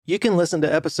You can listen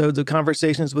to episodes of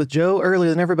Conversations with Joe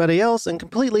earlier than everybody else and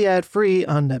completely ad-free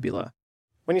on Nebula.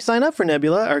 When you sign up for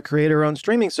Nebula, our creator-owned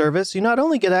streaming service, you not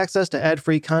only get access to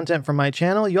ad-free content from my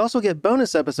channel, you also get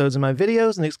bonus episodes of my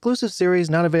videos and exclusive series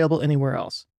not available anywhere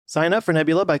else. Sign up for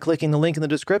Nebula by clicking the link in the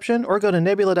description or go to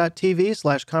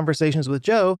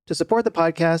nebula.tv/conversationswithjoe to support the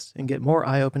podcast and get more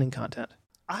eye-opening content.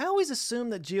 I always assume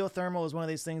that geothermal is one of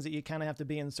these things that you kind of have to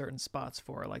be in certain spots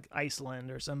for, like Iceland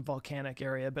or some volcanic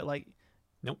area, but like...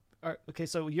 Nope. Okay,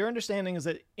 so your understanding is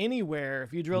that anywhere,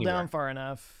 if you drill down far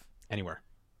enough... Anywhere.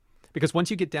 Because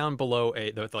once you get down below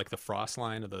the frost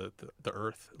line of the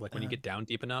earth, like when you get down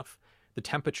deep enough, the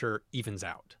temperature evens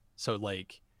out. So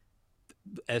like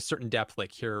at a certain depth,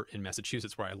 like here in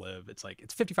Massachusetts where I live, it's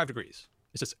 55 degrees.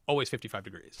 It's just always 55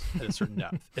 degrees at a certain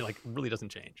depth. It like really doesn't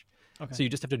change. Okay. So you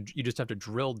just have to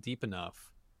drill deep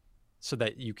enough so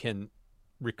that you can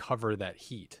recover that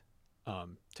heat.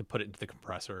 To put it into the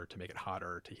compressor to make it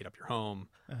hotter, to heat up your home,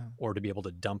 or to be able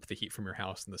to dump the heat from your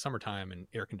house in the summertime and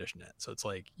air condition it. So it's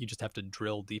like you just have to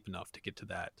drill deep enough to get to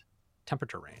that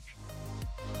temperature range.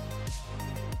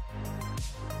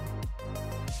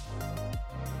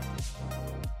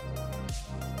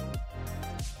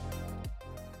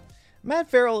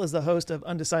 Matt Ferrell is the host of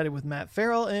Undecided with Matt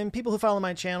Ferrell, and people who follow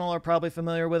my channel are probably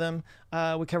familiar with him.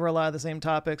 We cover a lot of the same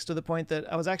topics to the point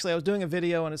that I was doing a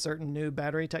video on a certain new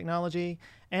battery technology,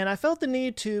 and I felt the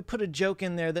need to put a joke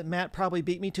in there that Matt probably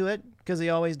beat me to it, because he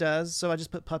always does, so I just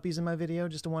put puppies in my video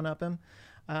just to one-up him.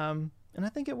 And I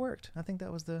think it worked. I think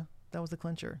that was the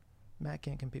clincher. Matt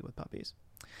can't compete with puppies.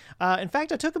 In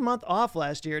fact, I took a month off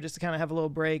last year just to kind of have a little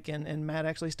break, and Matt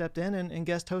actually stepped in and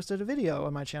guest hosted a video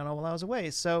on my channel while I was away.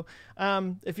 So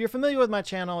if you're familiar with my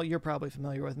channel, you're probably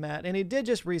familiar with Matt. And he did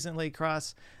just recently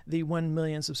cross the 1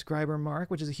 million subscriber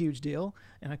mark, which is a huge deal,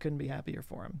 and I couldn't be happier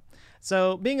for him.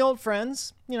 So being old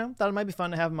friends, thought it might be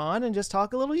fun to have him on and just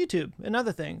talk a little YouTube and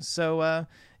other things. So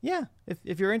yeah,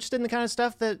 if you're interested in the kind of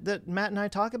stuff that Matt and I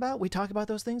talk about, we talk about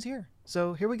those things here.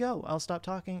 So here we go. I'll stop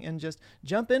talking and just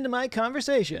jump into my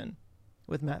conversation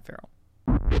with Matt Ferrell.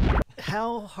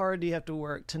 How hard do you have to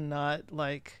work to not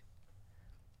like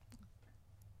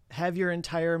have your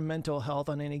entire mental health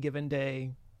on any given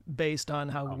day based on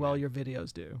how well your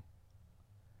videos do?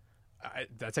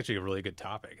 That's actually a really good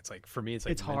topic. It's like, for me,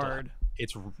 it's hard.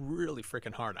 It's really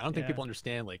freaking hard. I don't think people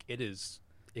understand, like,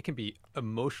 it can be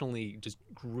emotionally just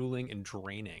grueling and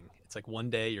draining. It's like one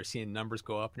day you're seeing numbers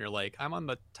go up and you're like, I'm on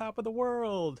the top of the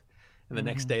world. And the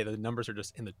next day the numbers are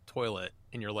just in the toilet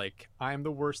and you're like, I'm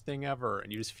the worst thing ever.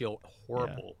 And you just feel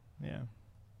horrible. Yeah.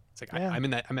 It's like, I'm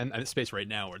in that space right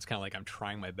now where it's kind of like, I'm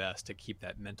trying my best to keep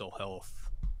that mental health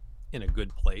in a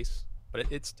good place,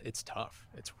 but it's tough.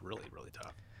 It's really, really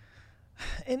tough.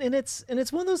 And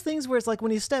it's one of those things where it's like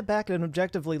when you step back and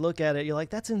objectively look at it, you're like,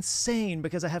 that's insane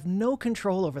because I have no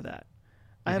control over that.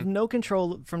 I have no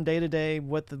control from day to day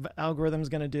what the algorithm is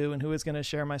going to do and who it's going to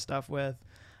share my stuff with.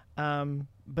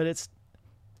 But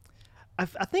I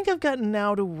think I've gotten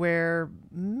now to where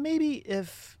maybe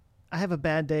if I have a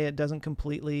bad day, it doesn't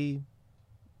completely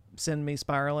send me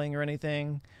spiraling or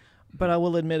anything. But I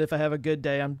will admit, if I have a good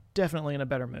day, I'm definitely in a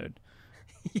better mood.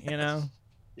 Yes.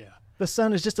 Yeah. The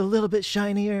sun is just a little bit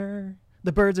shinier.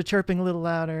 The birds are chirping a little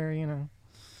louder,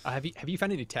 Have you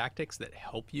found any tactics that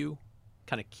help you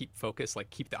kind of keep focus,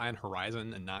 like keep the eye on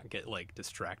horizon and not get like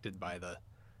distracted by the...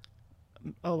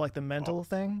 Oh, like the mental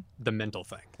thing? The mental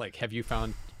thing. Like, have you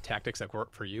found tactics that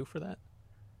work for you for that?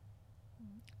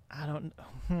 I don't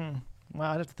know.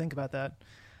 Wow, I'd have to think about that.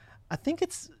 I think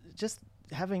it's just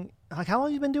having... Like, how long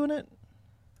have you been doing it?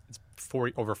 It's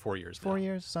over 4 years now. 4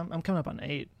 years? So I'm coming up on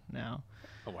 8 now.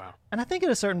 Oh, wow. And I think at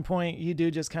a certain point, you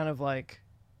do just kind of like...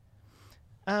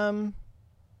 Okay,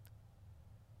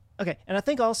 and I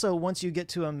think also once you get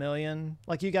to 1 million,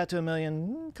 like you got to 1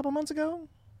 million a couple months ago?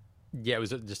 Yeah, it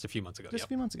was just a few months ago. Just a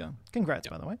few months ago. Congrats,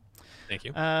 by the way. Thank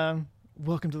you.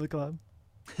 Welcome to the club.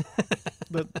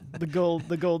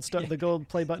 the gold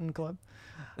play button club.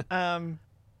 I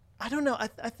don't know. I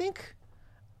think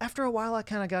after a while I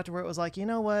kind of got to where it was like, you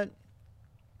know what?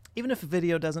 Even if a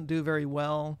video doesn't do very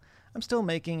well, I'm still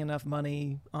making enough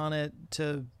money on it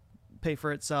to pay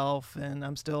for itself, and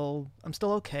I'm still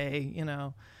okay,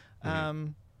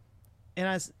 And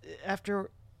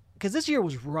because this year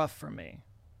was rough for me.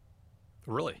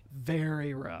 Really?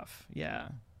 Very rough. Yeah.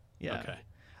 Okay.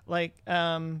 Like,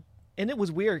 and it was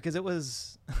weird because it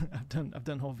was, I've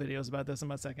done whole videos about this on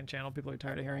my second channel. People are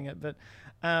tired of hearing it, but,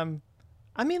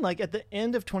 I mean, like at the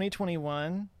end of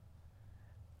 2021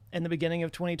 and the beginning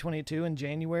of 2022 in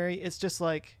January, it's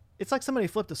like somebody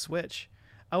flipped a switch.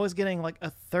 I was getting like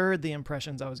 1/3 the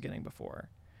impressions I was getting before.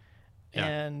 Yeah.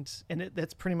 And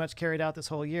that's pretty much carried out this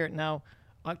whole year. Now,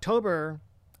 October,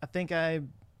 I think I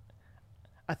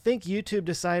think YouTube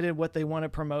decided what they want to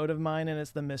promote of mine, and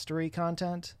it's the mystery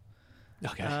content.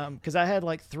 Okay. Because I had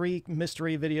like 3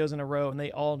 mystery videos in a row, and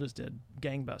they all just did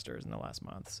gangbusters in the last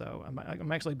month. So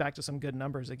I'm actually back to some good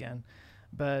numbers again.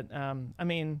 But I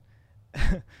mean,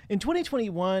 in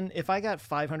 2021, if I got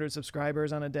 500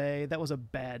 subscribers on a day, that was a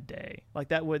bad day. Like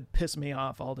that would piss me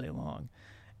off all day long.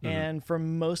 And for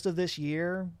most of this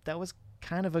year, that was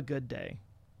kind of a good day.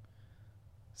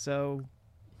 So,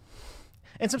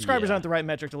 and subscribers aren't the right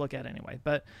metric to look at anyway.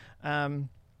 But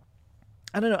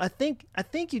I don't know. I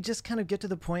think you just kind of get to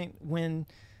the point when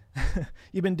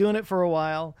you've been doing it for a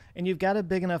while and you've got a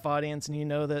big enough audience, and you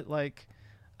know that like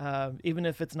even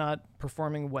if it's not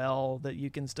performing well, that you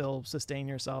can still sustain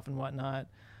yourself and whatnot.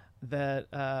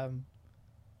 That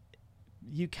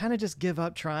you kind of just give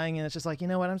up trying, and it's just like, you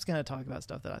know what, I'm just going to talk about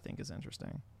stuff that I think is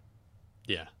interesting.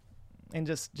 Yeah. And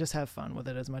just have fun with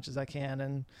it as much as I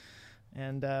can,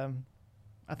 and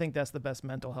I think that's the best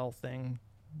mental health thing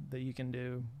that you can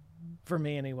do. For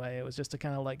me anyway, it was just to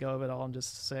kind of let go of it all and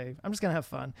just say, I'm just going to have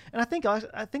fun. And I think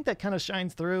that kind of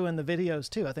shines through in the videos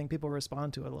too. I think people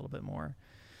respond to it a little bit more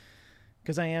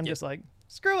because I am just like,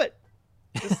 screw it.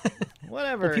 Just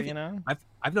whatever, well, people, you know?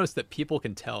 I've noticed that people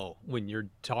can tell when you're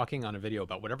talking on a video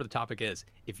about whatever the topic is.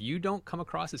 If you don't come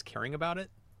across as caring about it,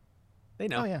 they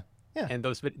know. Oh yeah. Yeah. And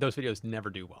those videos never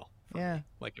do well. Yeah. Me.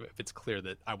 Like if it's clear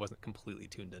that I wasn't completely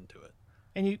tuned into it.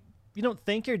 And you don't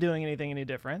think you're doing anything any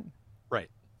different. Right.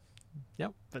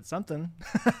 Yep. But something.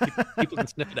 People can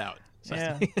sniff it out. So.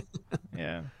 Yeah.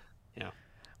 Yeah. Yeah.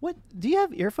 What, do you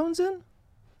have earphones in?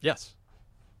 Yes.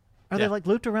 Are they like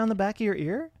looped around the back of your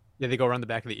ear? Yeah, they go around the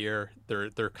back of the ear.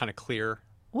 They're kind of clear.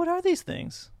 What are these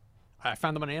things? I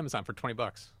found them on Amazon for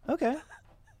 $20. Okay.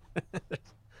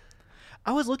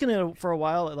 I was looking at it for a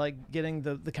while at like getting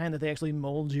the kind that they actually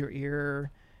mold your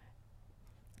ear.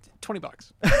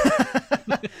 $20.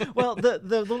 Well,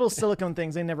 the little silicone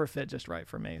things, they never fit just right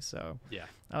for me. So yeah,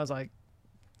 I was like,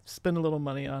 spend a little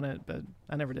money on it, but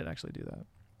I never did actually do that.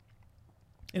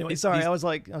 Anyway, sorry. I was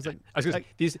like,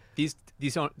 these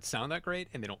don't sound that great,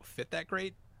 and they don't fit that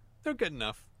great. They're good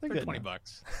enough. They're good $20. enough.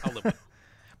 I'll live with them.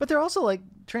 But they're also like,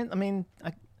 you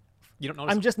don't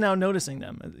notice. I'm just now noticing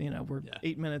them. You know, we're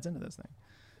 8 minutes into this thing.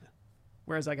 Yeah.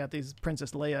 Whereas I got these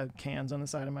Princess Leia cans on the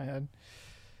side of my head.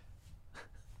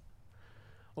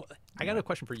 Well, I got a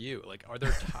question for you. Like, are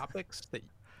there topics that,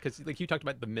 because like you talked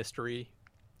about the mystery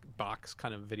box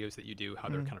kind of videos that you do, how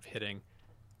they're kind of hitting.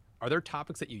 Are there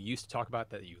topics that you used to talk about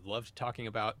that you loved talking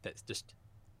about that just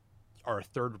are a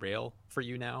third rail for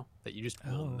you now that you just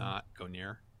will not go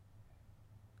near?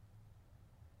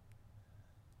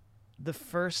 The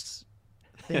first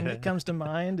thing that comes to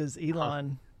mind is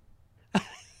Elon.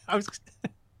 I was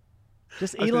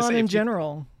Elon in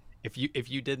general. If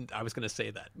you didn't, I was going to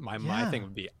say that my thing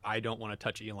would be, I don't want to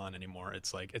touch Elon anymore.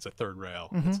 It's like, it's a third rail.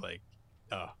 It's like,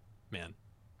 oh man,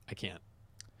 I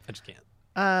just can't.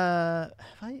 Have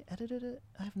I edited it?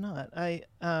 I have not. I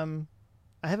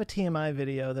have a TMI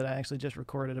video that I actually just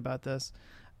recorded about this.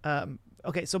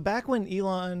 Okay. So back when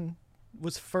Elon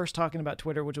was first talking about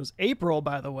Twitter, which was April,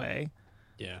 by the way.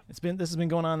 Yeah. This has been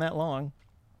going on that long.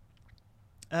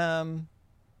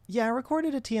 Yeah, I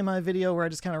recorded a TMI video where I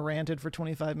just kind of ranted for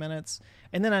 25 minutes,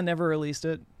 and then I never released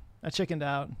it. I chickened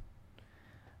out.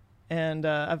 And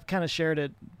I've kind of shared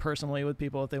it personally with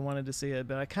people if they wanted to see it,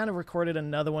 but I kind of recorded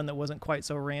another one that wasn't quite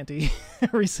so ranty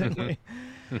recently.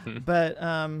 But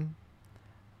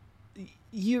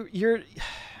he's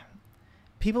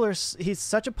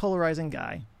such a polarizing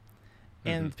guy,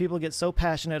 and people get so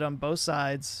passionate on both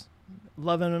sides,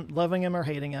 loving him or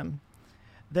hating him,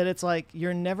 that it's like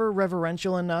you're never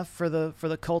reverential enough for the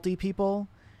culty people,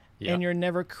 and you're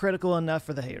never critical enough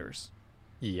for the haters.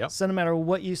 Yep. So no matter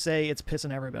what you say, it's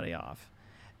pissing everybody off.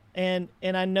 And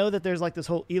I know that there's like this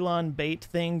whole Elon bait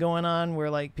thing going on where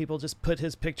like people just put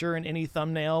his picture in any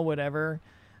thumbnail, whatever,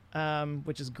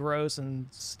 which is gross and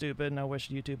stupid. And I wish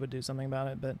YouTube would do something about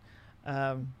it. But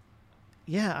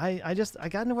yeah, I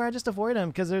got into where I just avoid him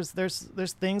because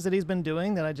there's things that he's been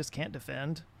doing that I just can't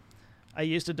defend. I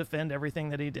used to defend everything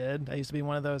that he did. I used to be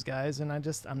one of those guys, and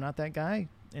I'm not that guy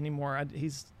anymore.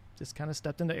 He's just kind of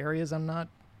stepped into areas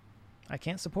I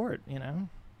can't support, you know.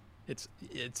 It's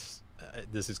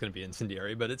this is going to be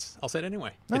incendiary, but I'll say it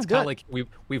anyway. No, it's kind of like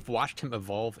we've watched him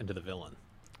evolve into the villain.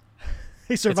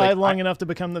 He survived long enough to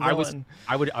become the villain.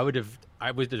 I would have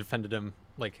defended him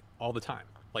like all the time,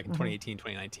 like in 2018,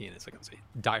 2019. It's like I was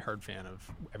a diehard fan of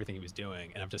everything he was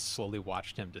doing, and I've just slowly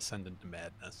watched him descend into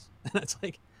madness. And it's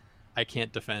like I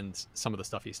can't defend some of the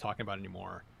stuff he's talking about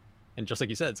anymore. And just like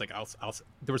you said, it's like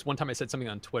there was one time I said something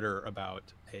on Twitter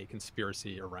about a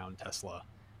conspiracy around Tesla,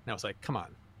 And I was like, come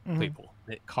on, Mm-hmm. people.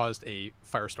 It caused a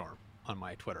firestorm on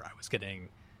my Twitter. I was getting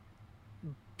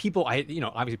people,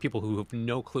 obviously people who have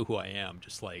no clue who I am,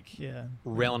 just like Yeah.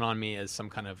 railing on me as some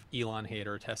kind of Elon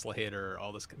hater, Tesla hater,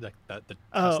 all this, like that the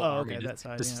Tesla Oh, army okay, just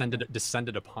that side. Yeah, okay.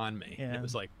 descended upon me. And it Yeah.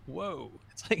 was like, whoa,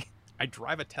 it's like, I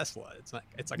drive a Tesla. It's like,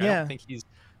 I don't Yeah. think he's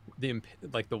the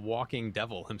walking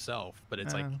devil himself, but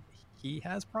it's like, he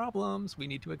has problems. We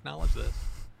need to acknowledge this.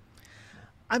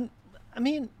 I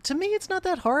mean, to me, it's not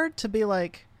that hard to be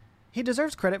like, he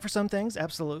deserves credit for some things,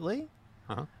 absolutely.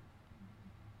 Uh-huh.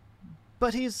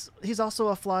 But he's also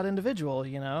a flawed individual,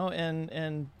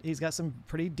 and he's got some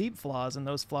pretty deep flaws, and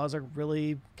those flaws are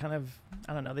really kind of,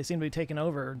 I don't know, they seem to be taking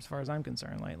over as far as I'm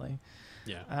concerned lately.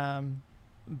 Yeah.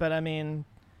 But I mean,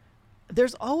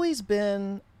 there's always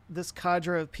been this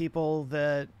cadre of people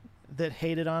that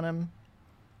hated on him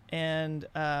and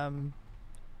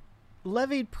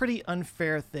levied pretty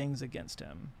unfair things against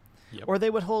him. Yep. Or they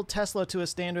would hold Tesla to a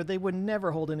standard they would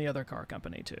never hold any other car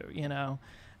company to,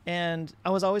 And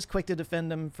I was always quick to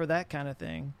defend him for that kind of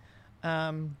thing.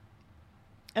 And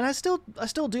I still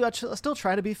do. I still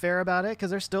try to be fair about it, because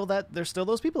there's still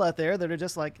those people out there that are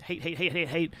just like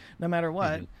hate no matter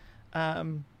what.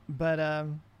 Mm-hmm. But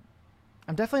I'm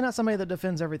definitely not somebody that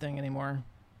defends everything anymore.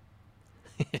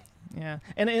 Yeah,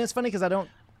 and it's funny because I don't.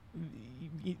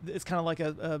 It's kind of like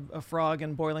a frog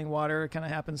in boiling water. It kind of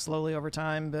happens slowly over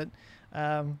time. But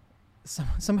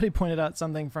somebody pointed out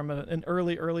something from an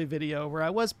early video where I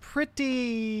was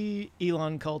pretty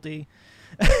Elon culty.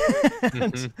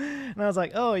 and I was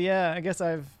like, oh yeah, I guess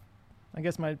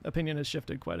my opinion has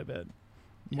shifted quite a bit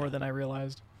more than I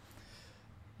realized.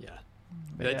 Yeah.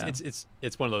 But yeah.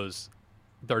 It's one of those,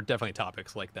 there are definitely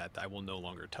topics like that I will no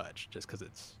longer touch, just because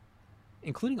it's,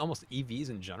 including almost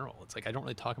EVs in general. It's like, I don't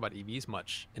really talk about EVs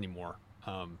much anymore.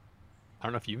 I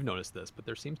don't know if you've noticed this, but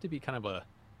there seems to be kind of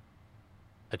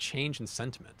a change in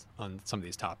sentiment on some of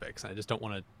these topics. And I just don't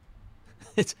want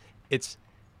to,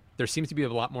 there seems to be a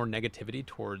lot more negativity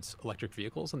towards electric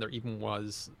vehicles than there even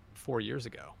was 4 years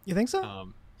ago. You think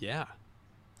so? Yeah.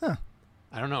 Huh.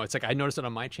 I don't know. It's like, I notice it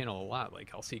on my channel a lot.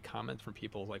 Like, I'll see comments from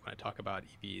people, like when I talk about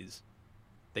EVs,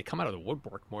 they come out of the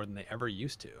woodwork more than they ever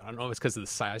used to. I don't know if it's because of the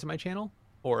size of my channel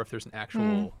or if there's an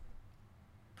actual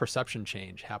perception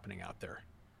change happening out there.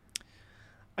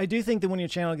 I do think that when your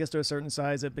channel gets to a certain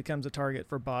size, it becomes a target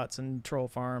for bots and troll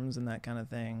farms and that kind of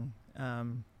thing.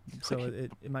 So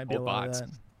it might be a lot bots.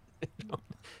 of that.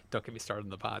 Don't get me started on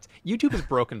the bots. YouTube is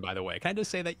broken, by the way. Can I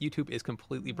just say that YouTube is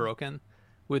completely broken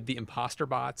with the imposter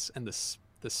bots and the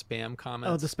spam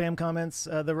comments? Oh, the spam comments,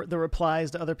 the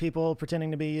replies to other people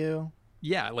pretending to be you.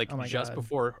 Yeah, like just God.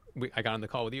 before I got on the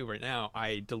call with you right now,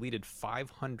 I deleted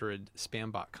 500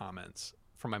 spam bot comments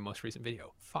from my most recent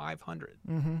video. 500.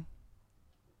 Mm-hmm.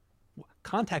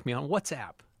 Contact me on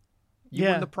WhatsApp. You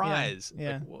win the prize.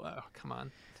 Yeah. Like, whoa, come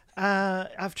on.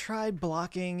 I've tried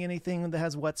blocking anything that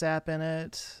has WhatsApp in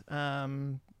it.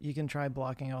 You can try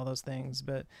blocking all those things,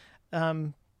 but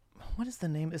what is the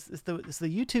name? It's the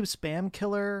YouTube spam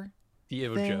killer.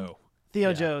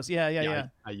 Theo Joe's. Yeah.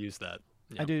 I use that.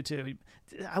 Yep. I do too.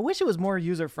 I wish it was more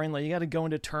user friendly. You got to go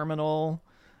into terminal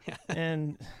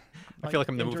and I feel like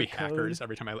I'm the movie Hackers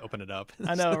every time I open it up.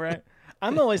 I know, right?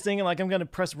 I'm always thinking like I'm going to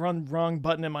press wrong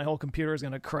button and my whole computer is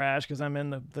going to crash because I'm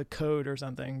in the code or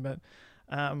something. But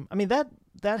I mean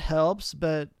that helps,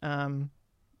 but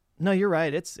no, you're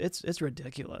right. It's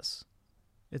ridiculous.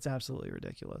 It's absolutely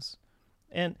ridiculous.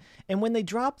 And when they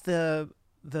drop the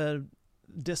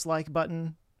dislike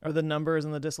button or the numbers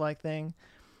and the dislike thing,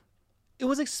 it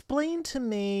was explained to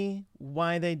me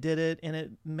why they did it, and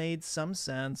it made some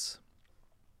sense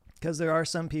because there are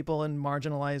some people in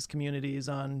marginalized communities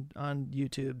on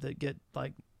YouTube that get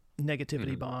like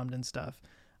negativity bombed and stuff.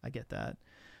 I get that.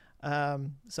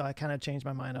 So I kind of changed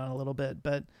my mind on it a little bit,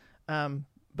 but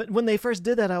when they first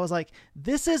did that, I was like,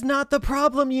 this is not the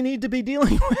problem you need to be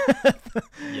dealing with.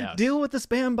 Yes. Deal with the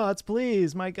spam bots,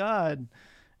 please. My God,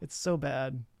 it's so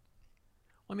bad.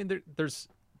 Well, I mean, there's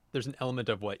an element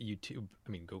of what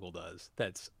Google does.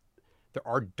 There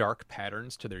are dark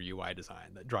patterns to their UI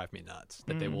design that drive me nuts,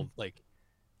 that they will like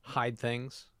hide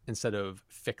things instead of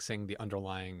fixing the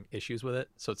underlying issues with it.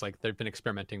 So it's like they've been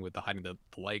experimenting with hiding the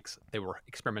likes. They were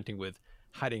experimenting with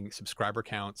hiding subscriber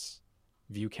counts,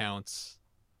 view counts.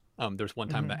 There's one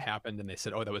time that happened and they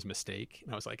said, oh, that was a mistake.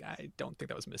 And I was like, I don't think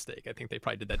that was a mistake. I think they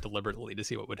probably did that deliberately to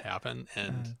see what would happen.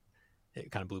 And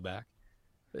it kind of blew back.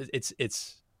 It's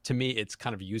to me, it's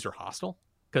kind of user hostile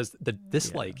because the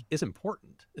dislike is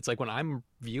important. It's like when I'm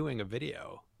viewing a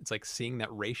video, it's like seeing that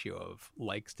ratio of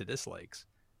likes to dislikes.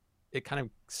 It kind of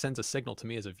sends a signal to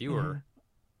me as a viewer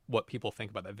what people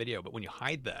think about that video. But when you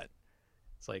hide that,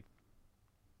 it's like,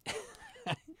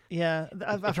 Yeah,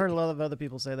 I've heard a lot of other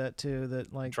people say that too.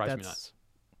 That like It drives me nuts.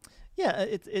 Yeah,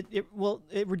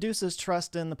 it reduces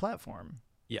trust in the platform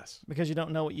Yes. because you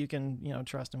don't know what you can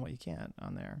trust and what you can't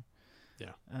on there.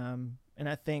 Yeah. And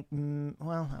I think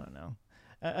well, I don't know.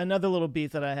 Another little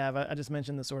beef that I have, I just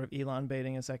mentioned the sort of Elon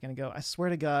baiting a second ago. I swear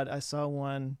to God, I saw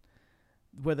one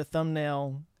where the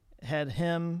thumbnail had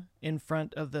him in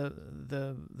front of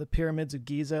the pyramids of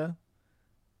Giza,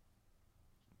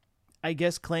 I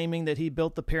guess claiming that he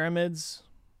built the pyramids.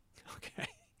 Okay.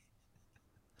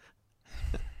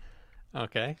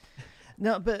 Okay.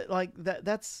 No, but like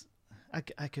that's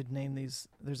I could name these.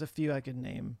 There's a few I could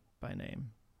name by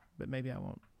name, but maybe I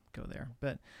won't go there.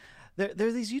 But there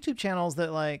are these YouTube channels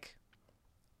that like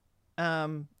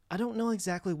I don't know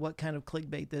exactly what kind of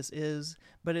clickbait this is,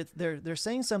 but they're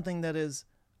saying something that is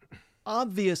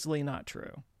obviously not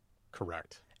true.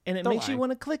 Correct. And it makes you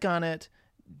want to click on it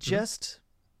just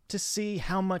to see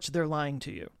how much they're lying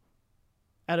to you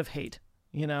out of hate,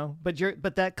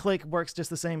 but that click works just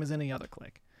the same as any other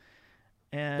click.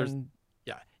 And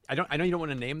I know you don't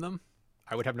want to name them.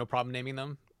 I would have no problem naming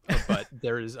them, but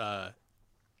there was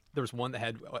one that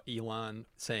had Elon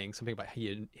saying something about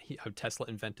how Tesla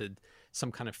invented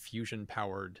some kind of fusion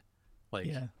powered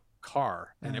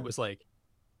car, and it was like,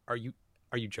 are you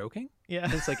joking? Yeah.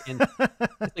 And it's like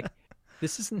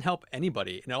this doesn't help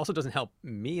anybody, and it also doesn't help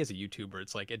me as a YouTuber.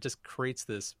 It's like it just creates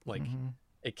this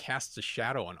it casts a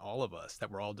shadow on all of us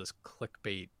that we're all just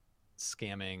clickbait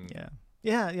scamming.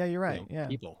 Yeah, you're right.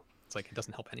 People. It's like it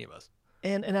doesn't help any of us.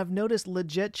 And I've noticed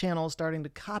legit channels starting to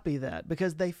copy that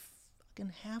because they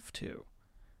fucking have to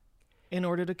in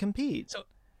order to compete. So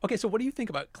what do you think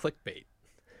about clickbait?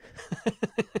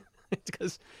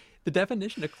 Because the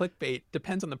definition of clickbait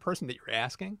depends on the person that you're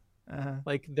asking.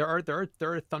 Like there are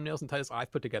thumbnails and titles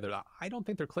I've put together that I don't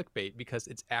think they're clickbait because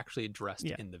it's actually addressed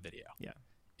in the video. Yeah.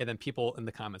 And then people in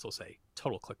the comments will say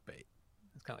total clickbait.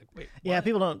 It's kind of like, wait, what? Yeah,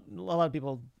 a lot of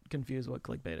people confuse what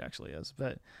clickbait actually is.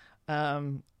 But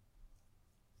I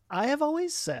have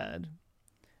always said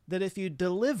that if you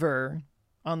deliver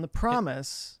on the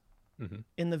promise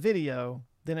in the video,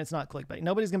 then it's not clickbait.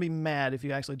 Nobody's going to be mad if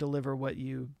you actually deliver what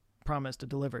you promised to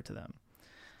deliver to them.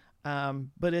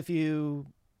 But if you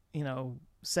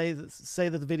say that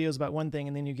the video is about one thing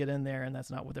and then you get in there and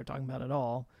that's not what they're talking about at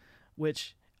all,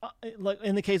 which like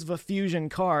in the case of a fusion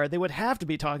car, they would have to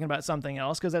be talking about something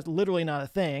else because that's literally not a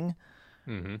thing.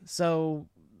 So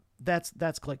that's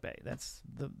clickbait. That's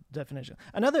the definition.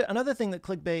 Another thing that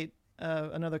clickbait,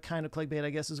 another kind of clickbait,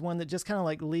 I guess, is one that just kind of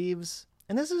like leaves.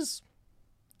 And this is,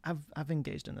 I've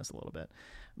engaged in this a little bit,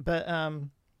 but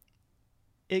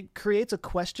it creates a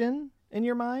question in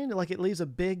your mind. Like it leaves a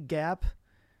big gap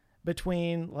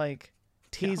between like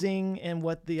teasing and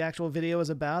what the actual video is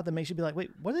about that makes you be like, wait,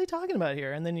 what are they talking about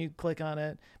here? And then you click on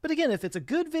it. But again, if it's a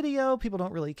good video, people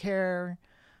don't really care.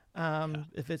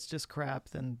 If it's just crap,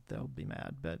 then they'll be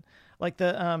mad. But like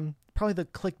the probably the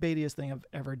clickbaitiest thing I've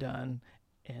ever done,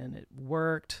 and it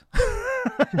worked,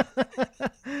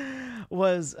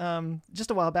 was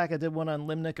just a while back I did one on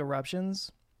limnic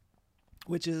eruptions,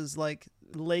 which is like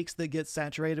lakes that get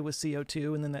saturated with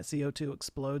CO2 and then that CO2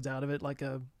 explodes out of it like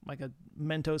a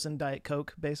Mentos and Diet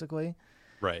Coke basically.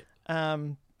 Right.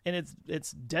 And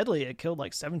it's deadly. It killed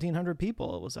like 1,700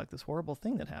 people. It was like this horrible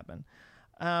thing that happened.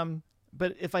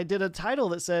 But if I did a title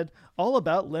that said all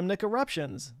about limnic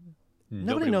eruptions,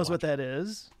 nobody knows what that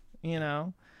is,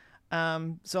 So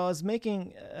I was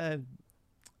making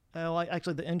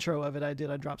actually the intro of it. I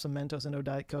dropped some Mentos into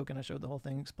Diet Coke and I showed the whole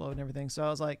thing explode and everything. So I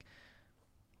was like,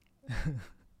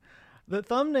 the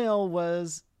thumbnail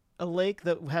was a lake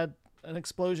that had an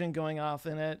explosion going off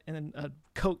in it and a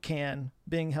Coke can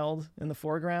being held in the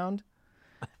foreground.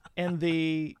 And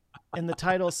the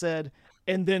title said,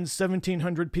 and then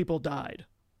 1,700 people died.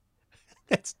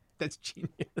 That's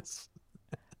genius.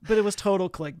 But it was total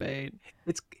clickbait.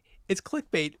 It's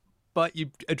clickbait, but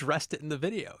you addressed it in the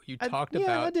video. You talked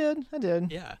about. Yeah, I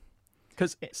did. Yeah.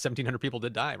 Because 1,700 people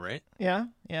did die, right? Yeah.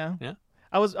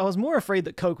 I was more afraid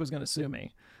that Coke was going to sue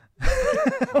me.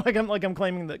 I'm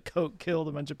claiming that Coke killed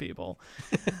a bunch of people.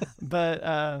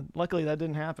 But luckily that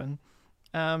didn't happen.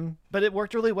 But it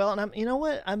worked really well, and you know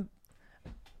what?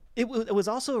 It was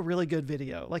also a really good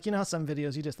video. Like, how some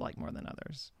videos you just like more than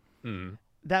others.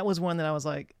 That was one that I was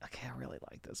like, okay, I really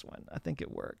like this one. I think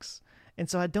it works. And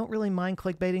so I don't really mind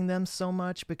clickbaiting them so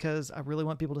much because I really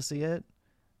want people to see it.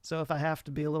 So if I have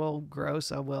to be a little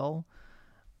gross, I will.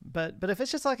 But if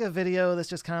it's just like a video that's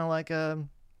just kind of like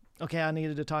okay, I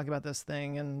needed to talk about this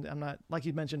thing, and I'm not, like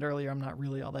you mentioned earlier, I'm not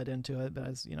really all that into it, but I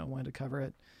just, wanted to cover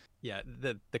it. Yeah,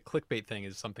 the clickbait thing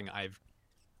is something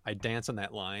I dance on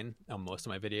that line on most of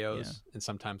my videos, and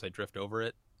sometimes I drift over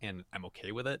it. and I'm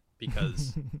okay with it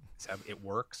because it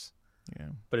works. Yeah.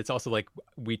 But it's also like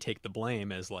we take the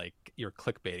blame as like you're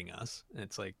clickbaiting us, and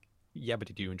it's like, yeah, but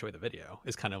did you enjoy the video?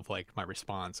 Is kind of like my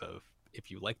response of, if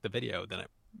you like the video, then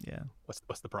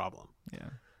what's the problem? Yeah.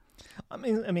 I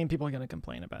mean, people are going to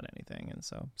complain about anything, and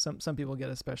so some people get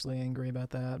especially angry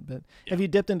about that. But have you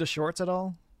dipped into shorts at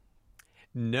all?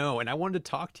 No, and I wanted to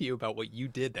talk to you about what you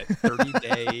did, that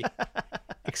 30-day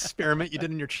experiment you did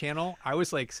in your channel. I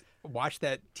was like, watch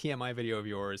that TMI video of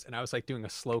yours, and I was like doing a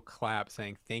slow clap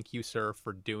saying, "Thank you, sir,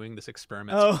 for doing this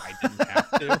experiment." So I didn't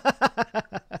have to.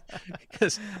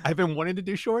 Because I've been wanting to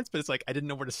do shorts, but it's like I didn't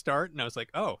know where to start, and I was like,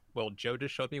 "Oh, well, Joe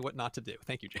just showed me what not to do.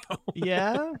 Thank you, Joe."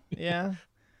 Yeah.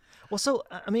 Well, so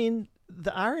I mean,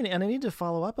 the irony, and I need to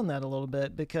follow up on that a little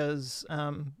bit because,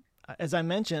 as I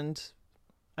mentioned,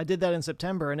 I did that in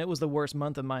September, and it was the worst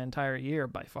month of my entire year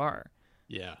by far.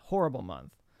 Yeah. Horrible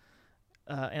month,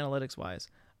 analytics-wise.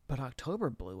 But October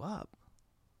blew up.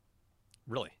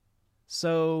 Really?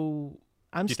 So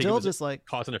I'm Do you still think it was just like...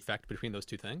 cause and effect between those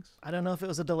two things? I don't know if it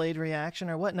was a delayed reaction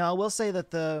or what. Now, I will say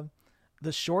that the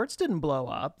shorts didn't blow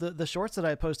up. The shorts that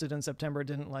I posted in September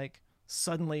didn't like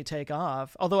suddenly take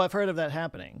off, although I've heard of that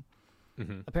happening.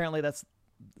 Mm-hmm. Apparently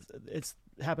it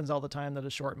happens all the time that a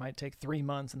short might take 3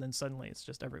 months and then suddenly it's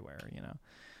just everywhere,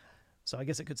 so I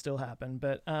guess it could still happen,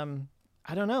 but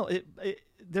I don't know.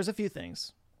 There's a few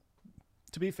things,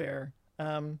 to be fair.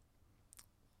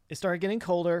 It started getting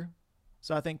colder,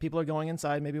 so I think people are going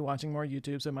inside, maybe watching more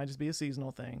YouTube, so it might just be a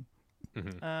seasonal thing.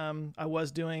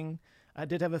 Mm-hmm. I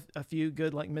did have a few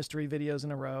good like mystery videos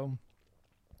in a row,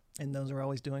 and those are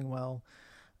always doing well.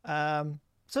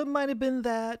 So it might have been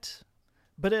that,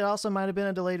 but it also might have been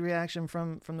a delayed reaction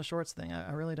from the shorts thing.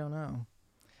 I really don't know.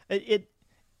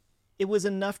 It was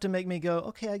enough to make me go,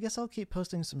 okay, I guess I'll keep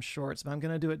posting some shorts, but I'm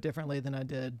going to do it differently than I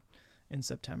did in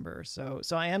September. So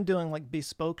I am doing like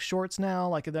bespoke shorts now.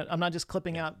 Like I'm not just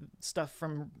clipping out stuff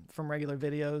from regular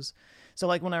videos. So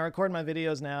like when I record my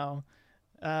videos now,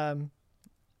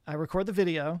 I record the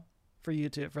video for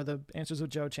YouTube, for the Answers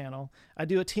with Joe channel. I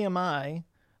do a TMI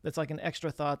that's like an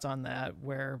extra thoughts on that,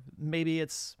 where maybe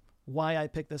it's why I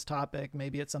picked this topic.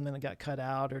 Maybe it's something that got cut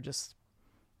out, or just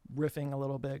riffing a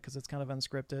little bit because it's kind of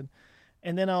unscripted.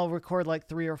 And then I'll record like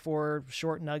 3 or 4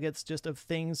 short nuggets just of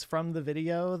things from the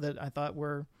video that I thought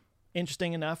were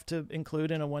interesting enough to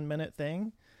include in a 1-minute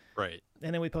thing. Right.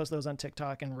 And then we post those on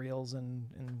TikTok and Reels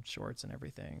and Shorts and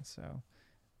everything. So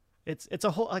it's a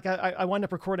whole, like I wind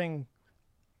up recording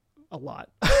a lot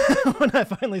when I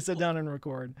finally sit down and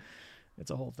record. It's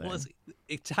a whole thing. Well,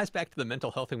 it ties back to the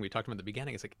mental health thing we talked about at the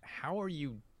beginning. It's like, how are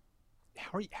you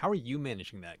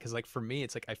managing that? Because like for me,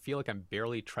 it's like I feel like I'm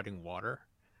barely treading water,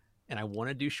 and I want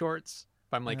to do shorts,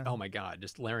 but I'm like, oh my god,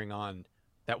 just layering on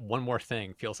that one more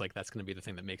thing feels like that's going to be the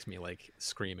thing that makes me like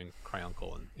scream and cry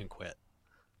uncle and quit.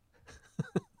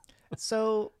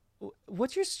 So,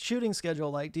 what's your shooting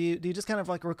schedule like? Do you just kind of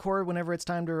like record whenever it's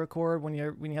time to record, when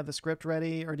you have the script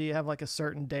ready, or do you have like a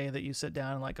certain day that you sit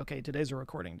down and like, okay, today's a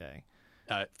recording day?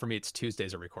 For me, it's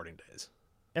Tuesdays are recording days.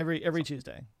 Every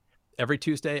Tuesday. Every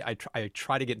Tuesday, I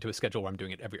try to get into a schedule where I'm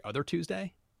doing it every other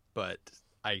Tuesday, but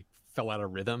I fell out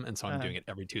of rhythm, and so I'm doing it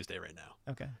every Tuesday right now.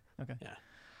 Okay.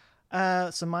 Yeah.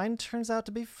 So mine turns out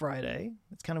to be Friday.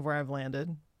 It's kind of where I've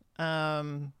landed.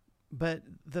 But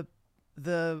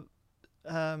the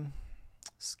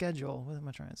schedule, what am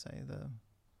I trying to say?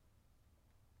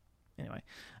 Anyway,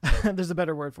 there's a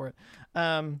better word for it.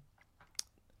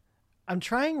 I'm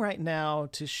trying right now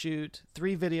to shoot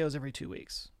 3 videos every 2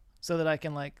 weeks, so that I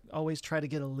can like always try to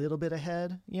get a little bit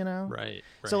ahead, Right.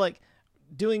 So like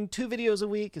doing 2 videos a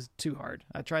week is too hard.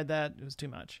 I tried that. It was too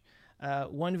much.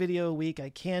 1 video a week I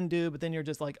can do, but then you're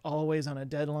just like always on a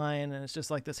deadline, and it's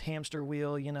just like this hamster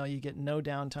wheel, you get no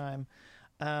downtime.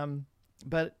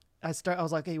 But I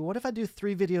was like, hey, what if I do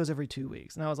 3 videos every 2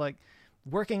 weeks? And I was like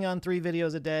working on 3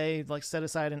 videos a day, like set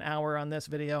aside an hour on this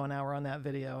video, an hour on that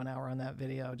video, an hour on that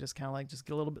video, just kind of like just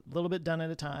get a little bit done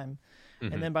at a time.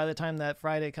 Mm-hmm. And then by the time that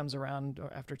Friday comes around,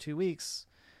 or after 2 weeks,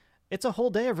 it's a whole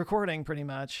day of recording pretty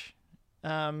much.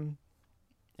 And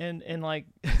like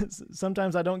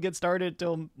sometimes I don't get started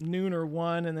till noon or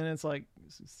 1, and then it's like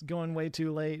it's going way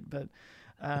too late. But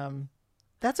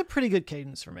that's a pretty good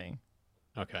cadence for me.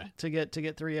 Okay. To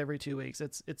get 3 every 2 weeks.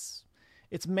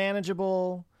 It's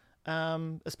manageable.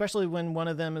 Especially when one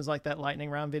of them is like that lightning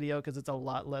round video, because it's a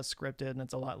lot less scripted and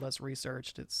it's a lot less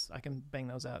researched. I can bang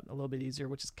those out a little bit easier,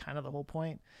 which is kind of the whole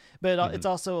point. But it's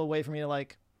also a way for me to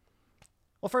like,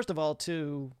 well, first of all,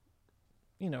 to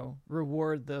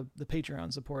reward the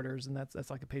Patreon supporters, and that's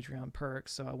like a Patreon perk.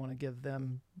 So I want to give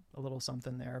them a little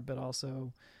something there, but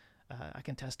also I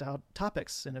can test out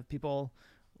topics, and if people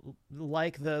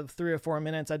like the 3 or 4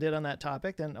 minutes I did on that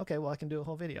topic, then okay, well I can do a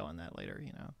whole video on that later,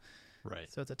 you know.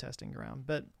 Right. So it's a testing ground.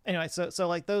 But anyway, so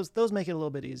like those make it a little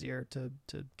bit easier to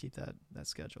keep that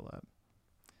schedule up.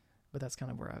 But that's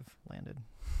kind of where I've landed.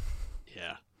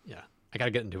 Yeah. Yeah. I got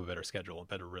to get into a better schedule, a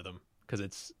better rhythm,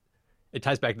 because it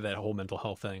ties back to that whole mental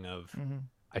health thing of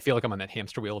I feel like I'm on that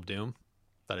hamster wheel of doom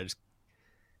that I just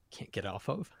can't get off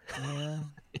of. Yeah.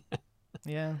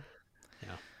 Yeah.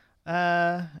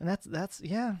 Yeah. And that's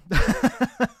yeah.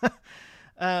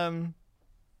 I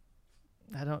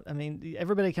mean,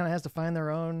 everybody kind of has to find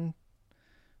their own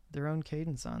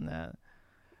cadence on that.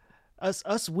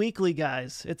 Us weekly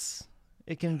guys,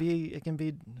 it can be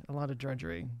a lot of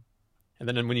drudgery. And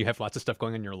then when you have lots of stuff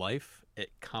going on in your life, it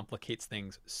complicates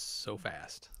things so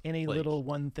fast. Any little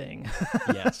one thing.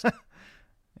 Yes.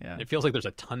 Yeah. It feels like there's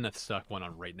a ton of stuff going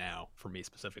on right now for me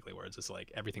specifically, where it's just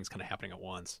like everything's kind of happening at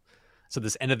once. So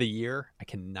this end of the year, I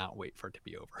cannot wait for it to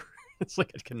be over. It's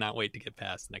like I cannot wait to get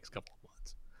past the next couple of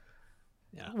months.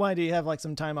 Yeah. Why, do you have like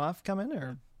some time off coming,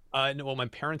 or? No, well, my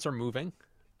parents are moving.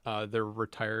 They're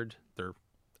retired. They're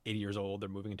 80 years old. They're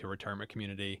moving into a retirement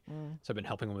community. So I've been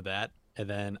helping them with that. And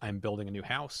then I'm building a new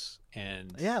house.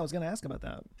 And yeah, I was going to ask about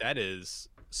that. That is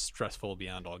stressful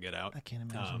beyond all get out. I can't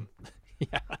imagine.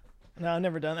 Yeah. No, I've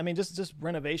never done. I mean, just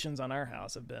renovations on our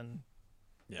house have been.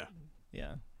 Yeah.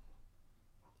 Yeah.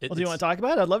 Well, do you want to talk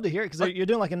about it? I'd love to hear it, because you're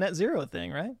doing like a net zero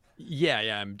thing, right?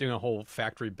 Yeah. I'm doing a whole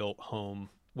factory built home,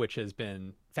 which has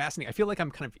been fascinating. I feel like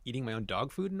I'm kind of eating my own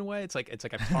dog food in a way. It's like I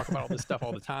talk about all this stuff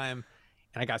all the time,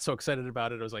 and I got so excited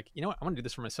about it. I was like, you know what? I want to do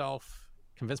this for myself.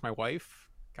 Convince my wife,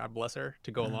 God bless her,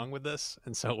 to go along with this.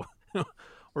 And so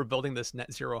we're building this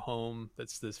net zero home.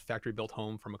 That's this factory built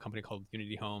home from a company called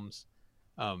Unity Homes.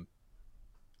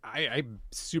 I'm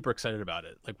super excited about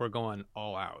it. Like, we're going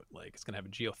all out. Like, it's going to have a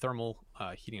geothermal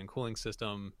heating and cooling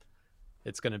system.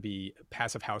 It's going to be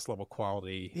passive house level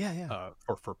quality.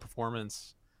 For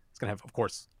performance. It's going to have, of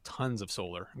course, tons of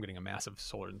solar. I'm getting a massive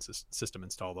solar system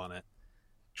installed on it,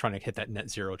 trying to hit that net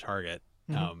zero target.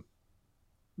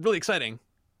 Really exciting,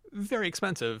 very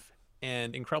expensive,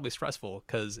 and incredibly stressful,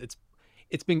 because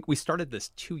we started this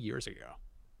 2 years ago.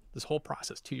 This whole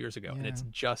process 2 years ago, and it's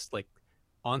just like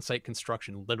on-site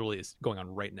construction literally is going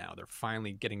on right now. They're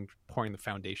finally pouring the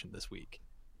foundation this week.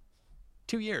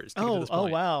 2 years. To get to this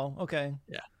point. Wow. Okay.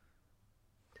 Yeah.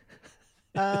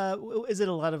 Is it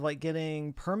a lot of like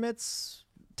getting permits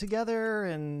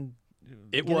togetting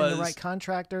the right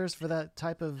contractors for that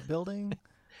type of building?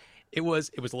 It was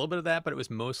a little bit of that, but it was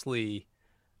mostly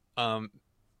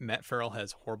Matt Ferrell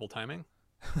has horrible timing.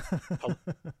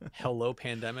 Hello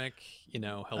pandemic,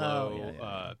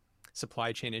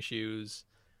 supply chain issues,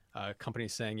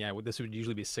 companies saying, this would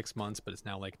usually be 6 months, but it's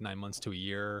now like 9 months to a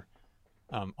year.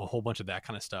 A whole bunch of that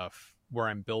kind of stuff. Where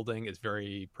I'm building is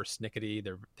very persnickety.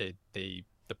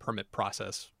 The permit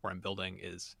process where I'm building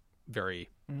is very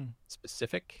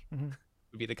specific,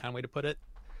 would be the kind of way to put it.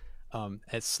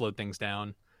 It's slowed things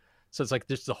down. So it's like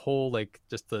just the whole, like,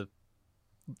 just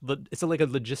it's like a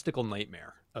logistical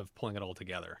nightmare of pulling it all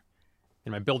together.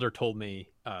 And my builder told me,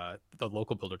 the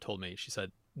local builder told me, she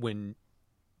said, when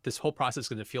this whole process is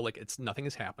going to feel like nothing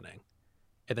is happening,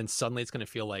 and then suddenly it's going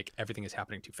to feel like everything is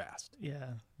happening too fast.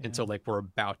 Yeah. And so, like, we're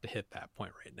about to hit that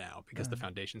point right now, because the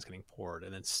foundation's getting poured.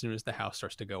 And then as soon as the house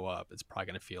starts to go up, it's probably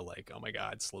going to feel like, oh my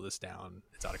God, slow this down.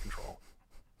 It's out of control.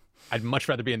 I'd much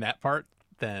rather be in that part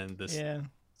than this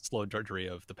slow drudgery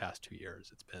of the past 2 years.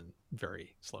 It's been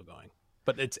very slow going,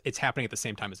 but it's happening at the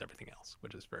same time as everything else,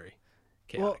 which is very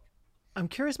chaotic. Well, I'm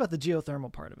curious about the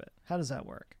geothermal part of it. How does that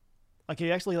work? Like, are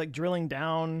you actually like drilling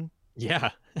down?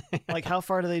 Yeah. Like, how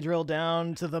far do they drill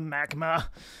down to the magma?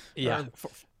 Yeah.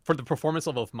 For the performance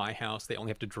level of my house, they only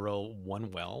have to drill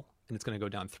one well, and it's going to go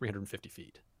down 350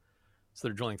 feet. So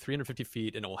they're drilling 350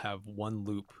 feet, and it will have one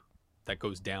loop that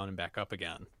goes down and back up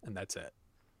again, and that's it.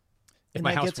 If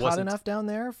my house gets hot enough down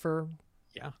there for...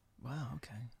 Yeah. Wow,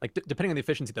 okay. Like, depending on the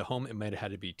efficiency of the home, it might have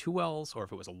had to be 2 wells, or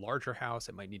if it was a larger house,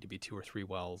 it might need to be 2 or 3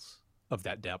 wells of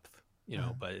that depth,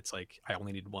 but it's like, I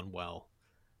only need 1 well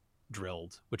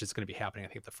drilled, which is going to be happening, I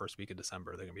think, the first week of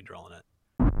December. They're going to be drilling it.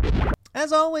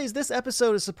 As always, this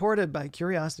episode is supported by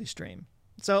CuriosityStream.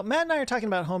 So Matt and I are talking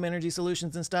about home energy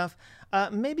solutions and stuff.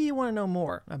 Maybe you want to know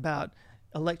more about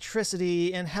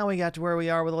electricity and how we got to where we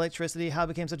are with electricity, how it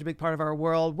became such a big part of our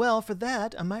world. Well, for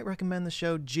that, I might recommend the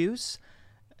show Juice,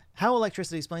 How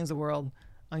Electricity Explains the World,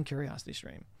 on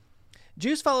CuriosityStream.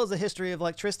 Juice follows the history of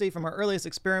electricity from our earliest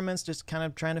experiments, just kind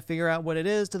of trying to figure out what it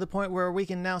is, to the point where we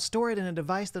can now store it in a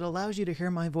device that allows you to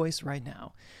hear my voice right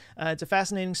now. It's a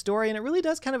fascinating story, and it really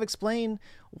does kind of explain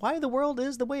why the world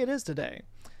is the way it is today.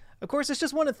 Of course, it's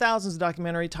just one of thousands of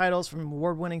documentary titles from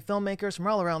award-winning filmmakers from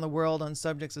all around the world on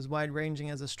subjects as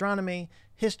wide-ranging as astronomy,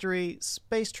 history,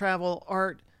 space travel,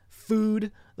 art,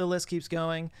 food, the list keeps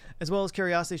going, as well as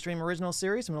Curiosity Stream original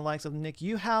series from the likes of Nick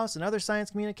Uhouse and other science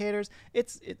communicators.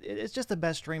 It's just the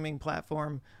best streaming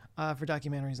platform for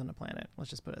documentaries on the planet.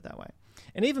 Let's just put it that way.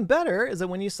 And even better is that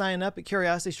when you sign up at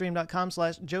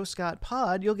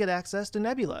curiositystream.com/JoeScottPod, you'll get access to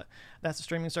Nebula. That's a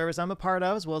streaming service I'm a part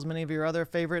of, as well as many of your other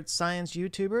favorite science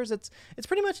YouTubers. It's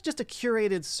pretty much just a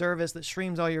curated service that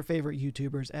streams all your favorite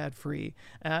YouTubers ad-free.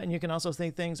 And you can also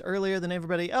see things earlier than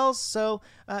everybody else, so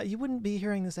you wouldn't be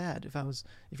hearing this ad if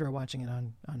you were watching it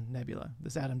on Nebula.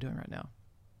 This ad I'm doing right now.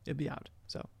 It'd be out.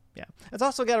 So yeah. It's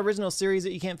also got original series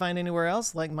that you can't find anywhere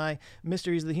else, like my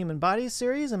Mysteries of the Human Body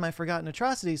series and my Forgotten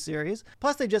Atrocities series.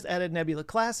 Plus, they just added Nebula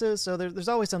classes, so there's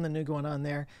always something new going on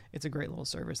there. It's a great little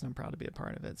service, and I'm proud to be a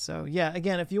part of it. So yeah,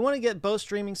 again, if you want to get both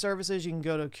streaming services, you can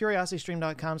go to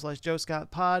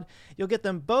curiositystream.com/JoeScottPod. You'll get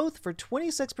them both for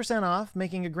 26% off,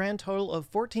 making a grand total of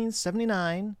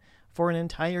 $14.79 for an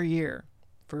entire year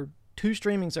for 2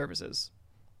 streaming services.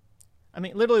 I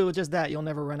mean, literally with just that, you'll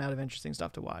never run out of interesting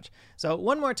stuff to watch. So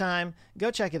one more time, go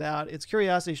check it out. It's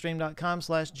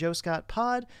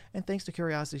curiositystream.com/JoeScottPod. And thanks to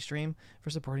CuriosityStream for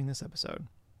supporting this episode.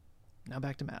 Now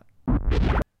back to Matt.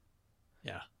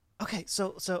 Yeah. Okay,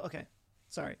 okay.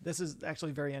 Sorry, this is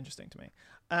actually very interesting to me.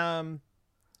 I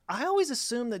always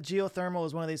assumed that geothermal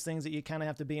was one of these things that you kind of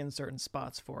have to be in certain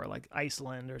spots for, like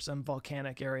Iceland or some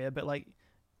volcanic area. But like,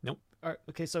 nope.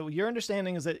 Okay, so your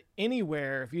understanding is that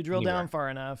anywhere, if you drill down far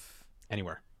enough,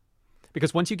 anywhere,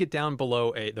 because once you get down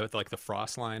below the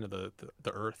frost line of the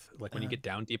earth, like when you get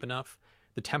down deep enough,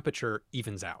 the temperature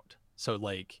evens out. So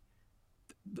like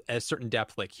at a certain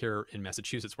depth, like here in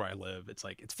Massachusetts where I live, it's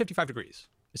 55 degrees.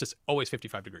 It's just always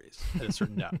 55 degrees at a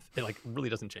certain depth. It like really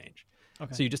doesn't change.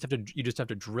 Okay. So you just have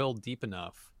to drill deep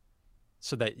enough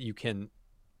so that you can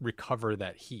recover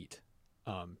that heat,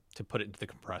 to put it into the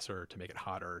compressor to make it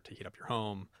hotter, to heat up your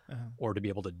home, or to be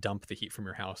able to dump the heat from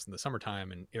your house in the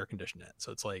summertime and air condition it.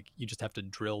 So it's like you just have to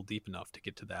drill deep enough to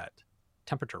get to that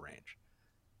temperature range.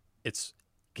 It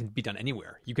can be done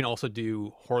anywhere. You can also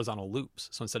do horizontal loops.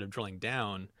 So instead of drilling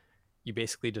down, you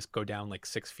basically just go down like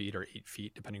 6 feet or 8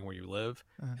 feet, depending on where you live,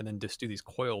 and then just do these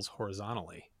coils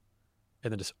horizontally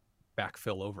and then just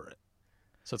backfill over it.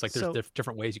 So it's like there's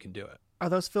different ways you can do it. Are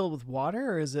those filled with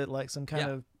water, or is it like some kind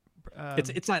of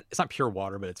it's not pure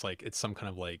water, but it's some kind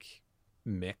of like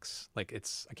mix. Like I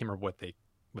can't remember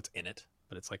what's in it,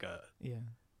 but it's like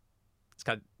it's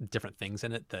got different things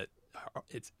in it that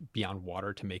it's beyond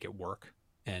water to make it work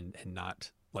and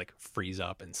not like freeze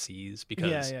up and seize,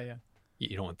 because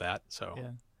you don't want that. So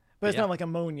but it's not like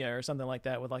ammonia or something like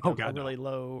that with like a really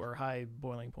low or high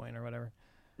boiling point or whatever.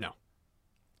 No.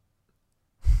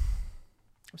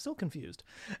 I'm still confused.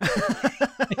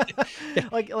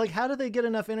 Like how do they get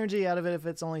enough energy out of it if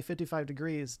it's only 55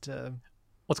 degrees to... Well,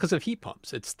 it's because of heat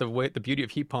pumps. It's the beauty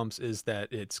of heat pumps is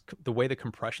that it's the way the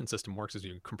compression system works is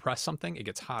you compress something, it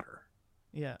gets hotter.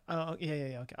 Yeah. Oh,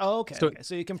 yeah. Okay. Oh, okay.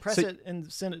 So you compress it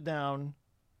and send it down.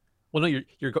 Well, no,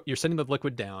 you're sending the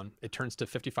liquid down. It turns to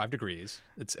 55 degrees.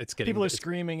 It's getting... People are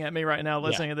screaming at me right now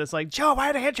listening to this like, Joe,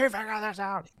 why didn't you figure this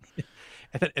out?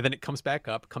 And then it comes back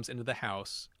up, comes into the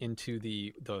house, into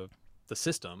the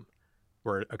system,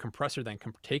 where a compressor then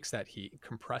takes that heat,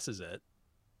 compresses it,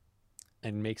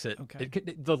 and makes it,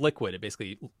 the liquid. It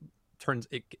basically turns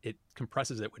it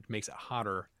compresses it, which makes it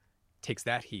hotter, takes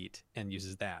that heat and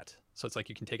uses that. So it's like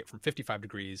you can take it from 55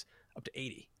 degrees up to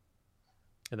 80.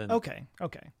 And then okay.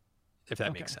 If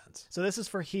that makes sense. So this is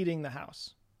for heating the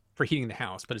house. For heating the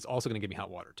house, but it's also going to give me hot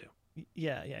water too.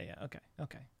 Yeah. Okay.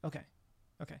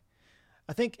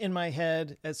 I think in my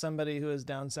head, as somebody who is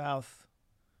down south,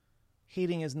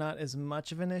 heating is not as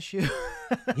much of an issue.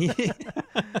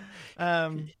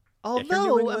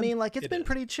 Although, I mean, like it's been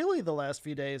pretty chilly the last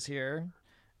few days here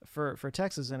for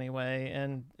Texas anyway.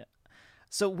 And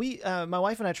so my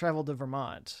wife and I traveled to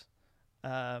Vermont.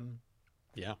 A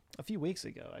few weeks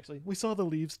ago, actually. We saw the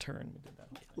leaves turn. We did that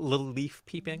little leaf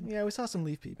peeping. Yeah, we saw some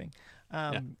leaf peeping.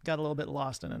 Got a little bit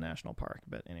lost in a national park,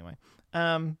 but anyway.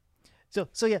 So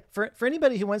yeah, for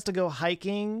anybody who wants to go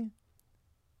hiking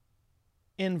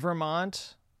in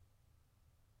Vermont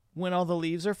when all the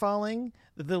leaves are falling,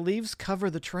 the leaves cover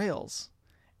the trails,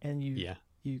 and you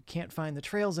can't find the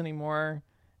trails anymore,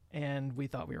 and we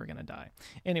thought we were gonna die.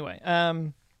 Anyway,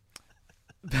 but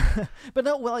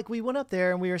no, well, like we went up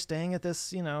there and we were staying at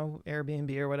this,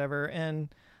 Airbnb or whatever,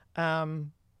 and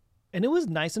it was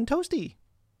nice and toasty.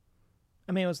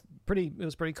 I mean, it was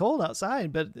pretty cold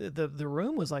outside, but the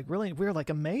room was like really, we were like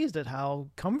amazed at how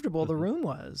comfortable the room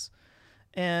was.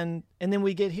 And then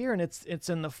we get here and it's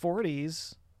in the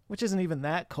 40s, which isn't even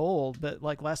that cold. But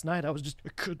like last night, I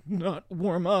could not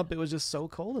warm up. It was just so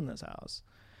cold in this house.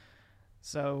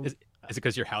 So is it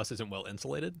because your house isn't well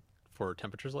insulated for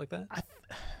temperatures like that?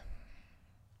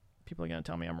 People are gonna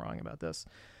tell me I'm wrong about this.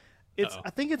 I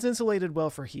think it's insulated well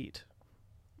for heat.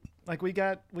 Like we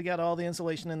got all the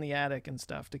insulation in the attic and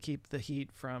stuff to keep the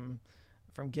heat from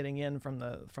getting in from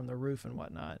the roof and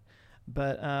whatnot.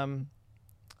 But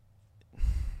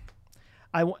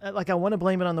I want to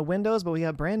blame it on the windows, but we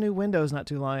got brand new windows not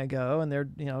too long ago, and they're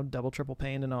double, triple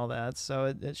pane and all that, so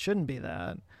it shouldn't be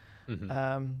that.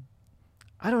 Mm-hmm.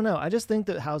 I don't know. I just think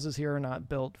that houses here are not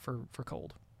built for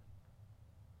cold.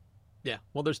 Yeah,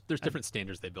 well, there's different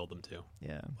standards they build them to.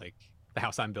 Yeah, like the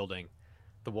house I'm building,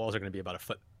 the walls are going to be about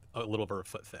a little over a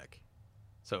foot thick,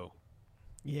 so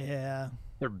yeah,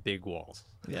 they're big walls.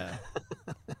 Yeah.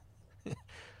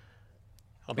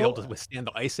 I'll be able to withstand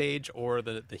the ice age or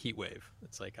the heat wave.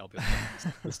 It's like I'll be able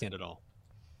to withstand it all.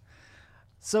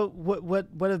 So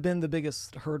what have been the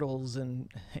biggest hurdles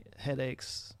and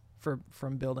headaches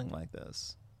from building like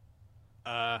this?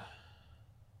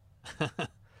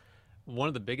 One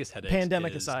of the biggest headaches,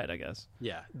 pandemic aside, I guess.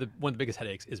 Yeah, one of the biggest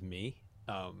headaches is me.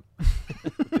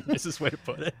 Nicest way to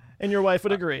put it. And your wife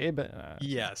would agree, but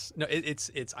yes, no,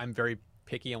 it's I'm very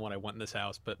picky on what I want in this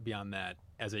house, but beyond that,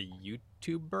 as a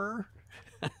YouTuber,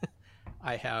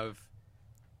 I have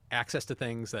access to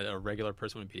things that a regular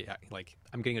person would be like.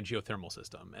 I'm getting a geothermal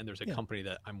system, and there's a company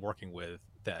that I'm working with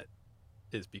that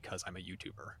is because I'm a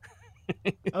YouTuber.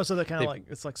 Oh, so they're kind of like,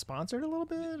 it's like sponsored a little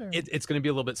bit? Or? It's going to be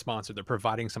a little bit sponsored. They're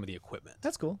providing some of the equipment.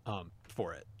 That's cool.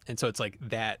 For it. And so it's like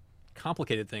that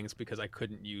complicated things because I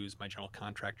couldn't use my general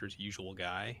contractor's usual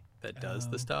guy that does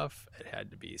the stuff. It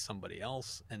had to be somebody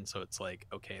else. And so it's like,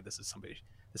 okay, this is somebody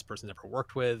this person's never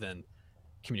worked with, and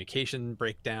communication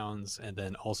breakdowns, and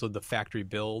then also the factory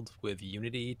build with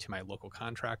Unity to my local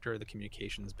contractor. The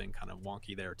communication's been kind of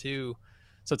wonky there too.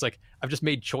 So it's like I've just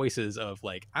made choices of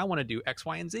like, I want to do X,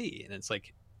 Y, and Z. And it's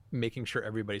like making sure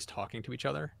everybody's talking to each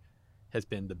other has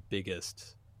been the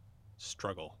biggest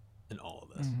struggle in all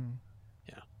of this. Mm-hmm.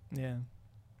 Yeah. Yeah.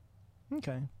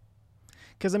 Okay.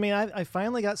 Because, I mean, I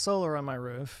finally got solar on my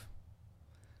roof.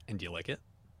 And do you like it?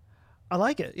 I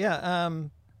like it, yeah.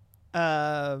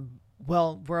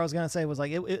 Well, where I was going to say was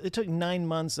like, it took 9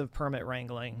 months of permit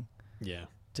wrangling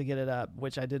to get it up,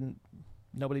 which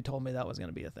nobody told me that was going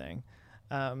to be a thing.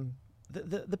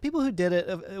 The people who did it,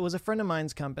 it was a friend of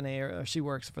mine's company, or she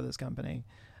works for this company,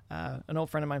 an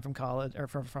old friend of mine from college, or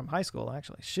from high school,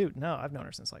 actually. Shoot, no, I've known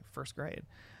her since like first grade.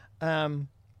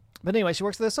 But anyway, she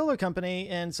works for the solar company,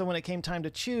 and so when it came time to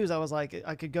choose, I was like,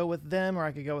 I could go with them, or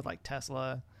I could go with like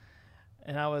Tesla.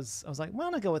 And I was like, why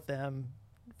don't I go with them?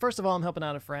 First of all, I'm helping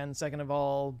out a friend. Second of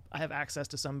all, I have access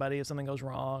to somebody if something goes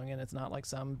wrong, and it's not like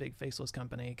some big faceless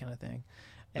company kind of thing.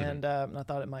 And I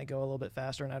thought it might go a little bit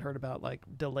faster, and I'd heard about like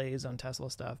delays on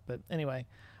Tesla stuff. But anyway,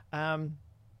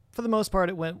 for the most part,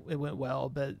 it went well.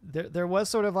 But there was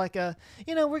sort of like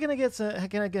we're gonna get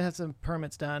some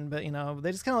permits done, but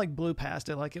they just kind of like blew past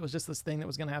it, like it was just this thing that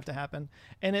was gonna have to happen,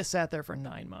 and it sat there for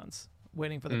 9 months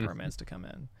waiting for the permits to come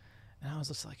in. And I was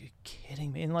just like, are you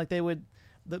kidding me? And like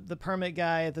the permit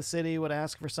guy at the city would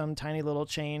ask for some tiny little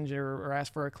change or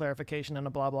ask for a clarification and a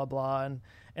blah, blah, blah.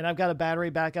 And I've got a battery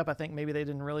backup. I think maybe they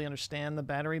didn't really understand the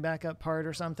battery backup part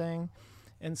or something.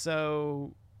 And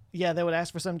so, yeah, they would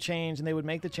ask for some change, and they would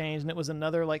make the change. And it was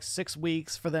another like 6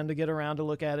 weeks for them to get around to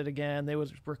look at it again. They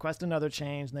would request another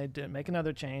change, and they did make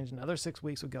another change. Another 6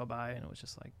 weeks would go by, and it was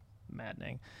just like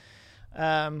maddening.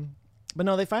 But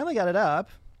no, they finally got it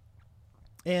up.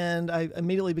 And I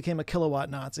immediately became a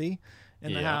kilowatt Nazi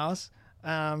in the house.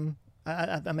 I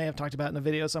may have talked about it in a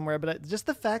video somewhere, but just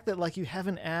the fact that like you have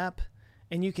an app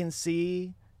and you can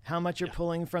see how much you're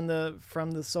pulling from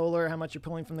the solar, how much you're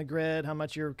pulling from the grid, how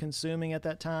much you're consuming at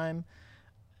that time.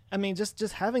 I mean, just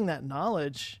having that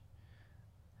knowledge,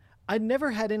 I'd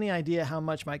never had any idea how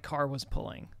much my car was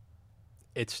pulling.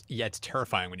 It's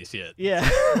terrifying when you see it. Yeah.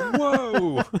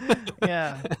 Whoa.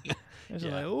 Yeah. It's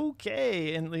like,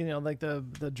 okay. And, like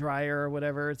the dryer or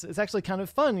whatever, it's actually kind of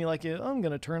fun. You're like, I'm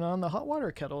going to turn on the hot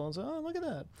water kettle. And so, oh, look at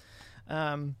that.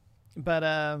 But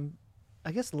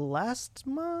I guess last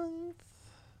month,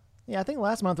 I think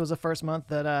last month was the first month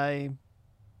that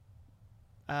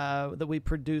that we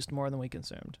produced more than we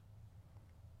consumed.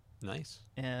 Nice.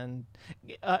 And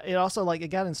it also it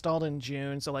got installed in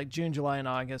June. So like June, July, and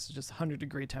August, just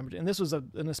 100-degree temperature. And this was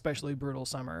an especially brutal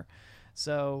summer.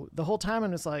 So the whole time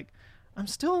I'm just like, I'm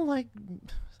still going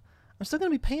to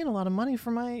be paying a lot of money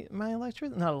for my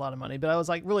electricity. Not a lot of money, but I was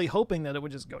like really hoping that it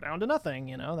would just go down to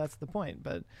nothing. That's the point.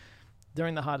 But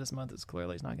during the hottest month, it's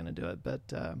clearly it's not going to do it.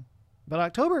 But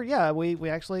October, yeah, we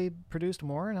actually produced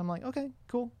more, and I'm like, okay,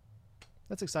 cool,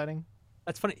 that's exciting.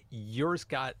 That's funny. Yours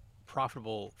got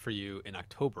profitable for you in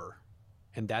October,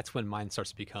 and that's when mine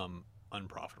starts to become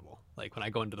unprofitable. Like when I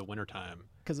go into the wintertime,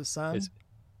 Because of sun.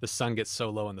 the sun gets so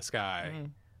low in the sky.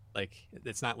 Like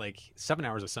it's not like 7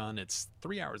 hours of sun; it's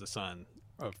 3 hours of sun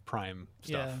of prime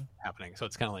stuff happening. So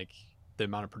it's kind of like the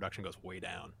amount of production goes way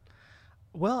down.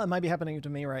 Well, it might be happening to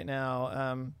me right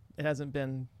now. It hasn't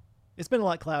been. It's been a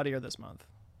lot cloudier this month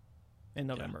in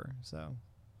November. So,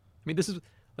 I mean, this is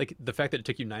like the fact that it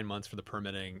took you 9 months for the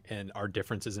permitting and our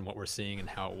differences in what we're seeing and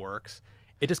how it works.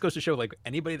 It just goes to show, like,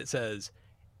 anybody that says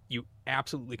you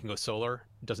absolutely can go solar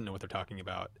doesn't know what they're talking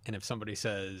about. And if somebody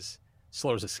says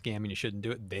solar is a scam and you shouldn't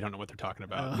do it, they don't know what they're talking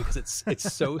about because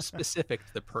it's so specific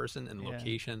to the person and the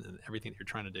location and everything that you're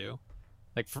trying to do.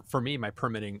 Like for me, my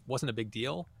permitting wasn't a big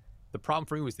deal. The problem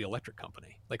for me was the electric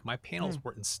company. Like my panels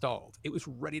were installed. It was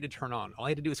ready to turn on. All I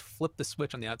had to do was flip the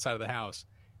switch on the outside of the house,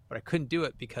 but I couldn't do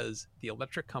it because the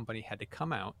electric company had to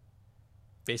come out,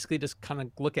 basically just kind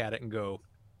of look at it and go,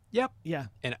 yep. Yeah.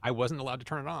 And I wasn't allowed to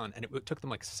turn it on. And it took them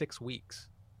like 6 weeks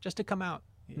just to come out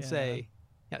and say,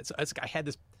 it's I had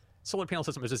this solar panel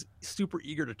system. I was just super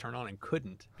eager to turn on and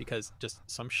couldn't because just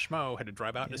some schmo had to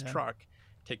drive out in his truck,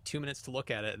 take 2 minutes to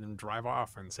look at it, and then drive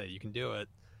off and say, you can do it.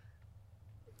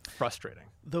 Frustrating.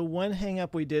 The one hang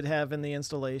up we did have in the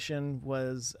installation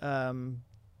was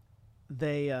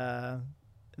they had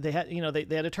they had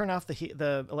to turn off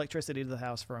the electricity to the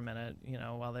house for a minute,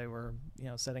 while they were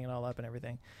setting it all up and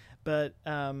everything, but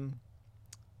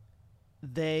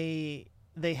they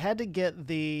had to get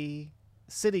the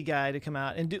city guy to come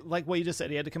out and do like what you just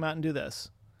said. He had to come out and do this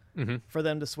for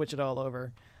them to switch it all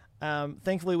over.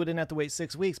 Thankfully, we didn't have to wait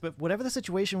 6 weeks. But whatever the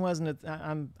situation was,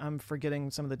 and I'm forgetting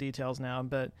some of the details now,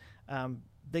 but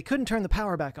they couldn't turn the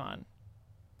power back on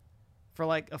for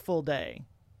like a full day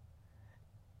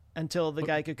until the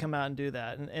guy could come out and do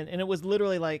that. And it was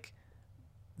literally like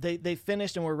they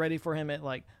finished and were ready for him at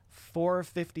like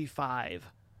 4:55,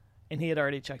 and he had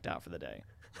already checked out for the day.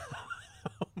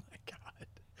 Oh my God.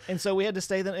 And so we had to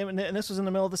stay, and this was in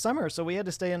the middle of the summer, so we had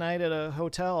to stay a night at a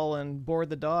hotel and board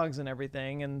the dogs and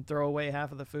everything and throw away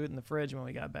half of the food in the fridge when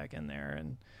we got back in there.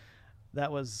 And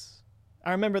that was,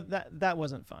 I remember that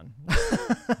wasn't fun.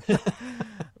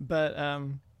 But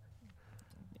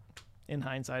in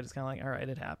hindsight, it's kind of like, all right,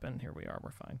 it happened. Here we are.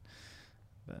 We're fine.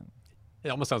 But it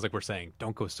almost sounds like we're saying,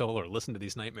 don't go solar, listen to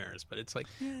these nightmares. But it's like,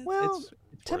 well, it's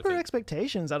temper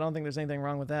expectations. I don't think there's anything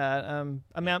wrong with that.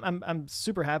 I mean, I'm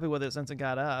super happy with it since it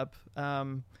got up.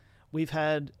 We've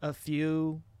had a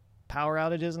few power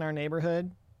outages in our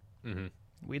neighborhood. Mm-hmm.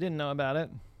 We didn't know about it.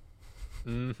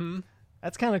 Mm-hmm.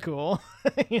 That's kind of cool.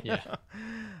 Yeah.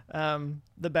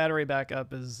 The battery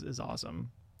backup is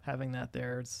awesome. Having that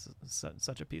there, it's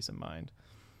such a peace of mind.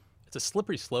 It's a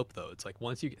slippery slope, though. It's like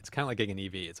it's kind of like getting an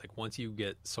EV. It's like once you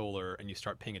get solar and you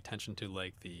start paying attention to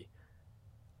like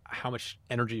how much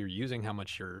energy you're using, how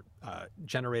much you're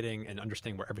generating, and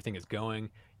understanding where everything is going,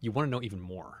 you want to know even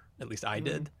more. At least I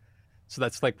did. So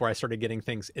that's like where I started getting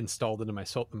things installed into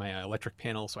my electric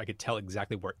panel, so I could tell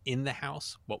exactly where in the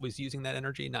house what was using that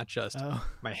energy, not just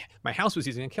my house was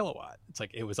using a kilowatt. It's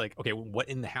like it was like, okay, what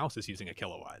in the house is using a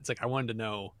kilowatt? It's like I wanted to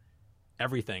know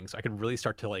everything, so I could really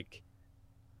start to like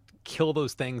kill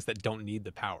those things that don't need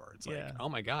the power. It's like, oh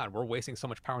my God, we're wasting so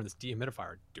much power in this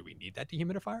dehumidifier. Do we need that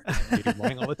dehumidifier? Is it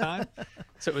running all the time?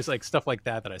 So it was like stuff like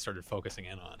that I started focusing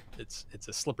in on. It's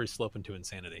a slippery slope into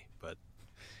insanity. But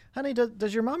honey,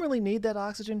 does your mom really need that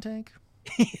oxygen tank?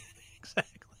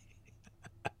 Exactly.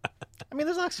 I mean,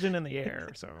 there's oxygen in the air,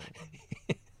 so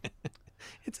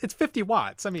it's 50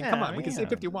 watts. I mean, come on, we can say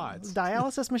 50 watts.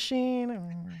 Dialysis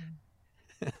machine.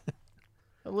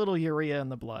 A little urea in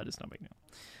the blood is no big deal.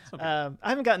 I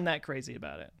haven't gotten that crazy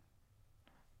about it.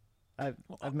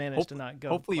 I've managed to not go.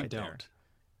 Hopefully quite you don't. There.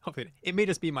 Hopefully it may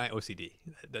just be my OCD.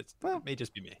 It may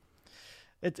just be me.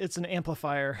 It's an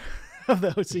amplifier of the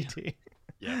OCD.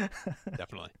 Yeah,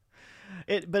 definitely.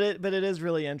 But it is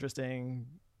really interesting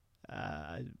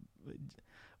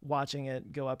watching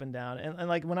it go up and down. And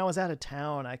like when I was out of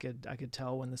town, I could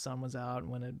tell when the sun was out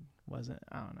and when it wasn't.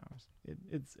 I don't know.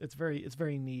 It's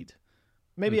very neat.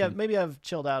 Maybe I've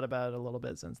chilled out about it a little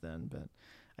bit since then, but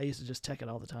I used to just check it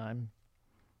all the time.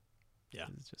 Yeah.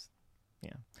 It's just,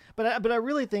 yeah. But I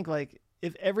really think like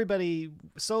if everybody,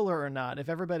 solar or not, if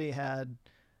everybody had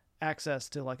access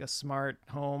to like a smart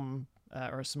home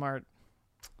or a smart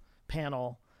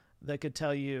panel that could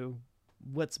tell you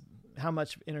how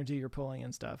much energy you're pulling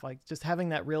and stuff, like just having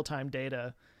that real-time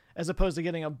data as opposed to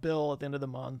getting a bill at the end of the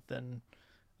month and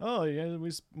oh yeah,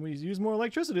 we use more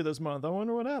electricity this month. I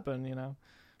wonder what happened.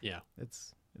 Yeah.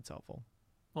 It's helpful.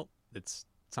 Well, it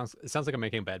sounds like I'm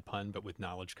making a bad pun, but with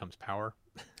knowledge comes power.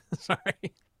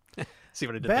 Sorry. See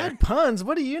what I did Bad there? puns.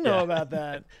 What do you know about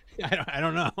that? I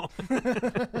don't know.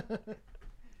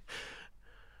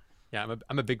 Yeah,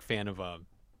 I'm a big fan of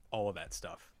all of that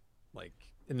stuff. Like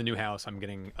in the new house, I'm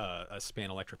getting a span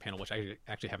electric panel, which I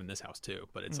actually have in this house too.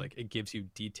 But it's like it gives you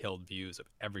detailed views of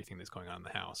everything that's going on in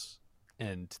the house,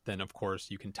 and then of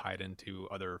course you can tie it into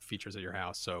other features of your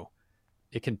house, so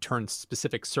it can turn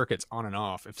specific circuits on and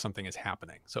off if something is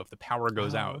happening. So if the power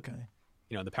goes out, okay.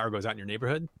 The power goes out in your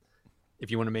neighborhood. If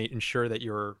you want to ensure that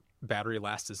your battery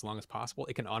lasts as long as possible,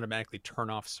 it can automatically turn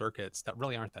off circuits that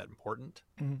really aren't that important.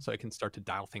 So it can start to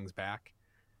dial things back.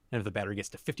 And if the battery gets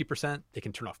to 50%, it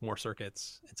can turn off more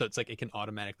circuits. And so it's like it can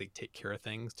automatically take care of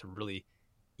things to really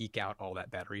eke out all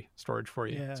that battery storage for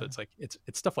you. Yeah. So it's like it's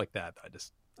stuff like that I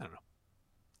don't know.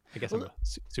 I guess I'm a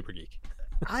super geek.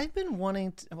 I've been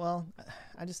wanting to, well,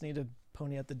 I just need to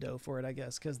pony up the dough for it, I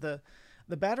guess, because the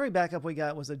battery backup we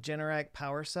got was a Generac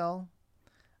power cell.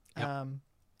 Yep.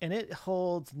 And it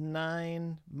holds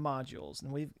 9 modules,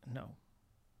 and 9.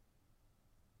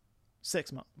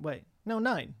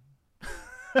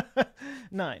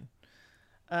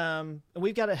 9.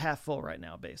 We've got it half full right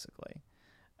now, basically.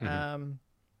 No,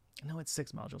 it's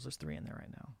 6 modules. There's 3 in there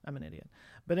right now. I'm an idiot.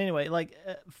 But anyway, like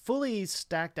fully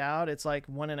stacked out, it's like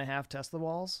 1.5 Tesla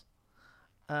walls,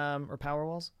 or power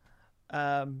walls.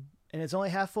 And it's only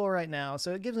half full right now.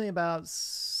 So it gives me about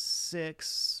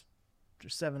 6 or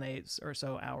 7, 8 or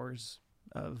so hours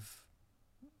of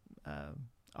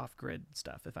off-grid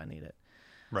stuff if I need it.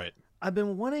 Right. I've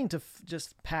been wanting to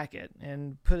just pack it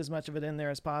and put as much of it in there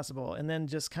as possible, and then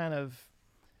just kind of,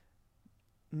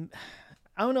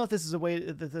 I don't know if this is a way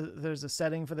there's a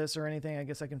setting for this or anything. I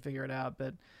guess I can figure it out,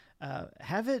 but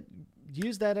have it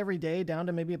use that every day down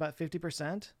to maybe about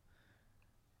 50%,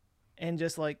 and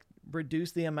just like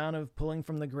reduce the amount of pulling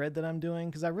from the grid that I'm doing,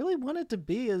 because I really want it to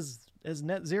be as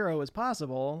net zero as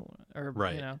possible, or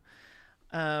right.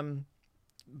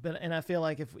 But I feel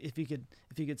like if you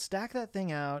could stack that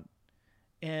thing out,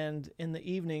 and in the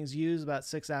evenings use about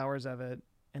 6 hours of it,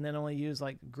 and then only use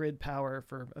like grid power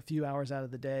for a few hours out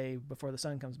of the day before the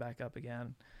sun comes back up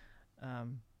again.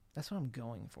 That's what I'm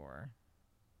going for.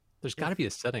 There's got to be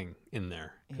a setting in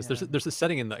there, because there's a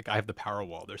setting in the, like, I have the power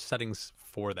wall. There's settings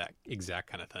for that exact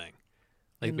kind of thing.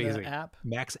 Like in basically the app?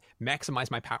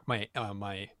 maximize my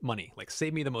money, like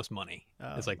save me the most money.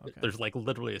 It's like there's like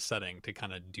literally a setting to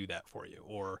kind of do that for you,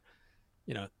 or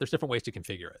there's different ways to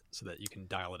configure it so that you can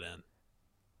dial it in.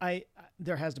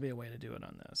 There has to be a way to do it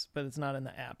on this, but it's not in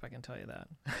the app. I can tell you that,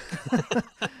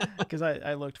 because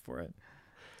I looked for it.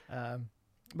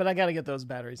 But I got to get those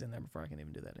batteries in there before I can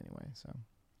even do that anyway. So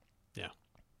yeah.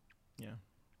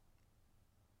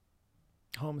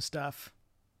 Home stuff.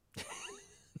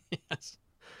 Yes,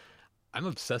 I'm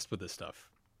obsessed with this stuff.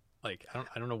 Like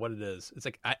I don't know what it is. It's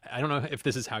like I don't know if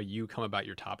this is how you come about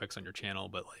your topics on your channel,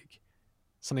 but like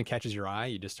something catches your eye,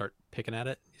 you just start picking at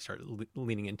it, you start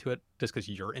leaning into it just because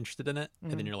you're interested in it,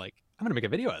 and then you're like, I'm gonna make a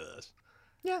video out of this.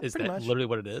 Yeah, is pretty that much literally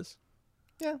what it is?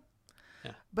 Yeah.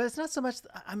 But it's not so much.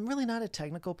 I'm really not a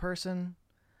technical person.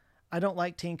 I don't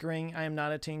like tinkering. I am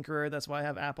not a tinkerer. That's why I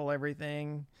have Apple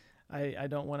everything. I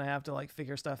don't want to have to like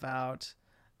figure stuff out.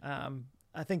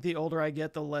 I think the older I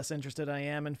get, the less interested I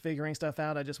am in figuring stuff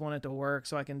out. I just want it to work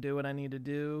so I can do what I need to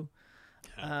do.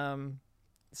 Yeah.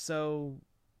 So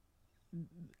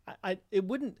it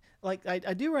wouldn't, like,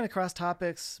 I do run across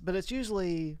topics, but it's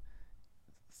usually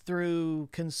through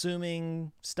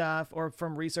consuming stuff or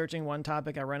from researching one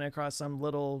topic. I run across some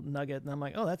little nugget and I'm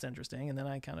like, oh, that's interesting. And then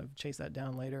I kind of chase that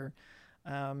down later.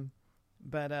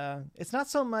 But it's not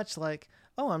so much like,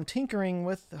 oh, I'm tinkering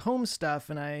with home stuff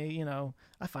and I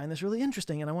find this really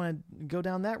interesting and I want to go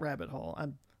down that rabbit hole.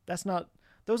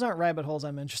 Those aren't rabbit holes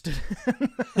I'm interested in.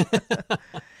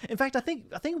 In fact, I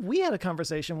think we had a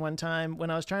conversation one time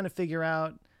when I was trying to figure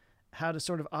out how to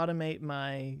sort of automate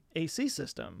my AC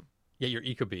system. Yeah, your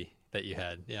Ecobee that you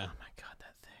had. Yeah. Oh my God,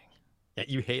 that thing. Yeah,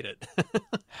 you hate it.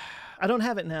 I don't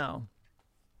have it now.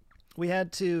 We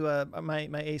had to, my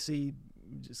AC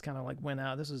just kind of like went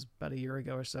out. This was about a year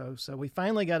ago or so. So we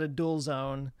finally got a dual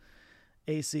zone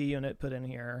AC unit put in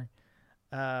here,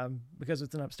 because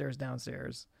it's an upstairs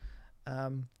downstairs.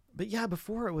 But yeah,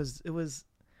 before it was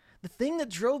the thing that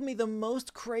drove me the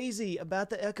most crazy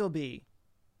about the Ecobee.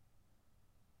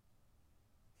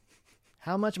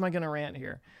 How much am I going to rant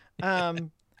here?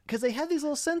 Because they have these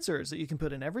little sensors that you can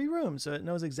put in every room, so it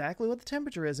knows exactly what the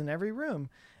temperature is in every room.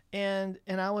 And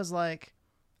I was like,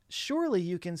 surely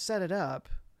you can set it up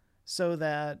so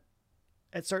that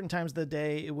at certain times of the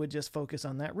day, it would just focus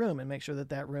on that room and make sure that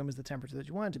that room is the temperature that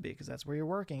you want it to be, because that's where you're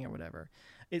working or whatever.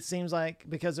 It seems like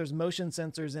because there's motion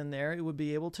sensors in there, it would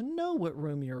be able to know what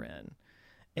room you're in,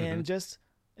 and just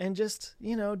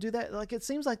do that. Like, it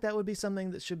seems like that would be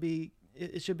something that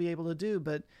it should be able to do,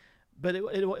 but it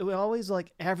would always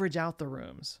like average out the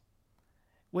rooms,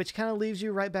 which kind of leaves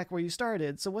you right back where you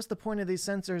started. So what's the point of these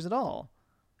sensors at all?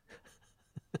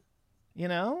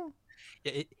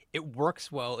 It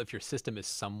works well if your system is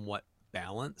somewhat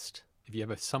balanced. If you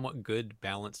have a somewhat good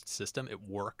balanced system, it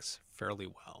works fairly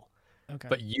well. Okay.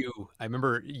 But I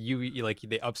remember you like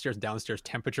the upstairs downstairs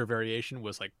temperature variation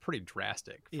was like pretty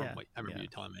drastic from what I remember you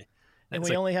telling me. And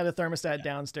we only had a thermostat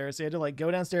downstairs, so you had to like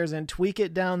go downstairs and tweak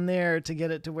it down there to get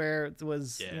it to where it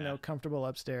was comfortable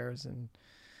upstairs, and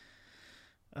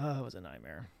it was a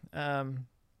nightmare.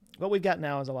 What we've got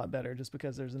now is a lot better, just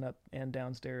because there's an up and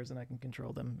downstairs and I can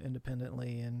control them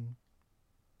independently. And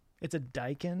it's a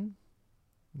Daikin,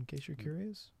 in case you're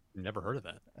curious. Never heard of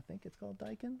that. I think it's called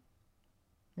Daikin.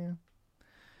 Yeah.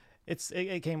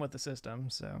 It came with the system,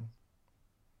 so.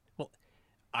 Well,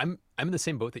 I'm in the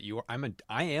same boat that you are.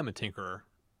 I am a tinkerer.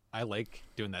 I like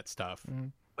doing that stuff. Mm-hmm.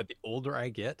 But the older I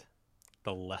get,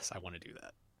 the less I want to do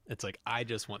that. It's like, I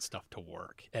just want stuff to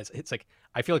work. It's like,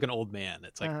 I feel like an old man.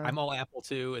 It's like, I'm all Apple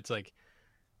too. It's like,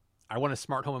 I want a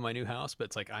smart home in my new house, but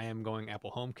it's like, I am going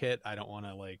Apple HomeKit. I don't want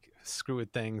to like screw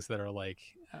with things that are like,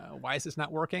 why is this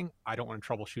not working? I don't want to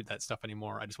troubleshoot that stuff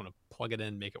anymore. I just want to plug it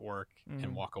in, make it work,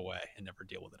 and walk away and never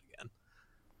deal with it again.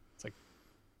 It's like,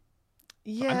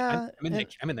 yeah, I'm in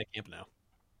that camp now.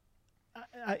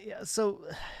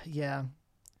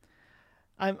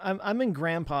 I'm in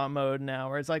grandpa mode now,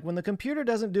 where it's like, when the computer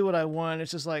doesn't do what I want,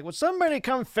 it's just like, would somebody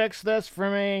come fix this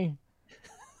for me?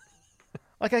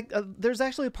 Like, there's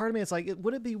actually a part of me, it's like,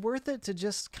 would it be worth it to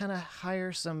just kind of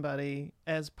hire somebody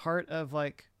as part of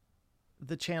like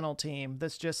the channel team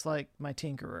that's just like my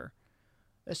tinkerer?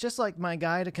 It's just like my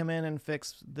guy to come in and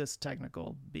fix this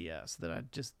technical BS that I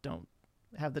just don't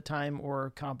have the time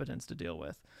or competence to deal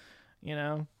with,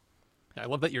 I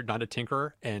love that you're not a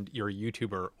tinkerer and you're a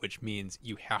YouTuber, which means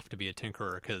you have to be a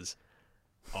tinkerer because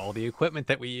all the equipment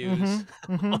that we use,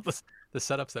 all the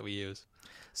setups that we use.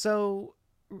 So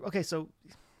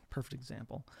perfect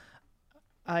example.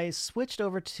 I switched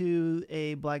over to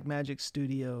a Blackmagic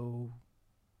Studio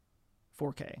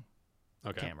 4K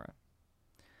camera.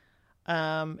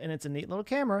 And it's a neat little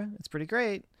camera. It's pretty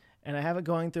great. And I have it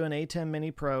going through an A10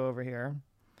 Mini Pro over here.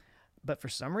 But for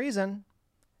some reason,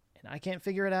 and I can't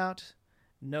figure it out,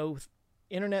 no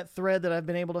internet thread that I've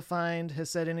been able to find has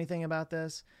said anything about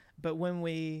this. But when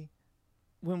we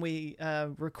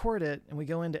record it and we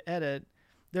go into edit,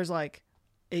 there's like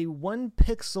a 1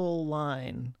 pixel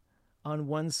line on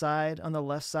one side, on the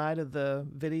left side of the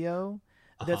video,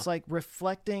 that's like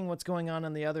reflecting what's going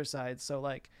on the other side. So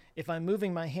like if I'm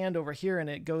moving my hand over here and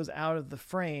it goes out of the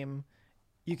frame,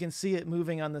 you can see it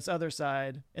moving on this other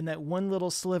side in that one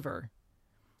little sliver.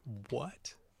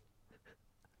 What?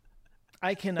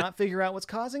 I cannot figure out what's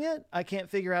causing it. I can't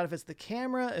figure out if it's the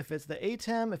camera, if it's the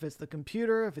ATEM, if it's the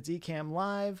computer, if it's Ecamm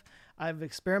Live. I've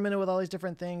experimented with all these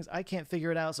different things. I can't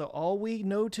figure it out. So all we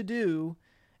know to do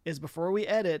is, before we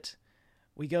edit,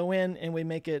 we go in and we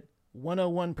make it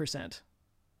 101%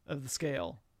 of the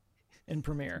scale in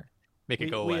Premiere. Make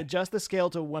it go away. We adjust the scale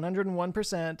to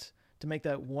 101% to make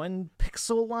that 1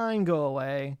 pixel line go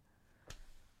away.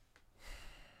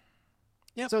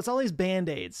 Yeah. So it's all these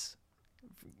Band-Aids.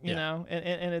 You know,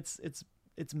 and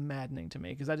it's maddening to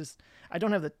me, because I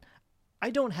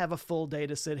don't have a full day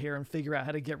to sit here and figure out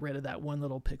how to get rid of that one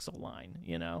little pixel line,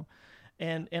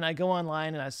 and I go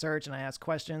online and I search and I ask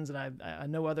questions, and I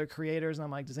know other creators, and I'm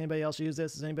like, does anybody else use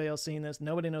this? Has anybody else seen this?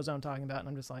 Nobody knows what I'm talking about. And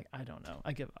I'm just like, I don't know.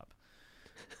 I give up.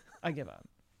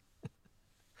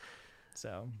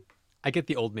 So I get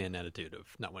the old man attitude of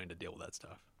not wanting to deal with that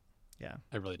stuff. Yeah,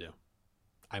 I really do.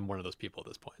 I'm one of those people at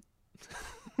this point.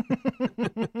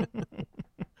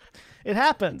 It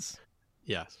happens.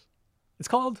 Yes. It's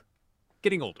called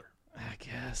getting older. I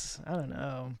guess. I don't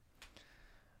know.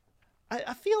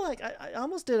 I feel like I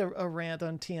almost did a rant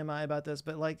on TMI about this,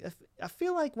 but like I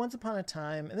feel like once upon a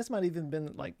time, and this might even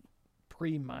been like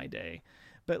pre my day,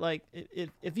 but like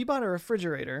if you bought a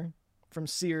refrigerator from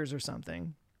Sears or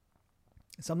something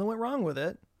went wrong with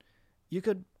it, you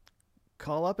could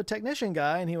call up a technician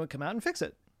guy and he would come out and fix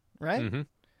it, right?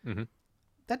 Mm-hmm. Mm-hmm.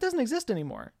 That doesn't exist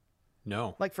anymore.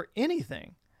 No. Like for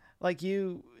anything. Like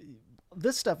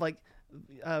this stuff, like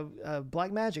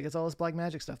Blackmagic, it's all this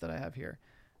Blackmagic stuff that I have here.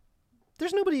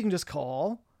 There's nobody you can just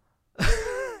call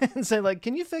and say like,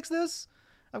 can you fix this?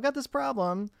 I've got this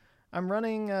problem. I'm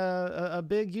running a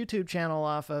big YouTube channel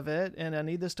off of it, and I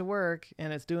need this to work,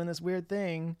 and it's doing this weird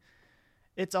thing.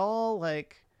 It's all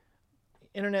like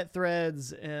internet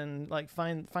threads and like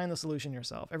find the solution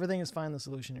yourself. Everything is find the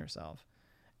solution yourself,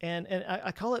 and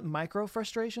I call it micro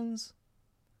frustrations.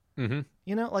 Mm-hmm.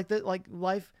 You know, like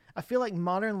life. I feel like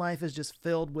modern life is just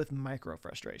filled with micro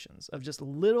frustrations of just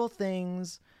little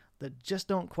things that just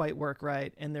don't quite work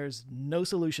right, and there's no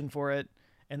solution for it,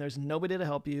 and there's nobody to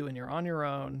help you, and you're on your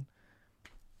own.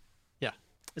 Yeah.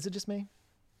 Is it just me?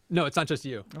 No, it's not just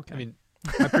you. Okay. I mean,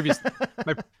 my previous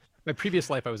my previous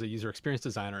life, I was a user experience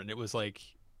designer, and it was like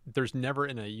there's never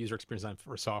in a user experience design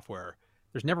for software,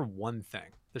 there's never one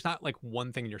thing. There's not like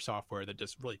one thing in your software that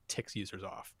just really ticks users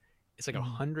off. It's like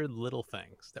 100 little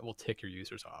things that will tick your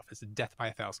users off. It's a death by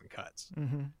 1,000 cuts.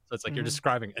 Mm-hmm. So it's like you're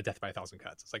describing a death by 1,000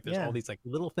 cuts. It's like there's Yeah. all these like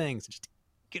little things that just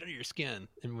get under your skin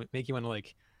and make you want to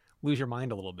like lose your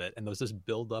mind a little bit. And those just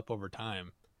build up over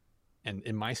time. And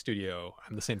in my studio,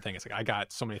 I'm the same thing. It's like I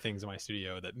got so many things in my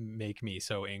studio that make me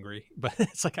so angry, but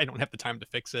it's like I don't have the time to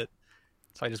fix it.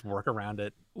 So I just work around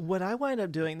it. What I wind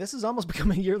up doing, this has almost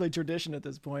become a yearly tradition at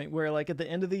this point, where like at the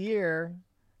end of the year,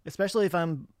 especially if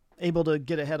I'm able to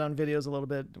get ahead on videos a little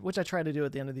bit, which I try to do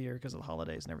at the end of the year because of the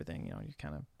holidays and everything, you know,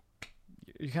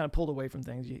 you're kind of pulled away from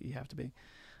things. You have to be.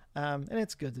 And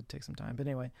it's good to take some time. But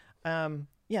anyway,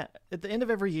 yeah, at the end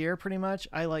of every year, pretty much,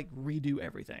 I like redo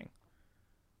everything.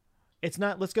 It's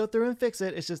not, let's go through and fix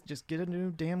it. It's just get a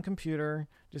new damn computer,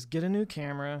 just get a new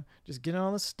camera, just get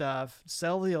all the stuff,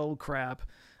 sell the old crap,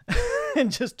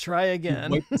 and just try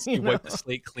again. You wipe the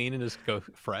slate clean and just go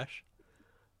fresh?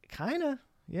 Kind of,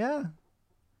 yeah.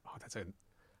 Oh,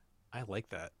 I like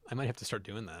that. I might have to start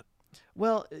doing that.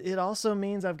 Well, it also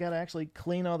means I've got to actually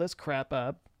clean all this crap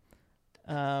up.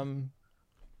 I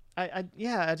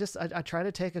try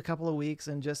to take a couple of weeks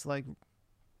and just like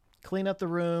clean up the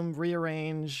room,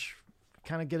 rearrange,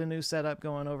 kind of get a new setup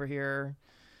going over here.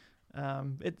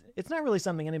 It's not really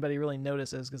something anybody really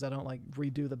notices because I don't like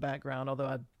redo the background,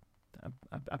 although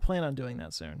I plan on doing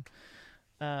that soon.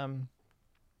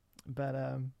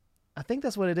 I think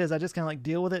that's what it is. I just kind of like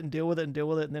deal with it, and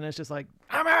then it's just like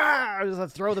I just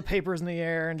like throw the papers in the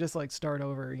air and just like start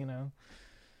over, you know.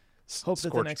 Hope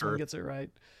that the next one gets it right.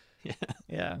 Yeah.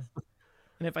 Yeah.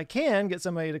 And if I can get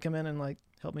somebody to come in and like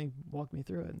help me walk me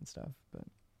through it and stuff, but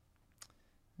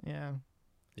yeah.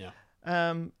 Yeah.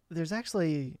 There's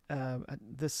actually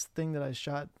this thing that I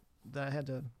shot that I had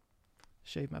to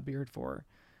shave my beard for.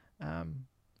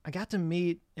 I got to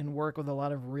meet and work with a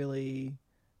lot of really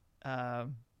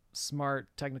smart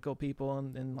technical people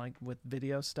and like with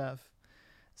video stuff.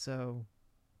 So,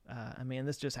 I mean,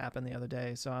 this just happened the other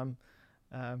day. So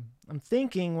I'm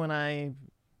thinking when I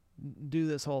do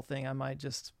this whole thing, I might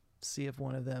just see if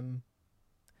one of them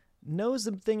knows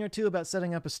a thing or two about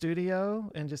setting up a studio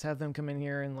and just have them come in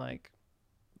here and like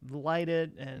light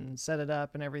it and set it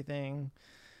up and everything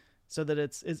so that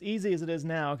it's as easy as it is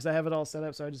now. Cause I have it all set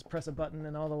up. So I just press a button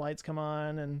and all the lights come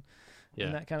on and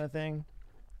that kind of thing.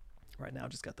 Right now, I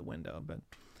just got the window, but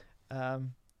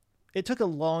it took a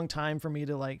long time for me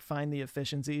to like find the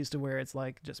efficiencies to where it's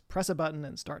like just press a button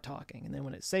and start talking, and then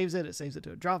when it saves it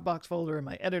to a Dropbox folder, and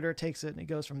my editor takes it and it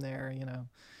goes from there, you know.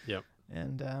 Yep.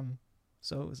 And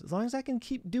so as long as I can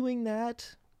keep doing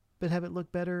that, but have it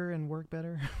look better and work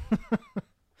better, that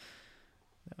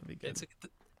would be good. It's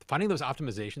finding those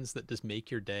optimizations that just make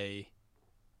your day.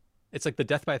 It's like the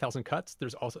death by 1,000 cuts.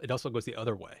 It also goes the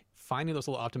other way. Finding those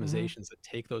little optimizations that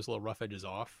take those little rough edges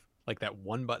off, like that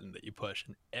one button that you push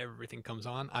and everything comes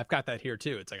on. I've got that here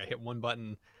too. It's like I hit one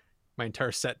button, my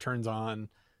entire set turns on,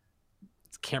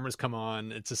 cameras come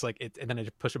on. It's just like it, and then I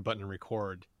just push a button and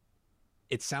record.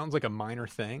 It sounds like a minor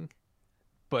thing,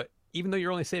 but even though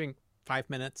you're only saving 5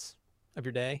 minutes of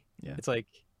your day, it's like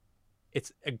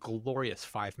it's a glorious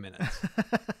 5 minutes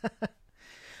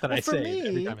that I save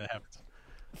every time that happens.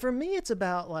 For me, it's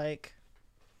about like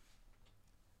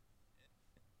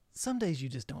some days you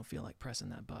just don't feel like pressing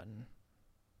that button.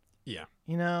 Yeah.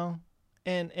 You know?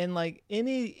 And like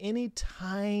any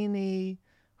tiny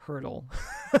hurdle,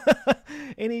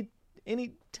 any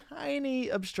tiny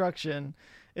obstruction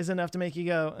is enough to make you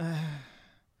go,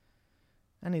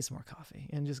 I need some more coffee,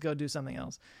 and just go do something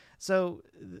else. So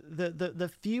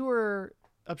the fewer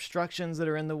obstructions that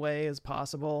are in the way as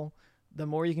possible, the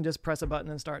more you can just press a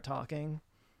button and start talking.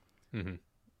 Mm-hmm.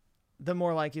 The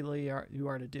more likely you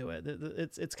are to do it.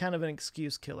 It's kind of an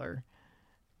excuse killer,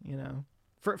 you know.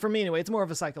 For me anyway, it's more of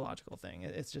a psychological thing.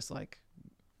 It's just like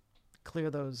clear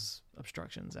those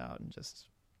obstructions out and just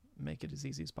make it as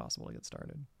easy as possible to get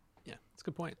started. Yeah, that's a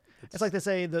good point. It's like they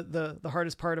say the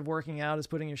hardest part of working out is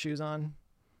putting your shoes on.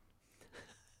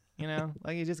 You know,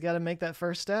 like you just got to make that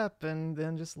first step and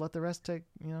then just let the rest take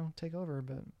over.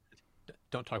 But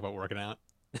Don't talk about working out.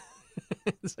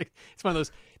 It's one of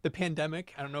those, the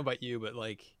pandemic, I don't know about you, but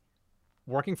like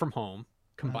working from home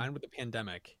combined with the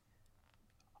pandemic,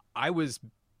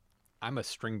 I'm a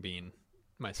string bean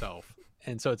myself.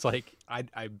 And so it's like,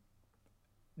 I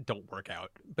don't work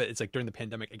out, but it's like during the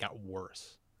pandemic, it got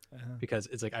worse because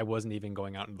it's like, I wasn't even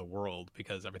going out into the world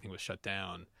because everything was shut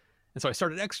down. And so I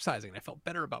started exercising and I felt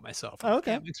better about myself. Oh,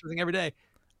 okay. I'm exercising every day.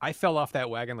 I fell off that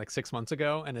wagon like 6 months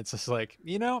ago. And it's just like,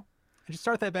 I should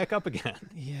start that back up again.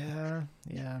 Yeah.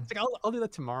 It's like, I'll do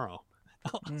that tomorrow.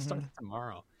 I'll start that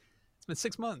tomorrow. It's been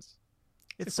 6 months.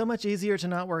 It's so much easier to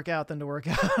not work out than to work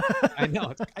out. I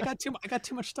know. I got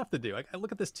too much stuff to do. I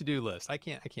look at this to-do list. I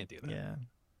can't do that. Yeah.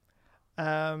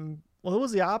 Well, it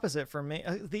was the opposite for me.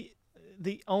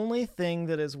 The only thing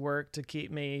that has worked to keep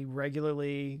me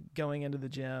regularly going into the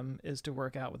gym is to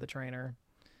work out with a trainer.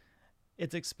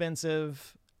 It's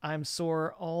expensive. I'm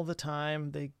sore all the time.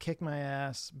 They kick my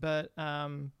ass, but I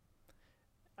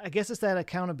guess it's that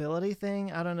accountability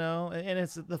thing. I don't know. And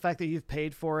it's the fact that you've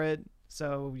paid for it.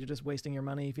 So you're just wasting your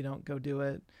money if you don't go do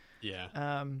it.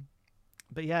 Yeah.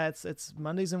 But yeah, it's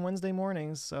Mondays and Wednesday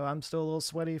mornings. So I'm still a little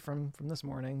sweaty from this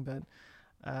morning, but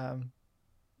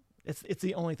it's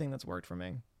the only thing that's worked for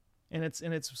me. And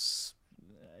it's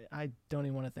I don't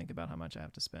even want to think about how much I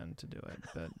have to spend to do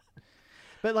it.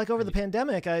 But like over the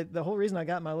pandemic, the whole reason I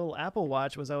got my little Apple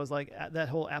Watch was I was like at that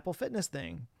whole Apple Fitness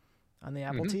thing on the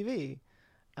Apple TV.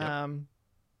 Yep.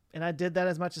 And I did that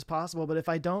as much as possible. But if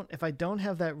I don't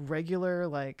have that regular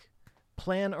like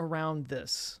plan around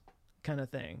this kind of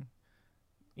thing,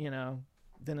 then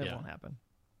it won't happen.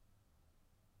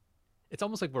 It's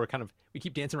almost like we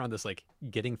keep dancing around this like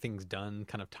getting things done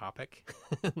kind of topic,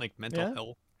 like mental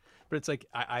health. But it's like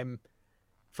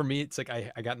for me, it's like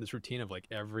I got in this routine of like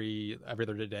every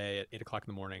other day at 8 o'clock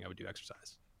in the morning, I would do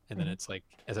exercise. And then it's like,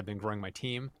 as I've been growing my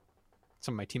team,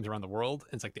 some of my teams around the world,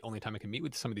 it's like the only time I can meet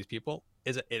with some of these people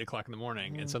is at 8 o'clock in the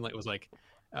morning. And suddenly it was like,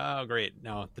 oh, great.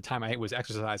 Now the time I was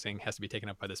exercising has to be taken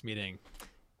up by this meeting.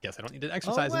 Guess I don't need to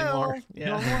exercise anymore.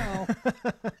 Yeah.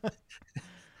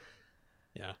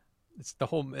 Yeah. It's the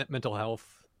whole mental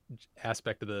health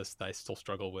aspect of this that I still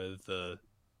struggle with.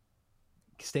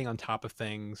 Staying on top of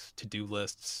things, to-do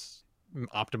lists,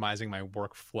 optimizing my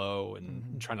workflow,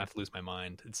 and trying not to lose my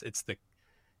mind. It's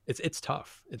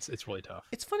tough. It's really tough.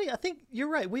 It's funny. I think you're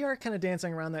right. We are kind of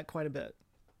dancing around that quite a bit.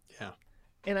 Yeah.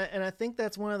 And I think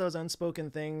that's one of those unspoken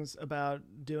things about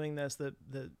doing this that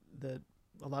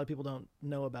a lot of people don't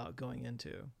know about going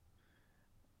into.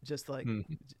 Just like,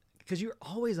 because you're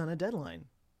always on a deadline.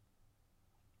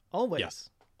 Always. Yes.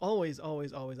 Always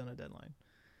on a deadline.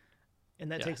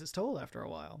 And that takes its toll after a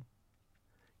while.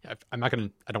 Yeah, I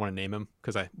don't want to name him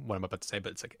because what I'm about to say,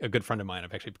 but it's like a good friend of mine.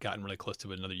 I've actually gotten really close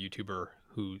to another YouTuber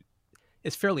who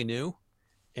is fairly new,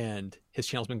 and his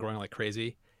channel's been growing like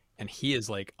crazy. And he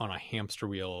is like on a hamster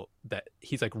wheel that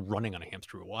he's like running on a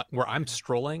hamster wheel. Where I'm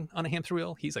strolling on a hamster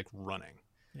wheel, he's like running.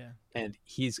 Yeah. And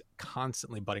he's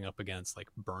constantly butting up against like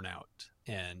burnout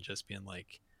and just being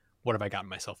like, what have I gotten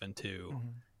myself into?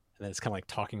 And then it's kind of like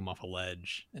talking him off a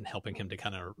ledge and helping him to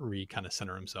kind of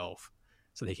center himself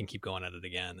so that he can keep going at it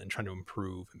again and trying to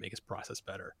improve and make his process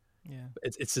better. Yeah.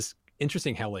 It's just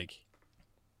interesting how like,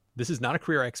 this is not a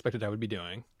career I expected I would be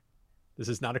doing. This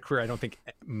is not a career I don't think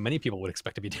many people would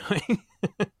expect to be doing.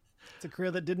 It's a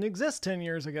career that didn't exist 10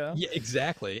 years ago. Yeah,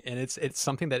 exactly. And it's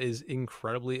something that is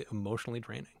incredibly emotionally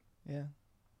draining. Yeah.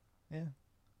 Yeah.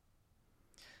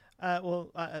 Well,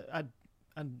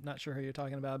 I'm not sure who you're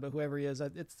talking about, but whoever he is,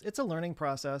 it's a learning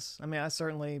process. I mean, I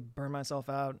certainly burn myself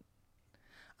out.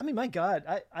 I mean, my God,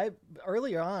 I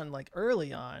early on,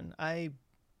 I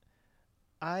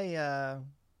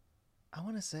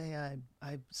want to say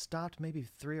I stopped maybe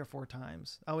 3 or 4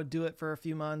 times. I would do it for a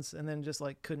few months and then just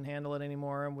like couldn't handle it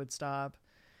anymore and would stop.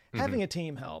 Having a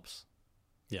team helps.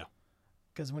 Yeah.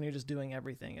 Because when you're just doing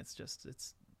everything, it's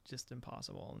just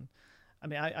impossible. And I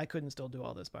mean, I couldn't still do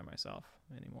all this by myself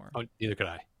anymore. Oh, neither could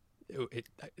I. It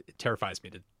terrifies me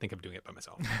to think of doing it by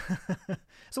myself.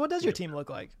 So what does your team look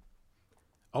like?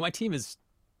 Oh, my team is,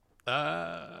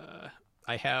 I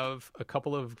have a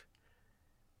couple of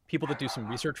people that do some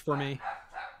research for me.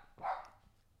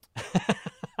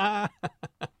 A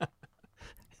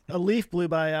leaf blew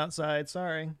by outside.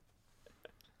 Sorry.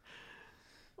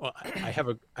 Well, I have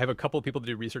a couple of people that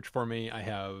do research for me. I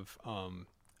have,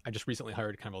 I just recently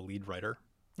hired kind of a lead writer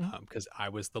because I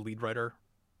was the lead writer.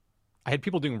 I had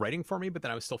people doing writing for me, but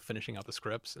then I was still finishing out the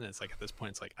scripts. And it's like, at this point,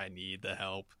 it's like, I need the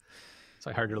help. So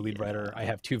I hired a lead writer. I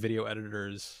have 2 video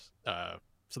editors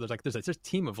So there's a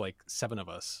team of like 7 of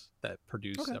us that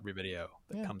produce Okay. every video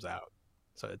that comes out.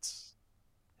 So it's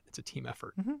a team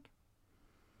effort. Mm-hmm.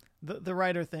 The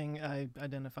writer thing, I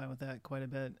identify with that quite a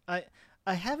bit.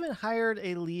 I haven't hired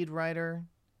a lead writer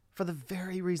for the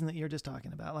very reason that you're just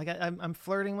talking about. Like I'm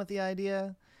flirting with the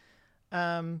idea.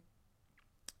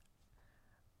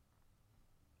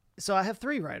 So I have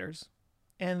 3 writers,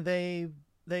 and I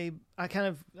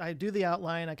do the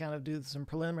outline. I kind of do some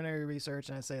preliminary research,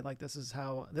 and I say like, this is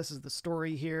the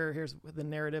story here. Here's the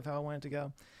narrative, how I want it to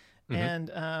go.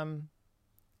 Mm-hmm.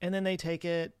 And then they take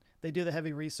it, they do the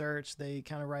heavy research, they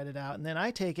kind of write it out, and then I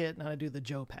take it and I do the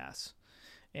Joe pass.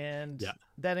 And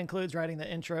that includes writing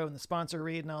the intro and the sponsor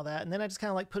read and all that. And then I just kind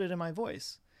of like put it in my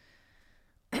voice.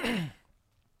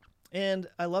 And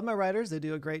I love my writers. They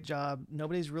do a great job.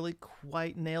 Nobody's really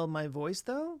quite nailed my voice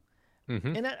though.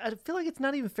 Mm-hmm. And I feel like it's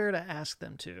not even fair to ask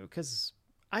them to, because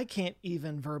I can't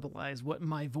even verbalize what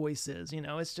my voice is.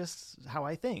 It's just how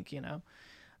I think,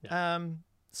 Yeah.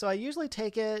 So I usually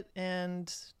take it,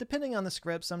 and depending on the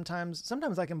script, sometimes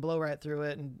I can blow right through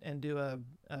it and do a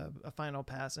final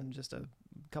pass in just a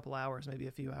couple hours, maybe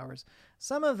a few hours.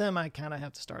 Some of them I kind of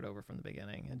have to start over from the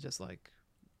beginning and just like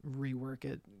rework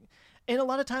it. And a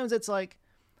lot of times it's like,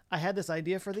 I had this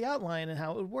idea for the outline and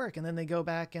how it would work, and then they go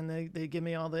back and they give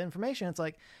me all the information. It's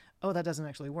like, oh, that doesn't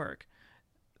actually work.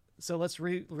 So let's so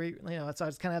I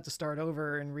just kind of have to start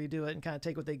over and redo it and kind of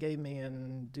take what they gave me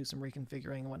and do some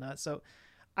reconfiguring and whatnot. So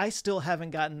I still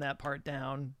haven't gotten that part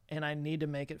down, and I need to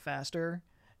make it faster.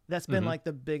 That's been like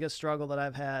the biggest struggle that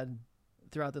I've had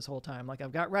throughout this whole time. Like,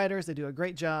 I've got writers, they do a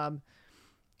great job,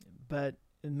 but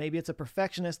maybe it's a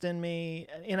perfectionist in me.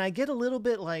 And I get a little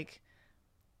bit like,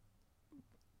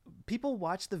 people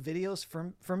watch the videos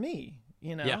for me,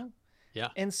 Yeah.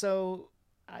 And so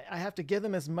I have to give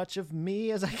them as much of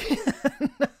me as I can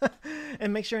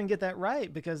and make sure and get that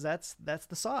right, because that's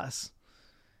the sauce.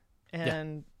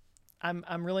 And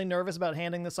I'm really nervous about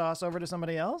handing the sauce over to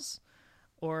somebody else,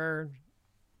 or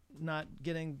not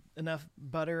getting enough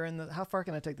butter in how far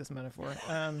can I take this metaphor?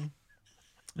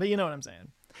 But you know what I'm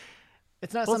saying.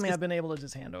 It's not something I've been able to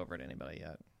just hand over to anybody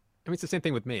yet. I mean, it's the same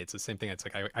thing with me. It's the same thing. It's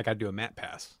like I got to do a Matt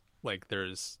pass. Like,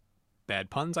 there's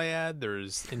bad puns I add,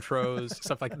 there's intros,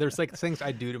 stuff like, there's like things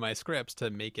I do to my scripts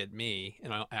to make it me,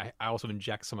 and I also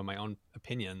inject some of my own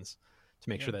opinions to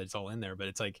make sure that it's all in there. But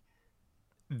it's like,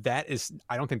 I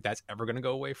don't think that's ever going to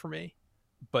go away for me.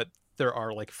 But there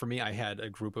are, like, for me, I had a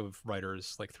group of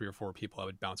writers, like 3 or 4 people I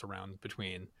would bounce around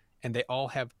between, and they all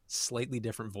have slightly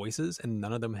different voices, and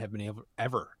none of them have been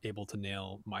ever able to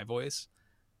nail my voice.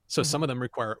 So some of them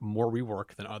require more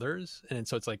rework than others. And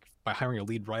so it's like, by hiring a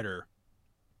lead writer,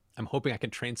 I'm hoping I can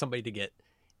train somebody to get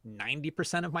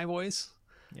 90% of my voice,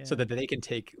 so that they can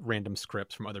take random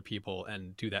scripts from other people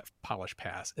and do that polish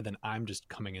pass. And then I'm just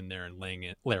coming in there and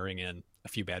layering in a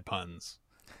few bad puns,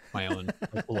 my own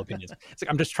little opinions. It's like,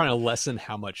 I'm just trying to lessen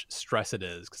how much stress it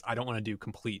is, because I don't want to do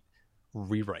complete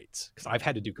rewrites, because I've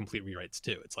had to do complete rewrites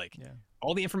too. It's like,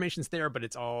 all the information's there, but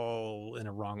it's all in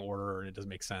a wrong order, and it doesn't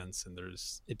make sense, and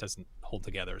it doesn't hold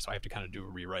together. So I have to kind of do a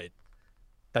rewrite.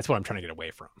 That's what I'm trying to get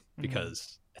away from,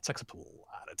 because it sucks up a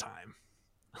lot of time.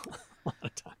 A lot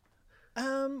of time.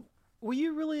 Were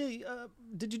you really,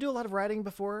 did you do a lot of writing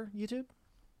before YouTube?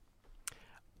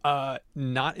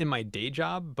 Not in my day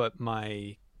job, but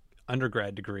my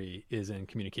undergrad degree is in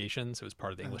communications. It was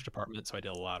part of the English department. So I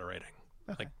did a lot of writing,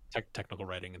 like technical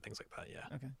writing and things like that.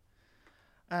 Yeah. Okay.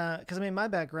 Cause I mean, my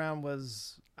background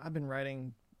was, I've been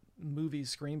writing movie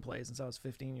screenplays since I was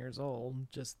 15 years old,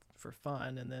 just for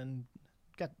fun. And then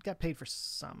got paid for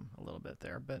a little bit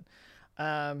there, but,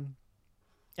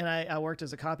 and I worked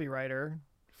as a copywriter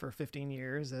for 15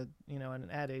 years at, in an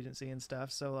ad agency and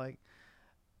stuff. So like,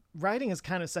 writing is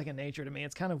kind of second nature to me.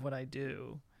 It's kind of what I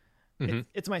do.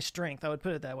 It's my strength. I would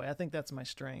put it that way. I think that's my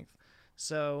strength.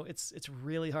 So it's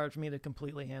really hard for me to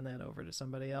completely hand that over to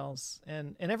somebody else.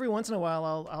 And every once in a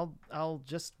while I'll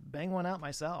just bang one out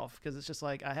myself, because it's just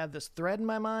like, I have this thread in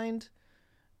my mind.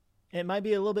 It might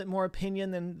be a little bit more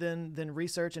opinion than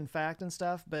research and fact and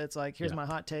stuff, but it's like, here's my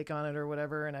hot take on it or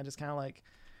whatever. And I just kind of like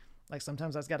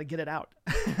sometimes I just got to get it out.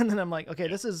 And then I'm like, okay,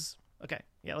 this is okay.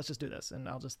 Yeah, let's just do this. And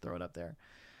I'll just throw it up there.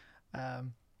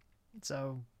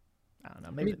 So I don't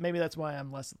know, maybe that's why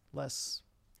I'm less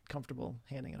comfortable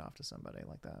handing it off to somebody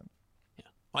like that. Yeah.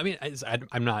 Well, I mean,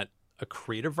 I'm not a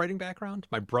creative writing background.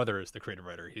 My brother is the creative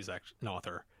writer. He's actually an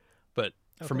author, but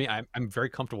for me, I'm very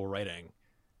comfortable writing,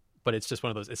 but it's just one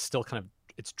of those, it's still kind of,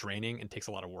 it's draining and takes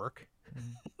a lot of work.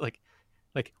 like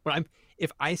when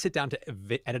if I sit down to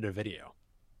edit a video,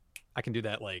 I can do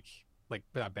that like like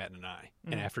without batting an eye.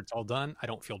 And Mm. after it's all done, I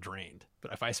don't feel drained.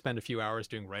 But if I spend a few hours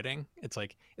doing writing, it's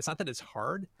like, it's not that it's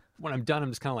hard. When I'm done, I'm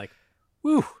just kind of like,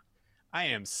 whew, I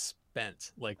am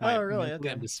spent. Like Oh, my really? mentally,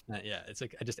 Okay. I'm just spent. Yeah, it's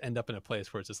like I just end up in a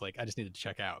place where it's just like I just need to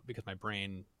check out because my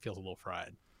brain feels a little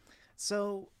fried.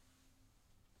 So,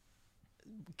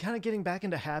 kind of getting back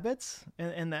into habits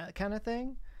and that kind of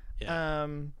thing. Yeah,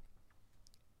 Um,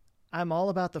 I'm all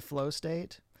about the flow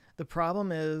state. The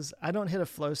problem is I don't hit a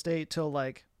flow state till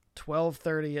like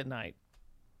 12:30 at night.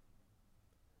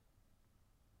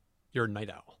 you're a night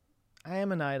owl. I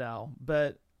am a night owl,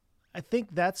 but I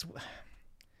think that's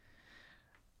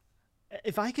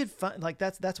if I could find like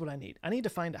that's what I need. I need to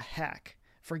find a hack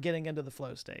for getting into the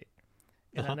flow state.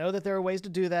 And I know that there are ways to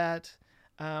do that.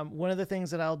 One of the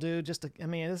things that I'll do just to, I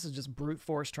mean, this is just brute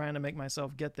force trying to make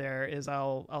myself get there is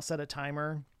I'll set a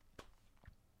timer.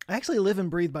 I actually live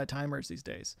and breathe by timers these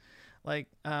days. Like,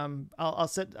 I'll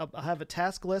have a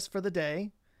task list for the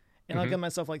day and I'll give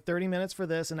myself like 30 minutes for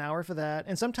this, an hour for that.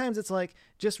 And sometimes it's like,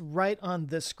 just write on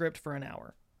this script for an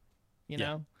hour, you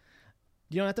know,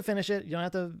 you don't have to finish it. You don't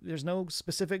have to, there's no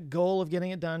specific goal of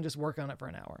getting it done. Just work on it for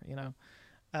an hour, you know,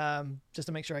 just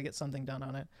to make sure I get something done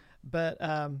on it. But,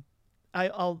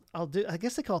 I'll do, I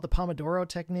guess they call it the Pomodoro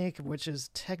technique, which is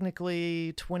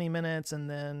technically 20 minutes and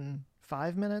then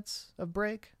 5 minutes of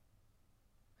break.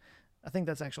 I think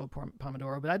that's actual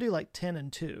Pomodoro, but I do like 10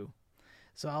 and 2.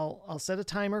 So I'll set a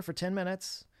timer for 10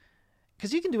 minutes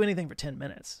because you can do anything for 10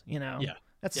 minutes, you know? Yeah.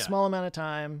 That's Yeah. a small amount of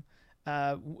time.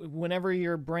 Whenever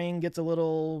your brain gets a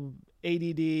little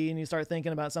ADD and you start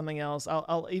thinking about something else,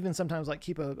 I'll even sometimes like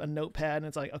keep a notepad and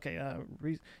it's like, okay,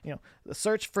 you know,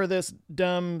 search for this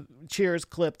dumb Cheers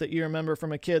clip that you remember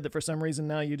from a kid that for some reason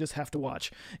now you just have to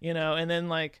watch, you know, and then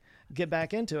like get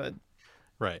back into it.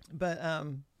 Right.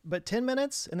 But 10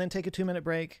 minutes and then take a 2-minute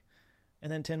break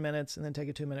and then 10 minutes and then take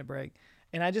a 2-minute break.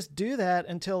 And I just do that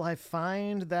until I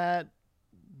find that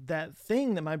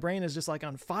thing that my brain is just like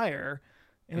on fire.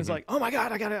 And it's like, oh my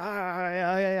God, I got it.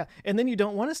 Yeah. And then you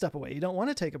don't want to step away. You don't want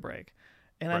to take a break.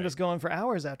 And I'm just going for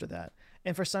hours after that.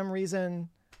 And for some reason,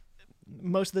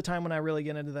 most of the time when I really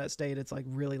get into that state, it's like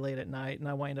really late at night. And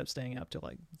I wind up staying up till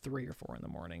like 3 or 4 in the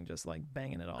morning, just like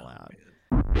banging it all out.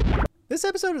 Man. This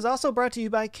episode is also brought to you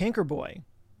by Kinker Boy.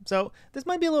 So this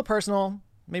might be a little personal,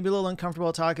 maybe a little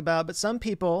uncomfortable to talk about, but some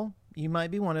people, you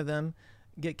might be one of them,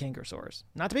 get canker sores.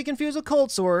 Not to be confused with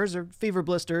cold sores or fever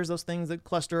blisters, those things that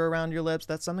cluster around your lips.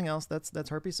 That's something else. That's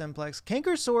herpes simplex.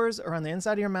 Canker sores are on the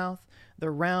inside of your mouth.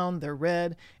 They're round, they're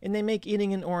red, and they make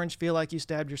eating an orange feel like you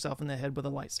stabbed yourself in the head with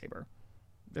a lightsaber.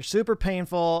 They're super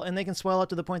painful, and they can swell up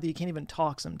to the point that you can't even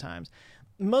talk sometimes.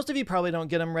 Most of you probably don't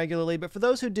get them regularly, but for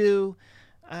those who do,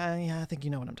 I think you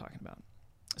know what I'm talking about.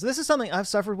 So this is something I've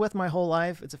suffered with my whole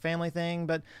life. It's a family thing,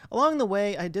 but along the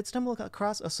way, I did stumble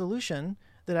across a solution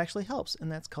that actually helps,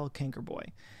 and that's called Kinker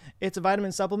Boy. It's a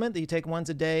vitamin supplement that you take once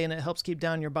a day, and it helps keep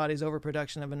down your body's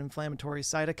overproduction of an inflammatory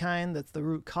cytokine that's the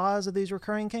root cause of these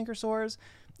recurring canker sores.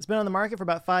 It's been on the market for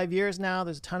about 5 years now.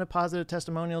 There's a ton of positive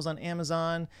testimonials on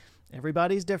Amazon.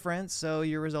 Everybody's different, so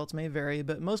your results may vary,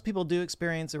 but most people do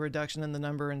experience a reduction in the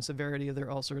number and severity of their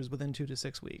ulcers within 2 to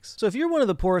 6 weeks. So if you're one of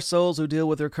the poor souls who deal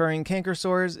with recurring canker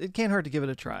sores, it can't hurt to give it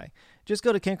a try. Just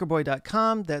go to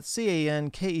cankerboy.com, that's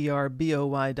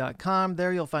cankerboy.com.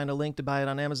 There you'll find a link to buy it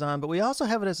on Amazon, but we also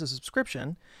have it as a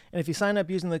subscription, and if you sign up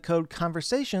using the code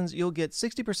CONVERSATIONS, you'll get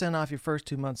 60% off your first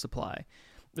 2 months supply.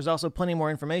 There's also plenty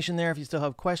more information there if you still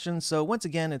have questions. So once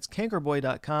again, it's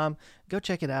cankerboy.com. Go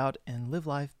check it out and live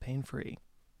life pain-free.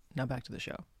 Now back to the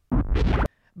show.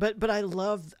 But I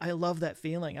love that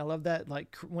feeling. I love that,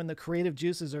 like, when the creative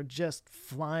juices are just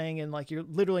flying and like you're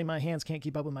literally, my hands can't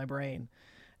keep up with my brain.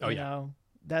 Oh, you yeah. know,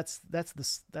 that's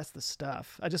the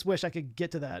stuff. I just wish I could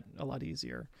get to that a lot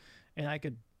easier and I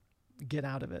could get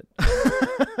out of it.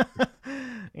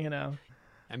 You know,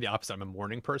 I'm the opposite. I'm a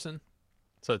morning person.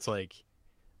 So it's like,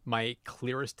 my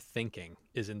clearest thinking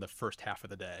is in the first half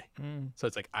of the day. So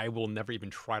it's like I will never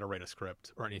even try to write a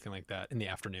script or anything like that in the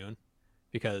afternoon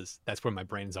because that's when my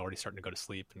brain is already starting to go to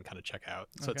sleep and kind of check out.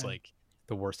 So It's like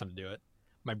the worst time to do it.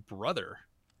 My brother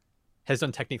has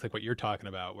done technique like what you're talking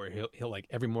about where he'll like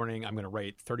every morning I'm going to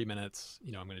write 30 minutes,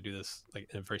 you know, I'm going to do this like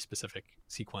in a very specific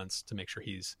sequence to make sure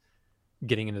he's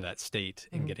getting into that state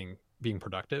and being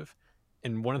productive.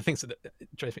 And one of the things that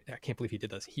drives me, I can't believe he did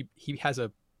this. He has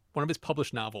one of his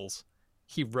published novels,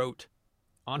 he wrote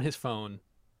on his phone,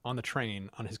 on the train,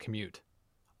 on his commute,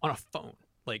 on a phone.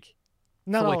 Like,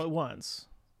 not all at once.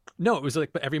 No, it was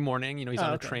like, but every morning, you know, he's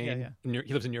on a train. Yeah.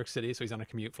 He lives in New York City, so he's on a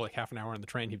commute for like half an hour on the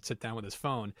train. He'd sit down with his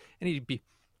phone, and he'd be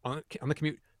on the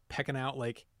commute, pecking out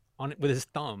like on it with his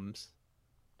thumbs,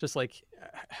 just like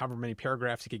however many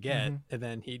paragraphs he could get, Mm-hmm. and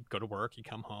then he'd go to work, he'd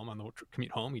come home on the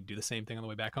commute home, he'd do the same thing on the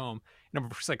way back home. And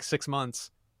over like 6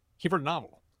 months, he wrote a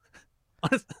novel.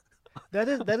 That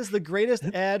is the greatest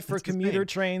ad for commuter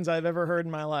insane. trains I've ever heard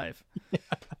in my life.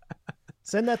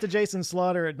 Send that to Jason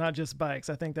Slaughter at Not Just Bikes.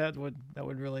 I think that would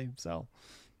really sell.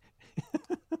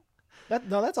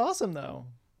 That's awesome though.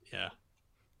 Yeah.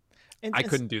 And I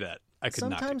couldn't do that. I could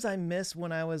not. Sometimes I miss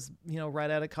when I was,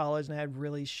 right out of college and I had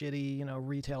really shitty,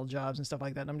 retail jobs and stuff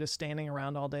like that. And I'm just standing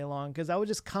around all day long because I would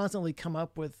just constantly come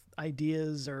up with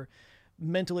ideas or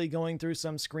mentally going through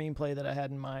some screenplay that I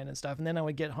had in mind and stuff. And then I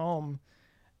would get home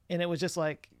and it was just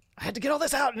like, I had to get all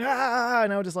this out. And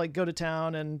I would just like go to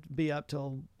town and be up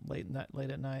till late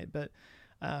at night. But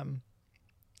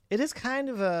it is kind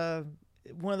of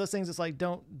one of those things that's like,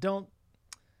 don't,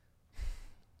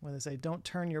 what do they say? Don't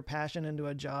turn your passion into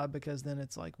a job because then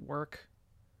it's like work.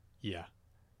 Yeah.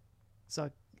 So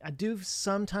I do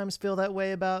sometimes feel that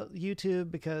way about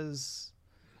YouTube because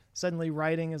suddenly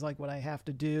writing is like what I have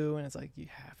to do. And it's like, you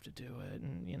have to do it.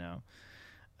 And,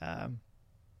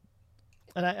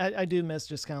 and I do miss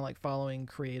just kind of like following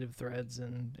creative threads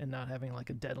and not having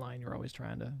like a deadline you're always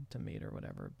trying to meet or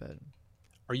whatever. But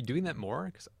are you doing that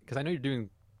more? Because I know you're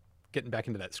getting back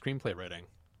into that screenplay writing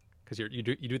because you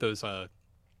do those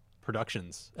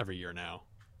productions every year now,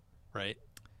 right?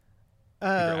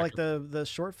 Like the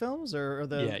short films or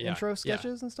the intro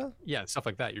sketches and stuff. Yeah, stuff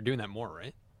like that. You're doing that more,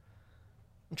 right?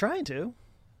 I'm trying to.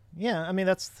 Yeah, I mean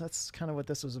that's kind of what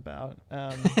this was about.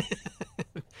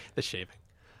 The shaving.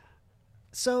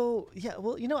 So yeah,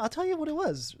 well, I'll tell you what it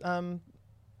was.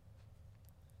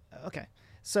 Okay,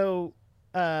 so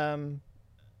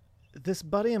this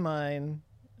buddy of mine.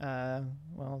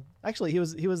 Well, actually, he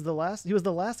was the last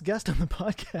guest on the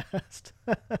podcast.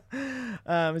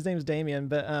 His name's Damien,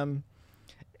 but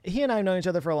he and I have known each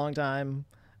other for a long time.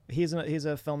 He's a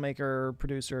filmmaker,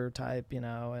 producer type,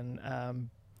 and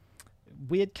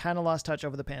we had kind of lost touch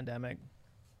over the pandemic,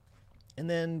 and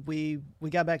then we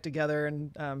got back together,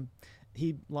 and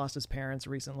he lost his parents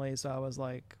recently, so I was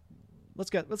like, let's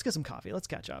get some coffee, let's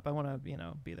catch up. I want to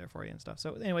be there for you and stuff.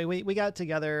 So anyway, we got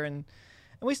together and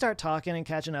we start talking and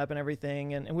catching up and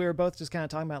everything. And we were both just kind of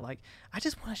talking about like, I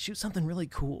just want to shoot something really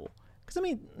cool. Cause I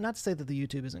mean, not to say that the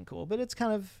YouTube isn't cool, but it's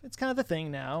kind of the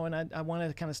thing now. And I want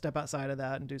to kind of step outside of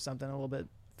that and do something a little bit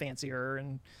fancier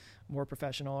and more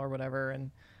professional or whatever.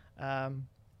 And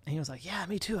he was like, yeah,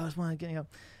 me too. I was want to get,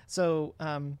 so,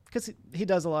 cause he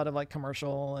does a lot of like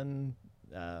commercial and,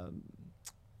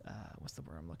 what's the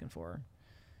word I'm looking for?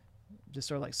 Just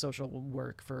sort of like social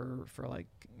work for like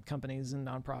companies and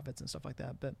nonprofits and stuff like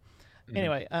that. But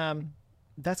anyway,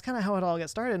 that's kind of how it all got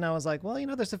started. And I was like, well,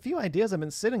 there's a few ideas I've been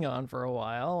sitting on for a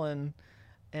while. And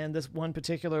this one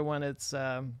particular one, it's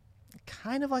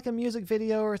kind of like a music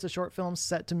video, or it's a short film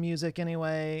set to music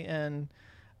anyway. And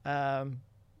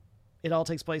it all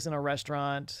takes place in a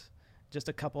restaurant, just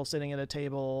a couple sitting at a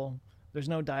table. There's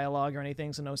no dialogue or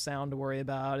anything, so no sound to worry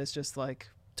about. It's just like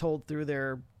told through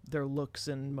their looks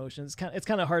and motions. It's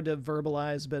kind of hard to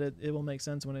verbalize, but it will make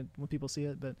sense when people see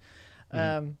it. But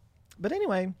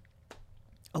anyway,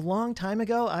 a long time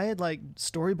ago, I had like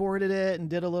storyboarded it and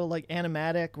did a little like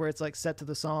animatic where it's like set to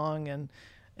the song,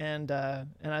 and I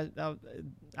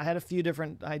had a few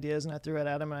different ideas and I threw it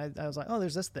at him, and I was like, oh,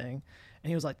 there's this thing, and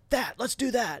he was like, let's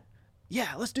do that.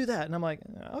 Yeah, let's do that. And I'm like,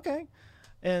 okay.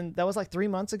 And that was like 3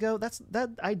 months ago. That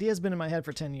idea's been in my head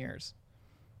for 10 years.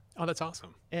 Oh, that's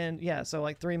awesome. And yeah, so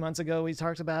like 3 months ago we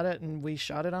talked about it and we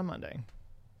shot it on Monday.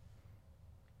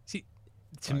 See,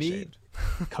 to me,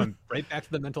 come right back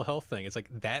to the mental health thing. It's like,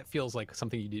 that feels like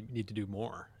something you need to do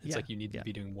more. It's like you need to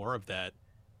be doing more of that.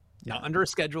 Not under a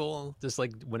schedule, just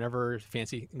like whenever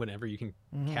you can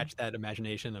catch that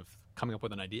imagination of coming up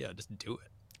with an idea, just do it.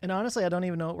 And honestly, I don't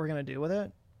even know what we're going to do with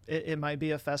it. It might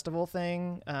be a festival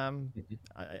thing. I'm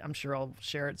sure I'll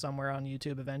share it somewhere on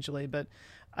YouTube eventually, but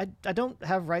I don't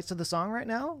have rights to the song right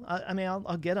now. I mean,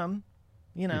 I'll get them,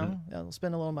 I'll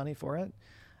spend a little money for it.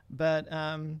 But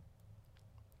I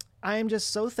am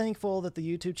just so thankful that the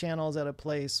YouTube channel is at a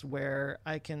place where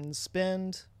I can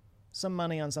spend some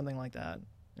money on something like that.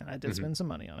 And I did spend some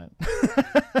money on it.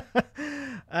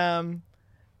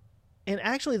 And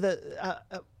actually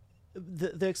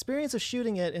the experience of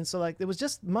shooting it, and so like it was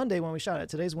just Monday when we shot it.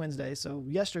 Today's Wednesday, so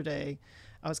yesterday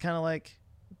I was kind of like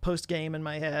post game in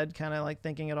my head, kind of like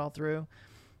thinking it all through.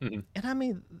 And I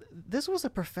mean, this was a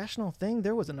professional thing.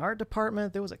 There was an art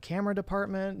department, there was a camera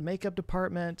department, makeup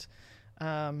department.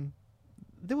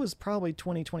 There was probably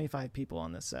 20-25 people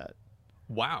on this set.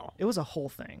 Wow. It was a whole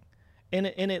thing, and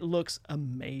it looks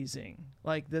amazing.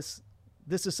 Like this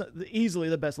is easily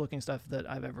the best looking stuff that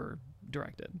I've ever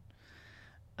directed.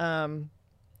 Um,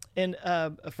 and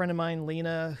a friend of mine,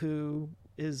 Lena, who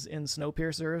is in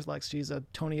Snowpiercer, like she's a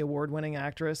Tony Award winning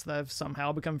actress that I've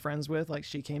somehow become friends with. Like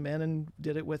she came in and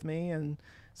did it with me, and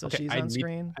so Okay, she's on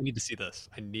screen. I need to see this.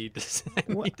 I need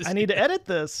to. I need to edit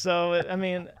this. So I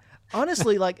mean,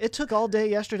 honestly, like it took all day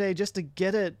yesterday just to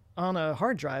get it on a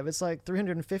hard drive. It's like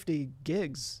 350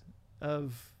 gigs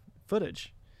of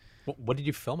footage. What did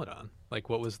you film it on? Like,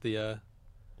 what was the?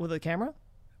 With a camera?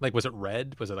 Like, was it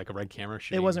red? Was it like a red camera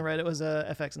shooting? It wasn't red. It was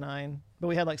a FX9, but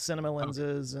we had like cinema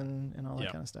lenses and all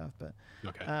that kind of stuff. But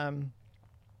okay.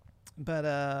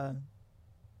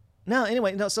 No,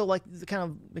 anyway, no. So like, kind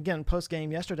of again, post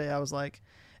game yesterday, I was like,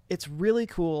 it's really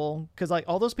cool because like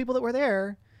all those people that were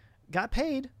there got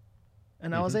paid,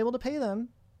 and I was able to pay them.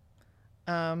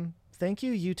 Thank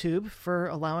you, YouTube, for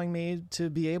allowing me to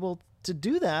be able to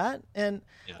do that. And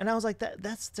I was like,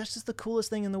 that's just the coolest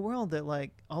thing in the world, that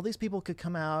like all these people could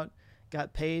come out,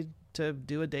 got paid to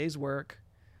do a day's work.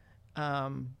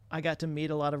 I got to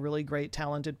meet a lot of really great,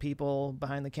 talented people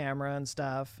behind the camera and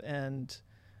stuff. And,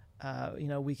 you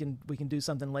know, we can do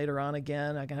something later on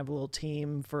again. I can have a little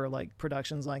team for like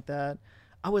productions like that.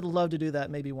 I would love to do that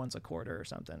maybe once a quarter or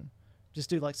something. Just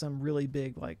do like some really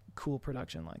big, like cool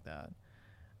production like that.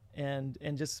 And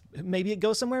just maybe it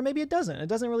goes somewhere, maybe it doesn't. It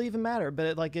doesn't really even matter.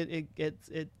 But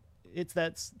it's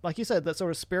that, like you said, that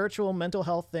sort of spiritual mental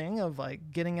health thing of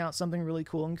like getting out something really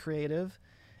cool and creative.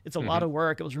 It's a lot of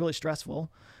work. It was really stressful,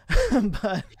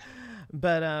 but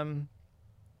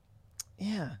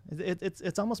yeah,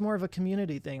 it's almost more of a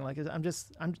community thing. Like I'm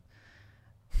just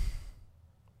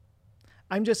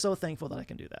so thankful that I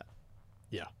can do that.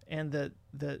 Yeah, and that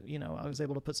you know, I was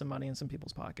able to put some money in some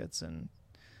people's pockets and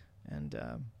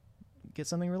get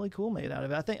something really cool made out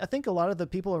of it. I think a lot of the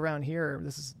people around here,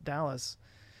 this is Dallas,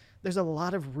 there's a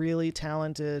lot of really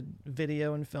talented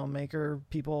video and filmmaker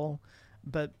people,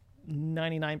 but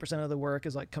 99% of the work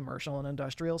is like commercial and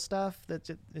industrial stuff. They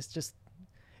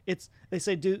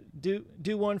say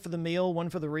do one for the meal, one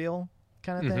for the real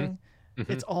kind of thing.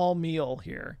 It's all meal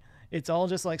here. It's all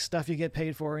just like stuff you get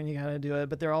paid for and you got to do it,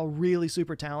 but they're all really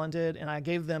super talented. And I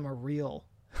gave them a reel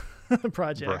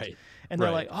project. Right. And they're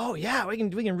like, oh yeah, we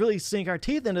can really sink our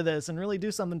teeth into this and really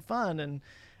do something fun.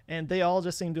 And they all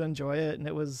just seemed to enjoy it. And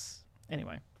it was,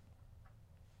 anyway,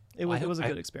 it was a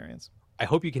good experience. I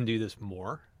hope you can do this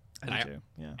more. I do too.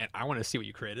 Yeah. And I want to see what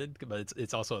you created, but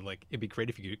it's also like, it'd be great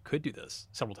if you could do this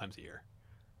several times a year.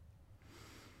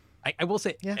 I will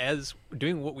say, as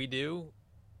doing what we do,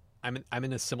 I'm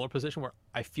in a similar position where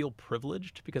I feel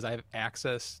privileged because I have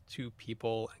access to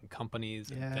people and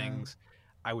companies and things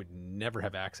I would never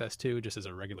have access to just as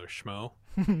a regular schmo.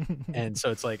 And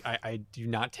so it's like, I do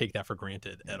not take that for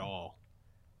granted at all.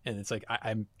 And it's like,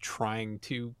 I'm trying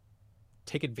to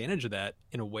take advantage of that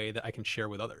in a way that I can share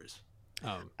with others.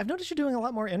 I've noticed you're doing a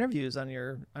lot more interviews on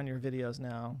your videos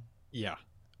now. Yeah.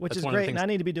 Which is great. And I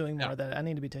need to be doing more of that. I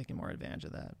need to be taking more advantage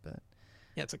of that. But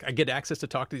yeah, it's like I get access to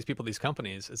talk to these people, these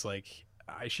companies. It's like,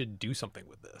 I should do something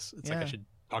with this. It's like I should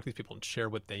talk to these people and share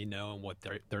what they know and what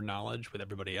their knowledge with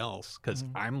everybody else, because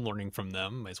I'm learning from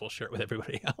them. Might as well share it with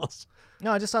everybody else.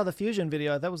 No, I just saw the Fusion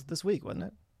video. That was this week, wasn't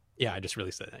it? Yeah, I just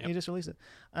released it. Yep. You just released it.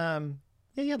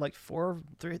 Yeah, you had like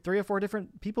three or four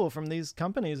different people from these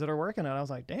companies that are working on it. I was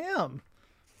like, damn,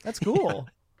 that's cool.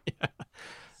 Yeah.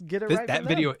 Get it right. That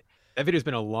video. That video's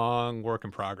been a long work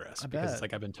in progress because it's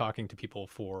like I've been talking to people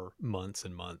for months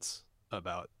and months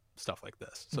about stuff like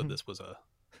this. So this was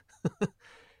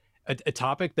a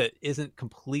topic that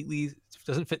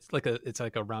doesn't fit it's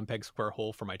like a round peg square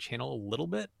hole for my channel a little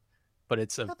bit, but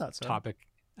it's a topic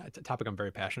I'm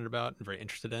very passionate about and very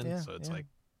interested in. So it's like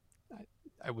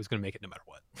I was going to make it no matter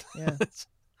what. Yeah.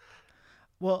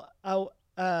 Well,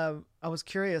 I was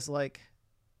curious, like,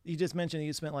 you just mentioned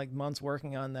you spent like months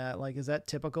working on that. Like, is that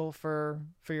typical for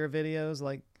your videos?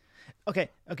 Like, okay.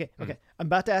 I'm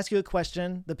about to ask you a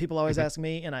question that people always ask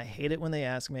me, and I hate it when they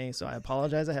ask me, so I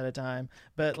apologize ahead of time.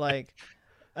 But like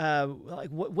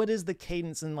what is the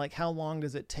cadence, and like how long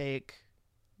does it take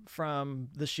from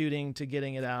the shooting to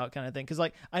getting it out, kind of thing? Because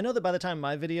like I know that by the time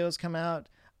my videos come out,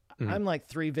 I'm like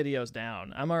 3 videos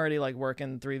down. I'm already like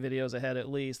working 3 videos ahead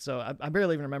at least. So I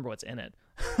barely even remember what's in it,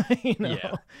 you know?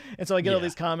 Yeah. And so I get all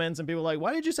these comments and people are like,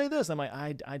 why did you say this? I'm like,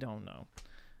 I don't know.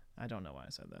 I don't know why I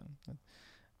said that.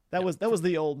 That was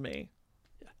the old me.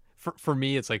 Yeah. For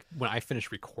me, it's like when I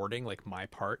finish recording like my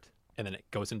part and then it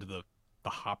goes into the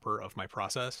hopper of my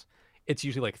process, it's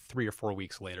usually like 3 or 4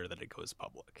 weeks later that it goes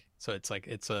public. So it's like,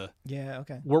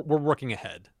 we're working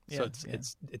ahead. So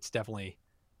it's definitely,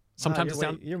 sometimes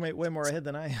you're way more ahead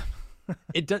than I am.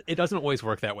 It doesn't always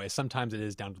work that way. Sometimes it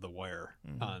is down to the wire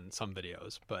Mm-hmm. on some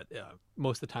videos, but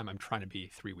most of the time I'm trying to be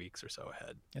 3 weeks or so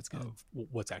ahead That's good. of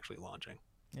what's actually launching.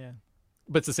 Yeah.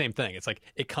 But it's the same thing. It's like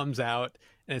it comes out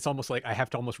and it's almost like I have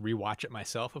to almost rewatch it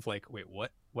myself of like, wait,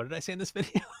 what did I say in this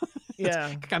video?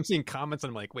 Yeah. I'm seeing comments and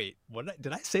I'm like, wait,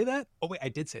 did I say that? Oh wait, I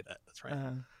did say that. That's right.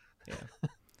 Yeah.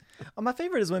 My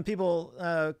favorite is when people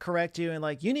correct you and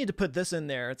like, you need to put this in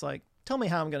there. It's like, tell me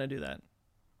how I'm going to do that.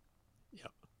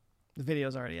 Yep. The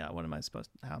video's already out. What am I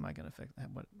how am I going to fix that?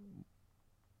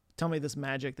 Tell me this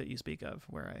magic that you speak of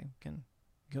where I can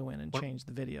go in and change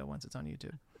the video once it's on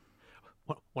YouTube.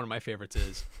 One of my favorites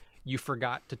is you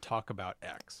forgot to talk about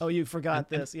X. Oh, you forgot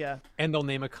this. Yeah. And they'll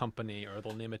name a company or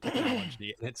they'll name a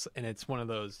technology. and it's one of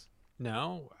those,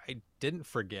 no, I didn't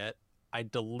forget. I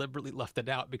deliberately left it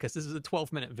out because this is a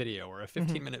 12-minute video or a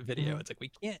 15-minute video. It's like we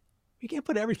can't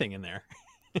put everything in there.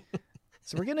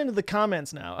 So we're getting into the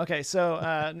comments now. Okay,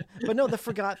 so but no, the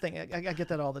forgot thing. I get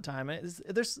that all the time.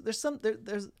 There's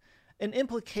an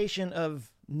implication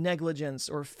of negligence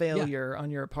or failure on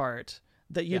your part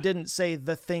that you didn't say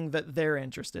the thing that they're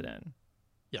interested in.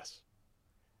 Yes.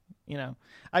 You know,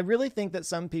 I really think that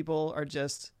some people are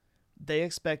they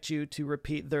expect you to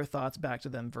repeat their thoughts back to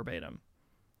them verbatim.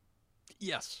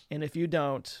 Yes. And if you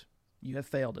don't, you have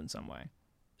failed in some way.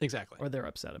 Exactly. Or they're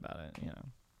upset about it, you know.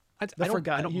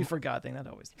 You forgot thing, that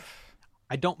always.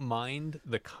 I don't mind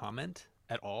the comment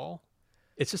at all.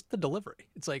 It's just the delivery.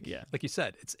 It's like, like you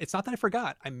said, it's not that I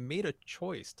forgot. I made a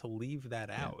choice to leave that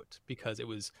out because it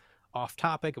was off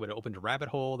topic. It would have opened a rabbit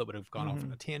hole that would have gone off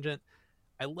on a tangent.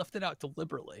 I left it out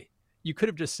deliberately. You could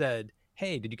have just said,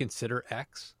 hey, did you consider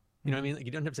X? You know what I mean? Like,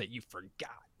 you don't have to say you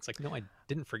forgot. It's like, no, I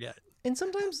didn't forget. And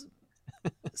sometimes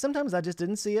I just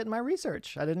didn't see it in my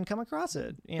research. I didn't come across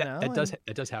it. You know,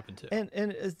 it does happen too. And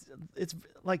it's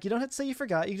like you don't have to say you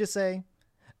forgot. You just say,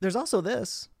 "There's also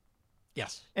this."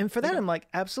 Yes. And for that, I'm like,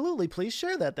 absolutely, please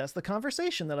share that. That's the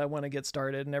conversation that I want to get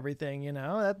started and everything. You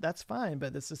know, that's fine.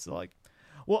 But it's just like,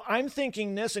 well, I'm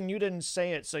thinking this and you didn't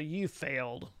say it, so you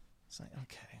failed. It's like,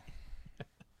 okay.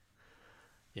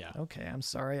 Yeah. Okay, I'm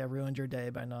sorry I ruined your day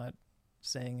by not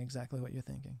saying exactly what you're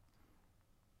thinking.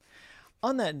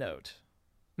 On that note,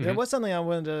 there was something I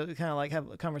wanted to kind of like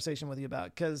have a conversation with you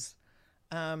about because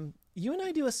you and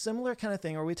I do a similar kind of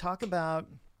thing where we talk about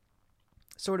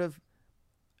sort of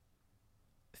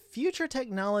future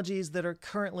technologies that are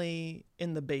currently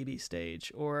in the baby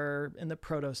stage or in the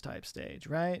prototype stage,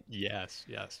 right? Yes,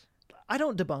 yes. I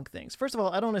don't debunk things. First of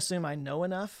all, I don't assume I know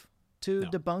enough to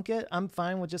debunk it. I'm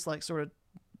fine with just like sort of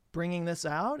bringing this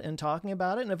out and talking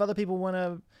about it. And if other people want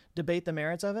to debate the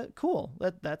merits of it, cool.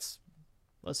 Let's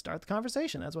start the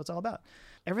conversation. That's what it's all about.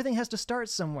 Everything has to start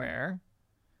somewhere.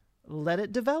 Let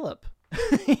it develop.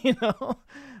 You know,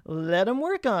 let them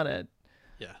work on it.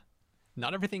 Yeah.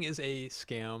 Not everything is a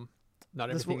scam. Not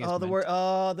everything is the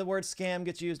word scam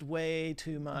gets used way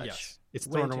too much. Yes. It's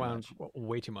thrown around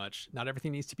way too much. Not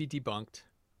everything needs to be debunked.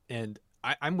 And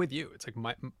I'm with you. It's like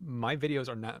my videos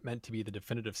are not meant to be the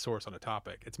definitive source on a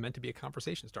topic. It's meant to be a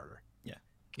conversation starter. Yeah.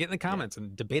 Get in the comments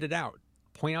and debate it out.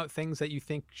 Point out things that you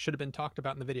think should have been talked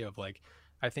about in the video of like,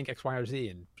 I think X, Y, or Z,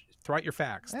 and throw out your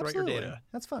facts, throw out your data.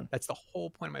 That's fun. That's the whole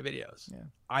point of my videos. Yeah.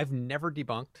 I've never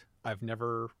debunked. I've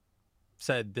never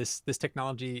said this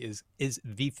technology is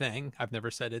the thing. I've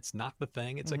never said it's not the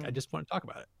thing. It's like, I just want to talk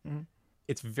about it. Mm-hmm.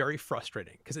 It's very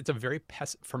frustrating because it's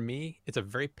for me, it's a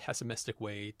very pessimistic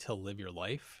way to live your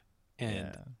life.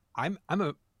 And I'm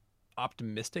a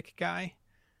optimistic guy.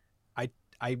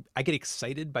 I get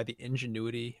excited by the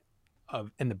ingenuity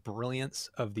and the brilliance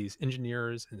of these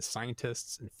engineers and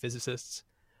scientists and physicists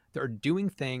that are doing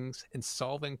things and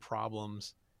solving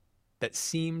problems that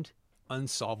seemed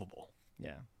unsolvable.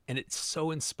 Yeah. And it's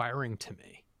so inspiring to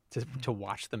me to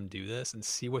watch them do this and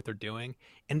see what they're doing.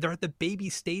 And they're at the baby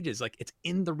stages, like it's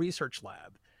in the research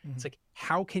lab. It's like,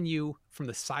 how can you, from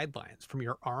the sidelines, from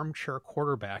your armchair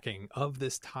quarterbacking of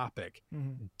this topic,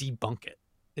 debunk it?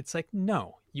 It's like,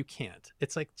 no, you can't.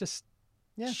 It's like, just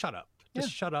shut up.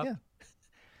 Just shut up. Yeah.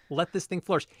 Let this thing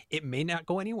flourish. It may not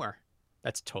go anywhere.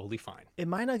 That's totally fine. It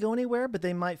might not go anywhere, but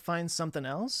they might find something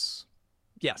else.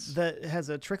 Yes. That has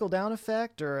a trickle-down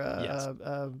effect or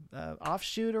a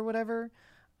offshoot or whatever.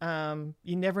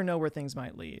 You never know where things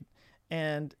might lead.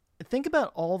 And think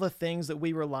about all the things that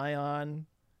we rely on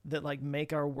that like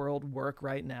make our world work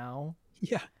right now.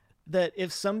 Yeah. That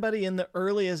if somebody in the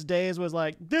earliest days was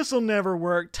like, this'll never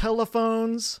work,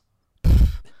 telephones,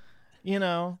 you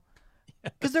know,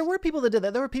 because there were people that did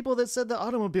that. There were people that said that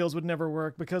automobiles would never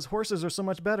work because horses are so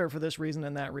much better for this reason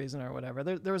and that reason or whatever.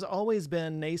 There was always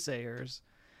been naysayers.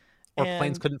 Or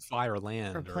planes couldn't fly or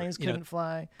land. Or planes couldn't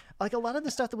fly. Like a lot of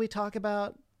the stuff that we talk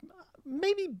about,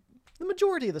 maybe the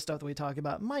majority of the stuff that we talk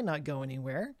about might not go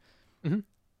anywhere,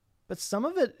 but some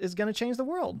of it is going to change the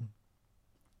world.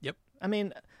 Yep. I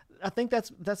mean, I think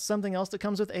that's something else that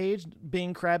comes with age,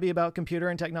 being crabby about computer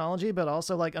and technology, but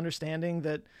also like understanding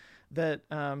that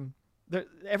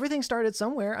everything started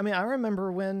somewhere. I mean, I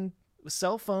remember when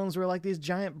cell phones were like these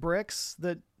giant bricks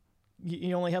that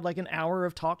you only had like an hour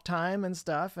of talk time and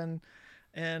stuff.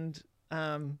 And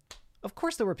of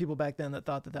course there were people back then that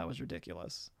thought that was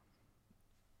ridiculous,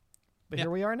 but here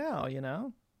we are now, you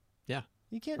know? Yeah.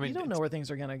 You can't, you don't know where things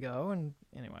are going to go. And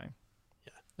anyway,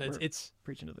 it's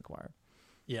preaching to the choir.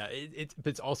 Yeah. But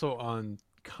it's also on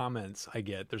comments I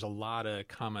get. There's a lot of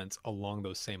comments along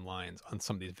those same lines on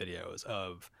some of these videos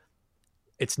of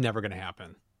it's never going to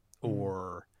happen,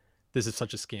 or this is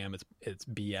such a scam. It's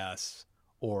BS,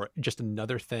 or just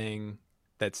another thing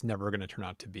that's never going to turn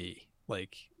out to be.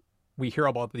 Like, we hear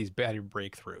about these battery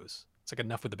breakthroughs. It's like,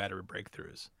 enough with the battery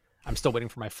breakthroughs. I'm still waiting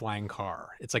for my flying car.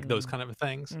 It's like those kind of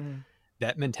things.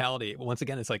 That mentality, once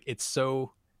again, it's like, it's an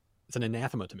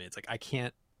anathema to me. It's like, I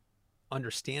can't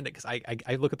understand it because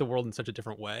I look at the world in such a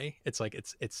different way. It's like,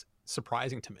 it's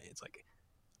surprising to me. It's like,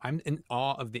 I'm in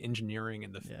awe of the engineering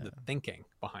and the thinking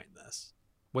behind this,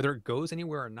 whether it goes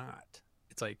anywhere or not.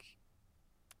 It's like,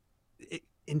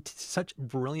 and such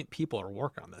brilliant people are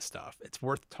working on this stuff. It's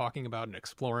worth talking about and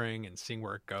exploring and seeing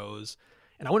where it goes.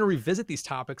 And I want to revisit these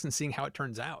topics and seeing how it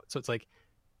turns out. So it's like,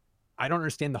 I don't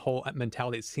understand the whole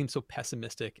mentality. It seems so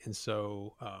pessimistic and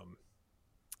so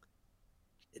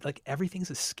like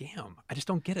everything's a scam. I just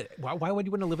don't get it. Why would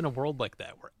you want to live in a world like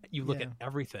that where you look at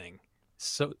everything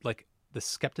so like the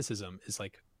skepticism is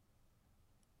like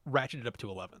ratcheted up to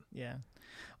 11? Yeah.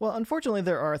 Well, unfortunately,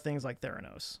 there are things like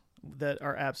Theranos that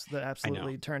are that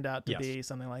absolutely turned out to be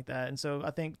something like that. And so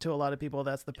I think to a lot of people,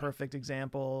 that's the perfect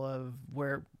example of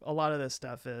where a lot of this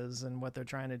stuff is and what they're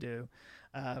trying to do.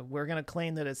 We're going to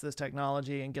claim that it's this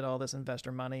technology and get all this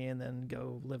investor money and then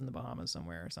go live in the Bahamas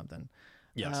somewhere or something.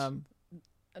 Yes.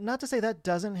 Not to say that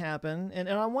doesn't happen. And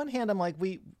on one hand, I'm like,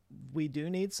 we do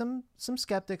need some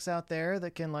skeptics out there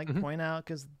that can like point out,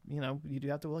 because, you know, you do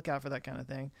have to look out for that kind of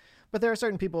thing. But there are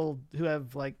certain people who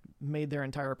have like made their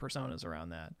entire personas around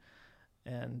that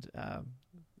and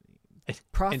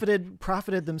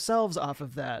profited themselves off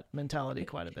of that mentality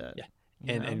quite a bit. Yeah.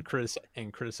 And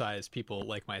criticize people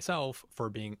like myself for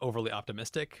being overly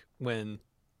optimistic when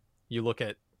you look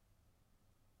at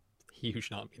he who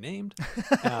shall not be named.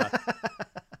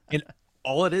 And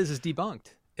all it is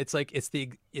debunked. It's like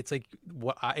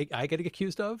what I get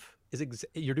accused of is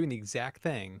you're doing the exact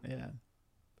thing. Yeah.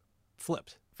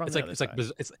 Flipped. It's like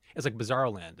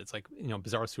Bizarro Land. It's like, you know,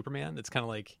 Bizarro Superman. It's kind of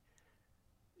like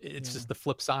it's just the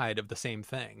flip side of the same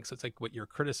thing. So it's like what you're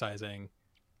criticizing,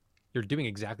 you're doing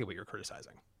exactly what you're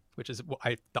criticizing, which is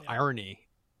the irony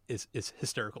is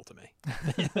hysterical to me.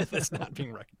 That's not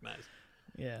being recognized.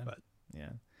 Yeah.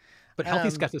 But healthy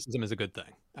skepticism is a good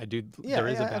thing. There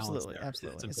is a balance there.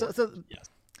 Absolutely. So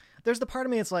there's the part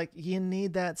of me, it's like, you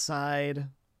need that side.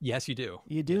 Yes, you do.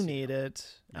 You do need it.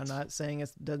 Yes. I'm not saying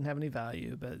it doesn't have any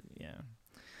value, but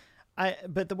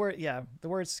but the word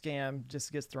scam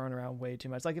just gets thrown around way too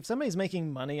much. Like, if somebody's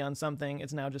making money on something,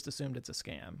 it's now just assumed it's a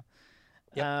scam.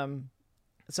 Yep.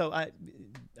 So I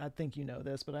think you know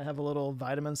this, but I have a little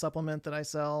vitamin supplement that I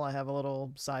sell. I have a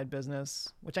little side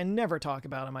business, which I never talk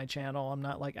about on my channel. I'm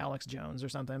not like Alex Jones or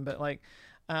something, but like,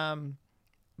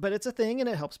 but it's a thing and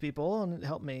it helps people and it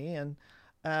helped me. And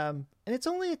it's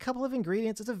only a couple of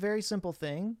ingredients. It's a very simple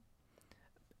thing.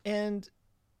 And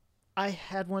I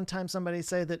had one time somebody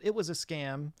say that it was a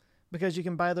scam because you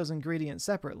can buy those ingredients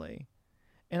separately.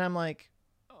 And I'm like,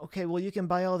 okay, well, you can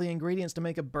buy all the ingredients to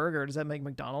make a burger. Does that make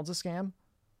McDonald's a scam?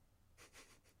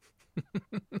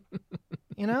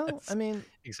 You know, I mean,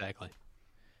 exactly.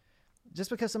 Just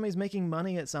because somebody's making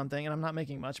money at something, and I'm not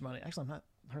making much money. Actually, I'm not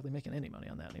hardly making any money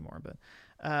on that anymore. But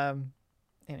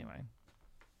anyway,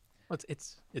 well,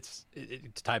 it's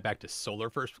to tie back to solar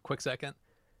for a quick second.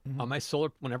 On my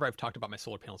solar, whenever I've talked about my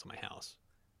solar panels in my house,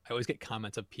 I always get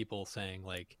comments of people saying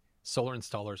like, solar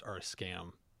installers are a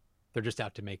scam. They're just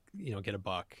out to make, you know, get a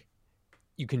buck.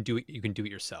 You can do it. You can do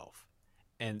it yourself.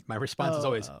 And my response is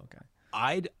always,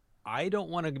 I don't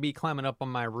want to be climbing up on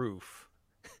my roof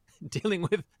dealing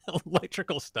with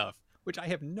electrical stuff, which I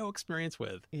have no experience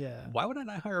with. Yeah. Why wouldn't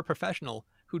I hire a professional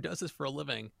who does this for a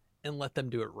living and let them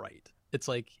do it right? It's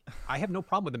like, I have no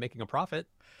problem with them making a profit.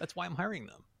 That's why I'm hiring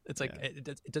them. It's like,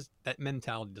 it does, that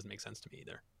mentality doesn't make sense to me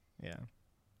either. Yeah.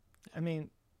 I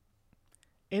mean,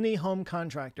 any home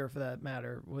contractor for that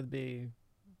matter would be.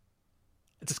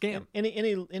 It's a scam.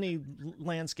 Any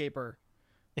landscaper.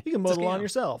 You can mow the lawn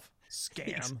yourself.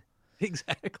 Scam.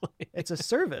 Exactly. It's a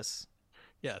service.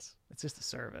 Yes. It's just a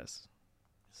service.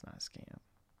 It's not a scam.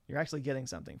 You're actually getting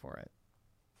something for it.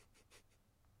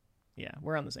 Yeah,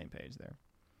 we're on the same page there.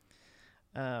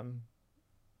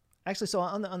 Actually, so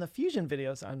on the fusion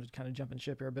videos, I'm kind of jumping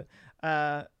ship here, but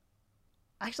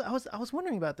actually, I was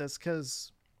wondering about this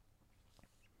because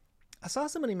I saw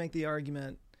somebody make the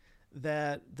argument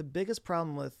that the biggest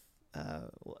problem with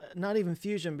not even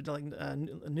fusion, but like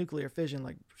nuclear fission,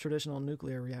 like traditional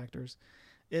nuclear reactors,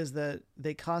 is that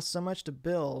they cost so much to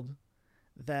build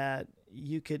that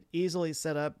you could easily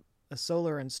set up a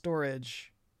solar and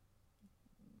storage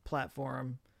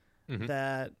platform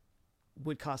that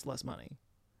would cost less money.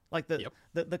 Like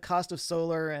the cost of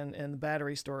solar and the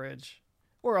battery storage,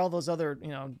 or all those other,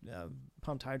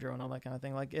 pumped hydro and all that kind of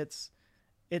thing. Like it's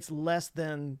less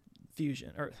than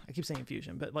fusion, or I keep saying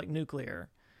fusion, but like nuclear.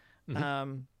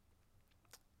 And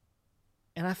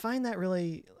I find that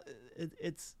really,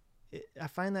 I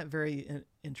find that very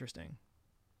interesting.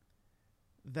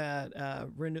 That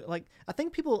I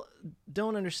think people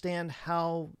don't understand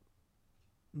how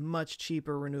much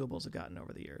cheaper renewables have gotten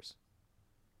over the years.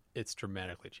 It's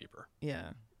dramatically cheaper. Yeah.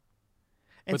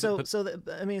 And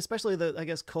I mean, especially I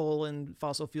guess coal and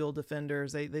fossil fuel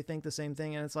defenders, they think the same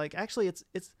thing. And it's like, actually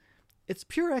it's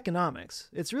pure economics.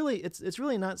 It's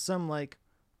really not some like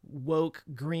woke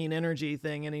green energy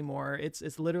thing anymore.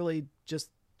 It's literally just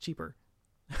cheaper.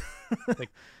 Like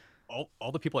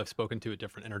all the people I've spoken to at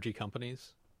different energy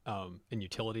companies, and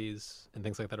utilities and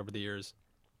things like that over the years,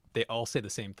 they all say the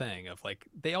same thing of like,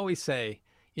 they always say,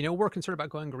 we're concerned about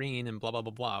going green and blah, blah,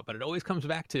 blah, blah. But it always comes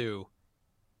back to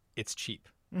it's cheap.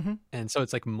 And so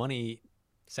it's like money,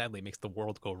 sadly, makes the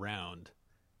world go round.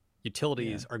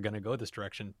 Utilities are going to go this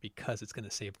direction because it's going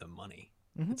to save them money.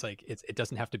 It's like, it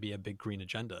doesn't have to be a big green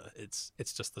agenda. It's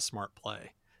just the smart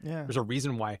play. Yeah. There's a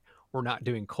reason why we're not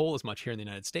doing coal as much here in the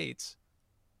United States,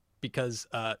 because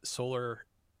solar,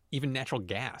 even natural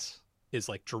gas, is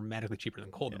like dramatically cheaper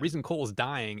than coal. The reason coal is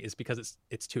dying is because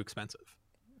it's too expensive.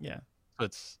 Yeah. So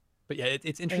it's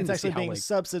interesting. And it's actually to see being how,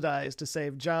 subsidized to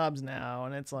save jobs now,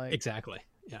 and it's like exactly,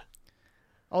 yeah,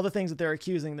 all the things that they're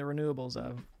accusing the renewables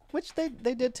of, which they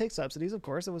did take subsidies, of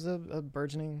course. It was a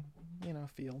burgeoning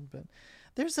field, but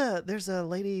there's a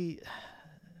lady,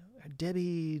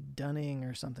 Debbie Dunning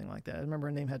or something like that. I remember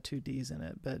her name had 2 D's in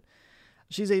it, but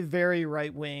she's a very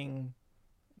right-wing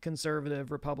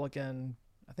conservative Republican.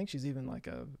 I think she's even like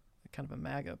a kind of a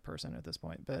MAGA person at this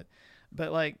point, but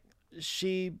like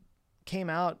she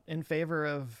came out in favor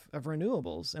of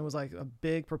renewables and was like a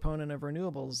big proponent of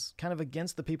renewables, kind of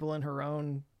against the people in her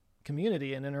own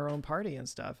community and in her own party and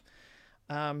stuff.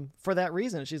 For that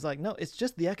reason, she's like, no, it's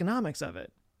just the economics of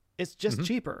it. It's just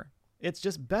cheaper. It's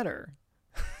just better.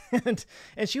 and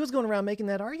she was going around making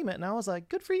that argument, and I was like,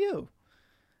 good for you.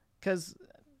 Because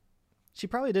she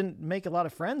probably didn't make a lot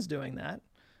of friends doing that.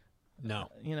 No.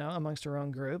 Amongst her own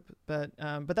group. But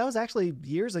that was actually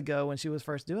years ago when she was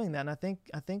first doing that. And I think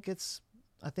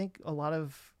a lot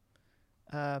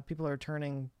of people are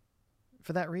turning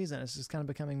for that reason. It's just kind of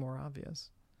becoming more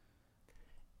obvious.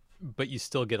 But you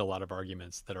still get a lot of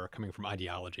arguments that are coming from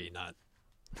ideology, not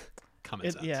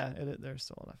common sense. Yeah, there's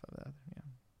still enough of that.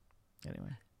 Yeah.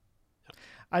 Anyway,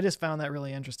 I just found that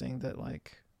really interesting that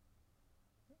like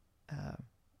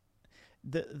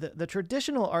the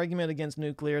traditional argument against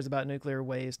nuclear is about nuclear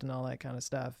waste and all that kind of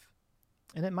stuff,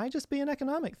 and it might just be an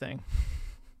economic thing.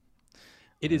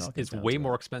 It's way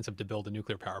more expensive to build a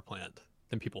nuclear power plant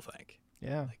than people think.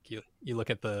 Yeah, like you look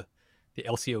at the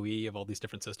LCOE of all these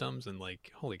different systems, and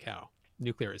like, holy cow,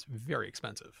 nuclear is very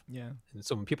expensive. Yeah. And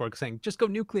so when people are saying just go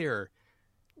nuclear,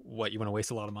 what, you want to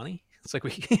waste a lot of money? It's like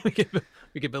we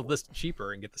could build this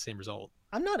cheaper and get the same result.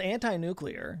 I'm not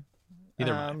anti-nuclear.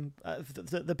 Neither am I.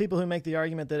 The people who make the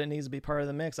argument that it needs to be part of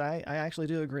the mix, I actually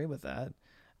do agree with that.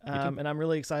 And I'm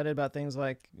really excited about things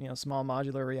like, small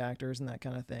modular reactors and that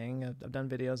kind of thing. I've done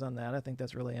videos on that. I think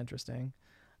that's really interesting.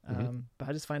 But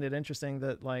I just find it interesting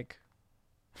that like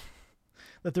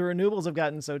that the renewables have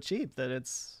gotten so cheap that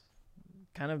it's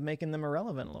kind of making them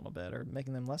irrelevant a little bit, or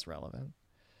making them less relevant.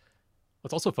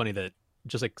 It's also funny that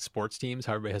just like sports teams,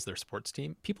 how everybody has their sports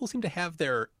team, people seem to have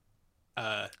their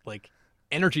like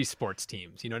energy sports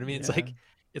teams. You know what I mean? Yeah.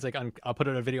 It's like I'll put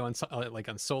out a video on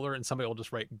on solar, and somebody will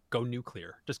just write "go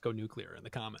nuclear," just "go nuclear" in the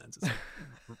comments. It's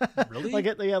like, really? like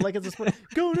it's a sport.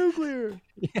 Go nuclear.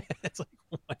 Yeah, it's like,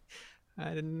 what?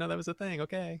 I didn't know that was a thing.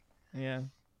 Okay. Yeah,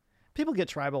 people get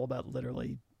tribal about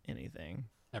literally anything.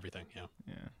 Everything. Yeah.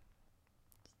 Yeah.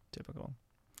 Typical.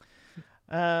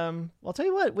 Well, I'll tell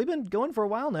you what, we've been going for a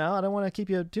while now. I don't want to keep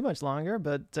you too much longer,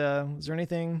 but is there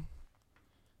anything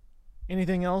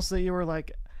else that you were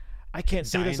like, I can't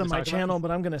see this on my channel,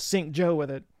 but I'm going to sink Joe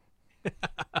with it?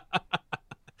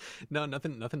 No,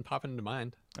 nothing popping into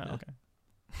mind. Oh, Yeah. okay.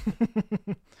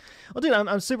 Well, dude,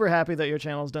 I'm super happy that your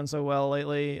channel's done so well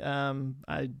lately.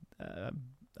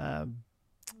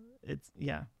 It's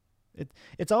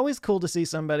it's always cool to see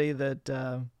somebody that,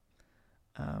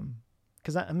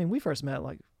 because I mean, we first met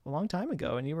like a long time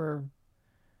ago, and you were,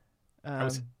 I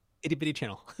was itty bitty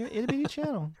channel. you're itty bitty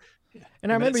channel. Yeah.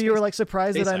 And I remember you were like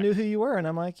surprised that I SpaceX. knew who you were, and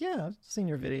I'm like, yeah, I've seen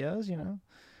your videos, you know.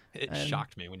 It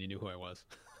shocked me when you knew who I was.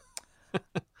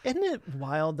 Isn't it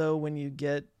wild though when you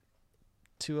get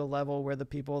to a level where the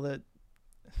people that,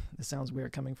 this sounds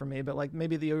weird coming from me, but like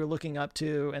maybe that you're looking up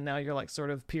to, and now you're like sort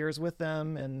of peers with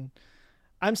them, and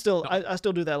I'm still, I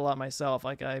still do that a lot myself.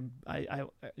 Like I,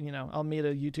 you know, I'll meet a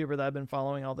YouTuber that I've been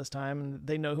following all this time, and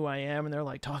they know who I am, and they're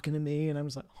like talking to me, and I'm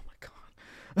just like, oh my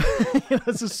God, you know,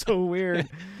 this is so weird.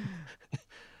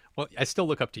 Well, I still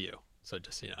look up to you. So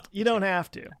just, you know. You don't have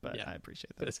to, but Yeah. I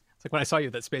appreciate But that. it's like when I saw you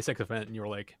at that SpaceX event and you were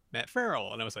like, Matt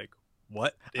Ferrell. And I was like,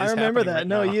 what is I remember that. happening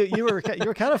No, right now? you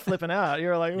were kind of flipping out. You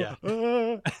were like, Yeah.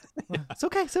 It's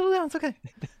okay, settle down, it's okay.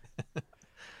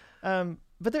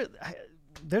 But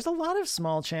there's a lot of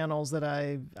small channels that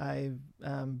I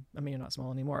mean, you're not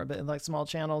small anymore, but like small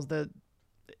channels that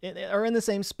are in the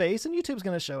same space, and YouTube's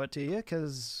going to show it to you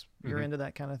because you're into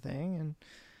that kind of thing.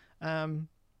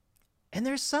 And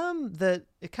there's some that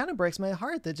it kind of breaks my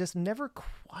heart that just never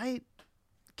quite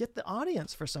get the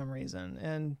audience for some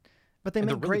reason. But they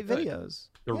make really great good. videos.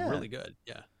 They're really good.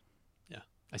 Yeah. Yeah.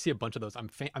 I see a bunch of those. I'm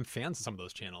fans of some of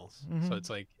those channels. So it's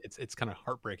like, it's kind of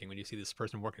heartbreaking when you see this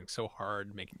person working so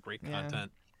hard, making great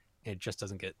content, and it just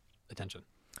doesn't get attention.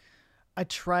 I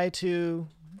try to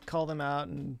call them out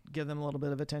and give them a little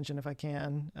bit of attention if I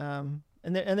can.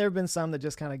 And there have been some that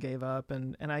just kind of gave up,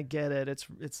 and I get it.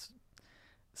 It's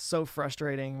so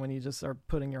frustrating when you just are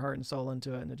putting your heart and soul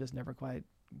into it and it just never quite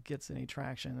gets any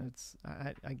traction.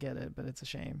 I get it, but it's a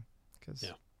shame because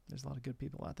there's a lot of good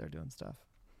people out there doing stuff.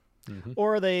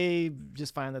 Or they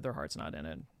just find that their heart's not in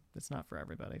it. It's not for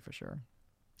everybody, for sure.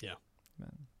 Yeah.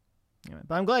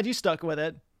 But I'm glad you stuck with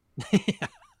it. Yeah.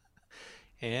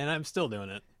 And I'm still doing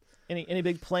it. Any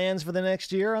big plans for the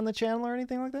next year on the channel or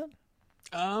anything like that?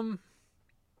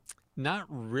 Not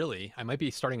really. I might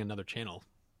be starting another channel.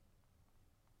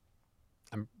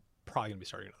 I'm probably gonna be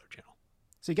starting another channel.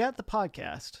 So you got the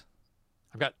podcast.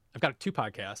 I've got 2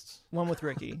 podcasts. One with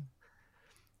Ricky.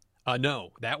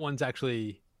 No, that one's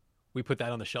actually, we put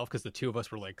that on the shelf because the two of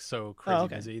us were like so crazy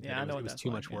busy that it was too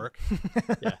much work.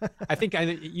 Yeah, I think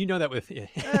you know that with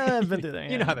I've been through that.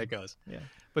 You know how that goes. Yeah.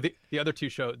 But the two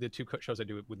shows I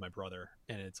do with my brother,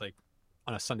 and it's like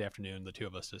on a Sunday afternoon, the two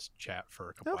of us just chat for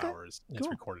a couple hours. And It's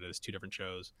recorded as 2 different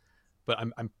shows. But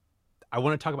I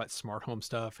want to talk about smart home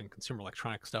stuff and consumer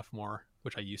electronic stuff more,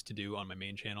 which I used to do on my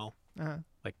main channel.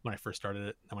 Like when I first started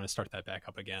it, I want to start that back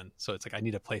up again. So it's like I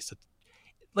need a place to,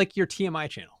 like your TMI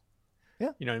channel.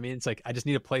 Yeah. You know what I mean? It's like I just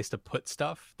need a place to put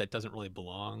stuff that doesn't really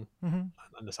belong on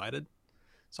Undecided.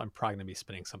 So I'm probably going to be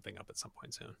spinning something up at some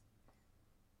point soon.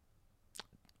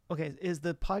 Okay, is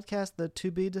the podcast the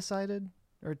to be decided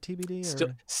or TBD?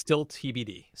 Or? Still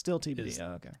TBD. Still TBD.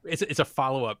 Okay. It's a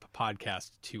follow-up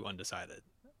podcast to Undecided.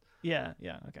 Yeah.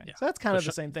 Okay. Yeah. So that's kind of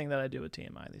the same thing that I do with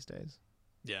TMI these days.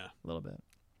 Yeah. A little bit.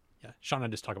 Yeah. Sean and I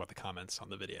just talk about the comments on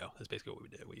the video. That's basically what we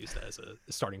did. We used that as a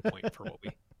starting point for what we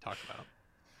talked about.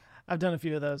 I've done a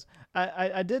few of those.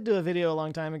 I did do a video a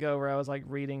long time ago where I was like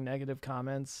reading negative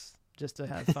comments just to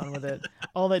have fun with it.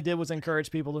 All they did was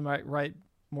encourage people to write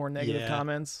more negative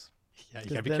comments. Yeah, you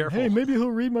gotta be careful. Hey, maybe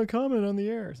he'll read my comment on the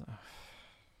air. So,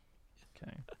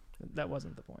 okay. That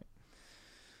wasn't the point.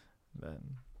 But,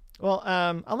 well,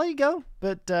 I'll let you go,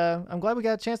 but I'm glad we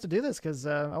got a chance to do this because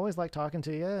I always like talking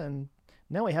to you, and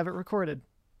now we have it recorded.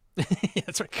 Yeah,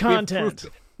 that's right. Content.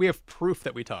 We have proof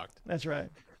that we talked. That's right.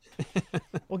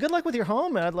 Well, good luck with your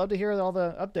home, and I'd love to hear all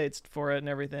the updates for it and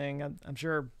everything. I'm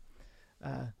sure.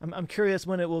 I'm curious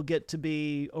when it will get to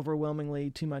be overwhelmingly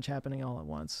too much happening all at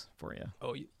once for you.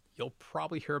 Oh, you'll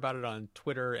probably hear about it on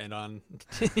Twitter and on.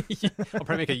 I'll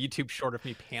probably make a YouTube short of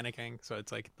me panicking. So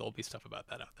it's like there'll be stuff about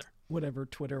that out there. Whatever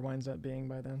Twitter winds up being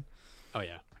by then. Oh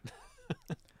yeah.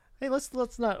 Hey, let's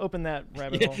not open that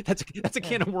rabbit hole. That's a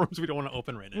can of worms we don't want to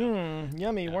open right now.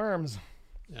 Yummy worms.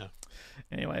 Yeah.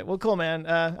 Anyway, well, cool, man.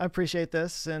 I appreciate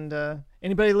this, and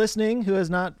anybody listening who is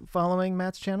not following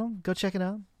Matt's channel, go check it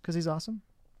out because he's awesome.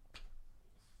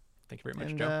 Thank you very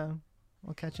much, and, Joe.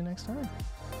 We'll catch you next time.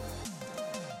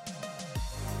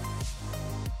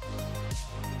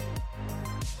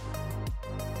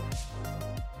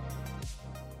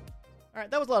 All All right,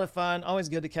 that was a lot of fun. Always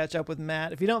good to catch up with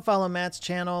Matt. If you don't follow Matt's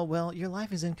channel, well, your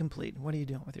life is incomplete. What are you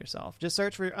doing with yourself? Just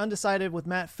search for Undecided with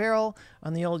Matt Ferrell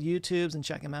on the old YouTubes and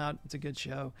check him out. It's a good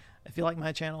show. If you like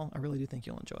my channel, I really do think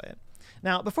you'll enjoy it.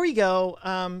 Now, before you go,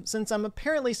 since I'm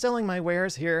apparently selling my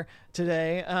wares here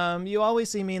today, you always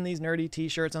see me in these nerdy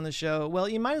t-shirts on the show. Well,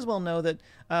 you might as well know that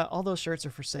all those shirts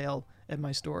are for sale at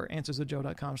my store,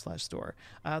 answerswithjoe.com/store.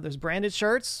 There's branded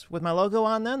shirts with my logo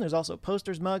on them. There's also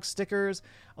posters, mugs, stickers,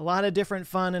 a lot of different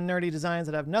fun and nerdy designs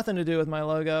that have nothing to do with my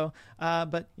logo,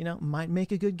 but, you know, might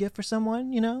make a good gift for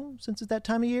someone, you know, since it's that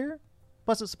time of year.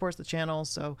 Plus, it supports the channel,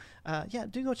 so yeah,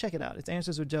 do go check it out. It's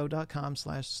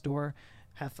answerswithjoe.com/store.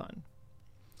 Have fun.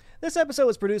 This episode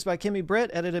was produced by Kimmy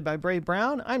Britt, edited by Bray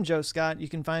Brown. I'm Joe Scott. You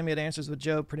can find me at Answers with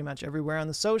Joe pretty much everywhere on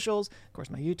the socials. Of course,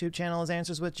 my YouTube channel is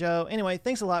Answers with Joe. Anyway,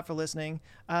 thanks a lot for listening.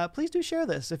 Please do share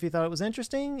this if you thought it was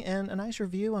interesting, and a nice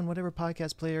review on whatever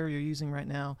podcast player you're using right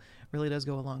now really does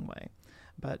go a long way.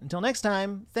 But until next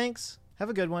time, thanks. Have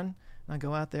a good one. Now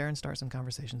go out there and start some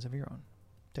conversations of your own.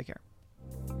 Take care.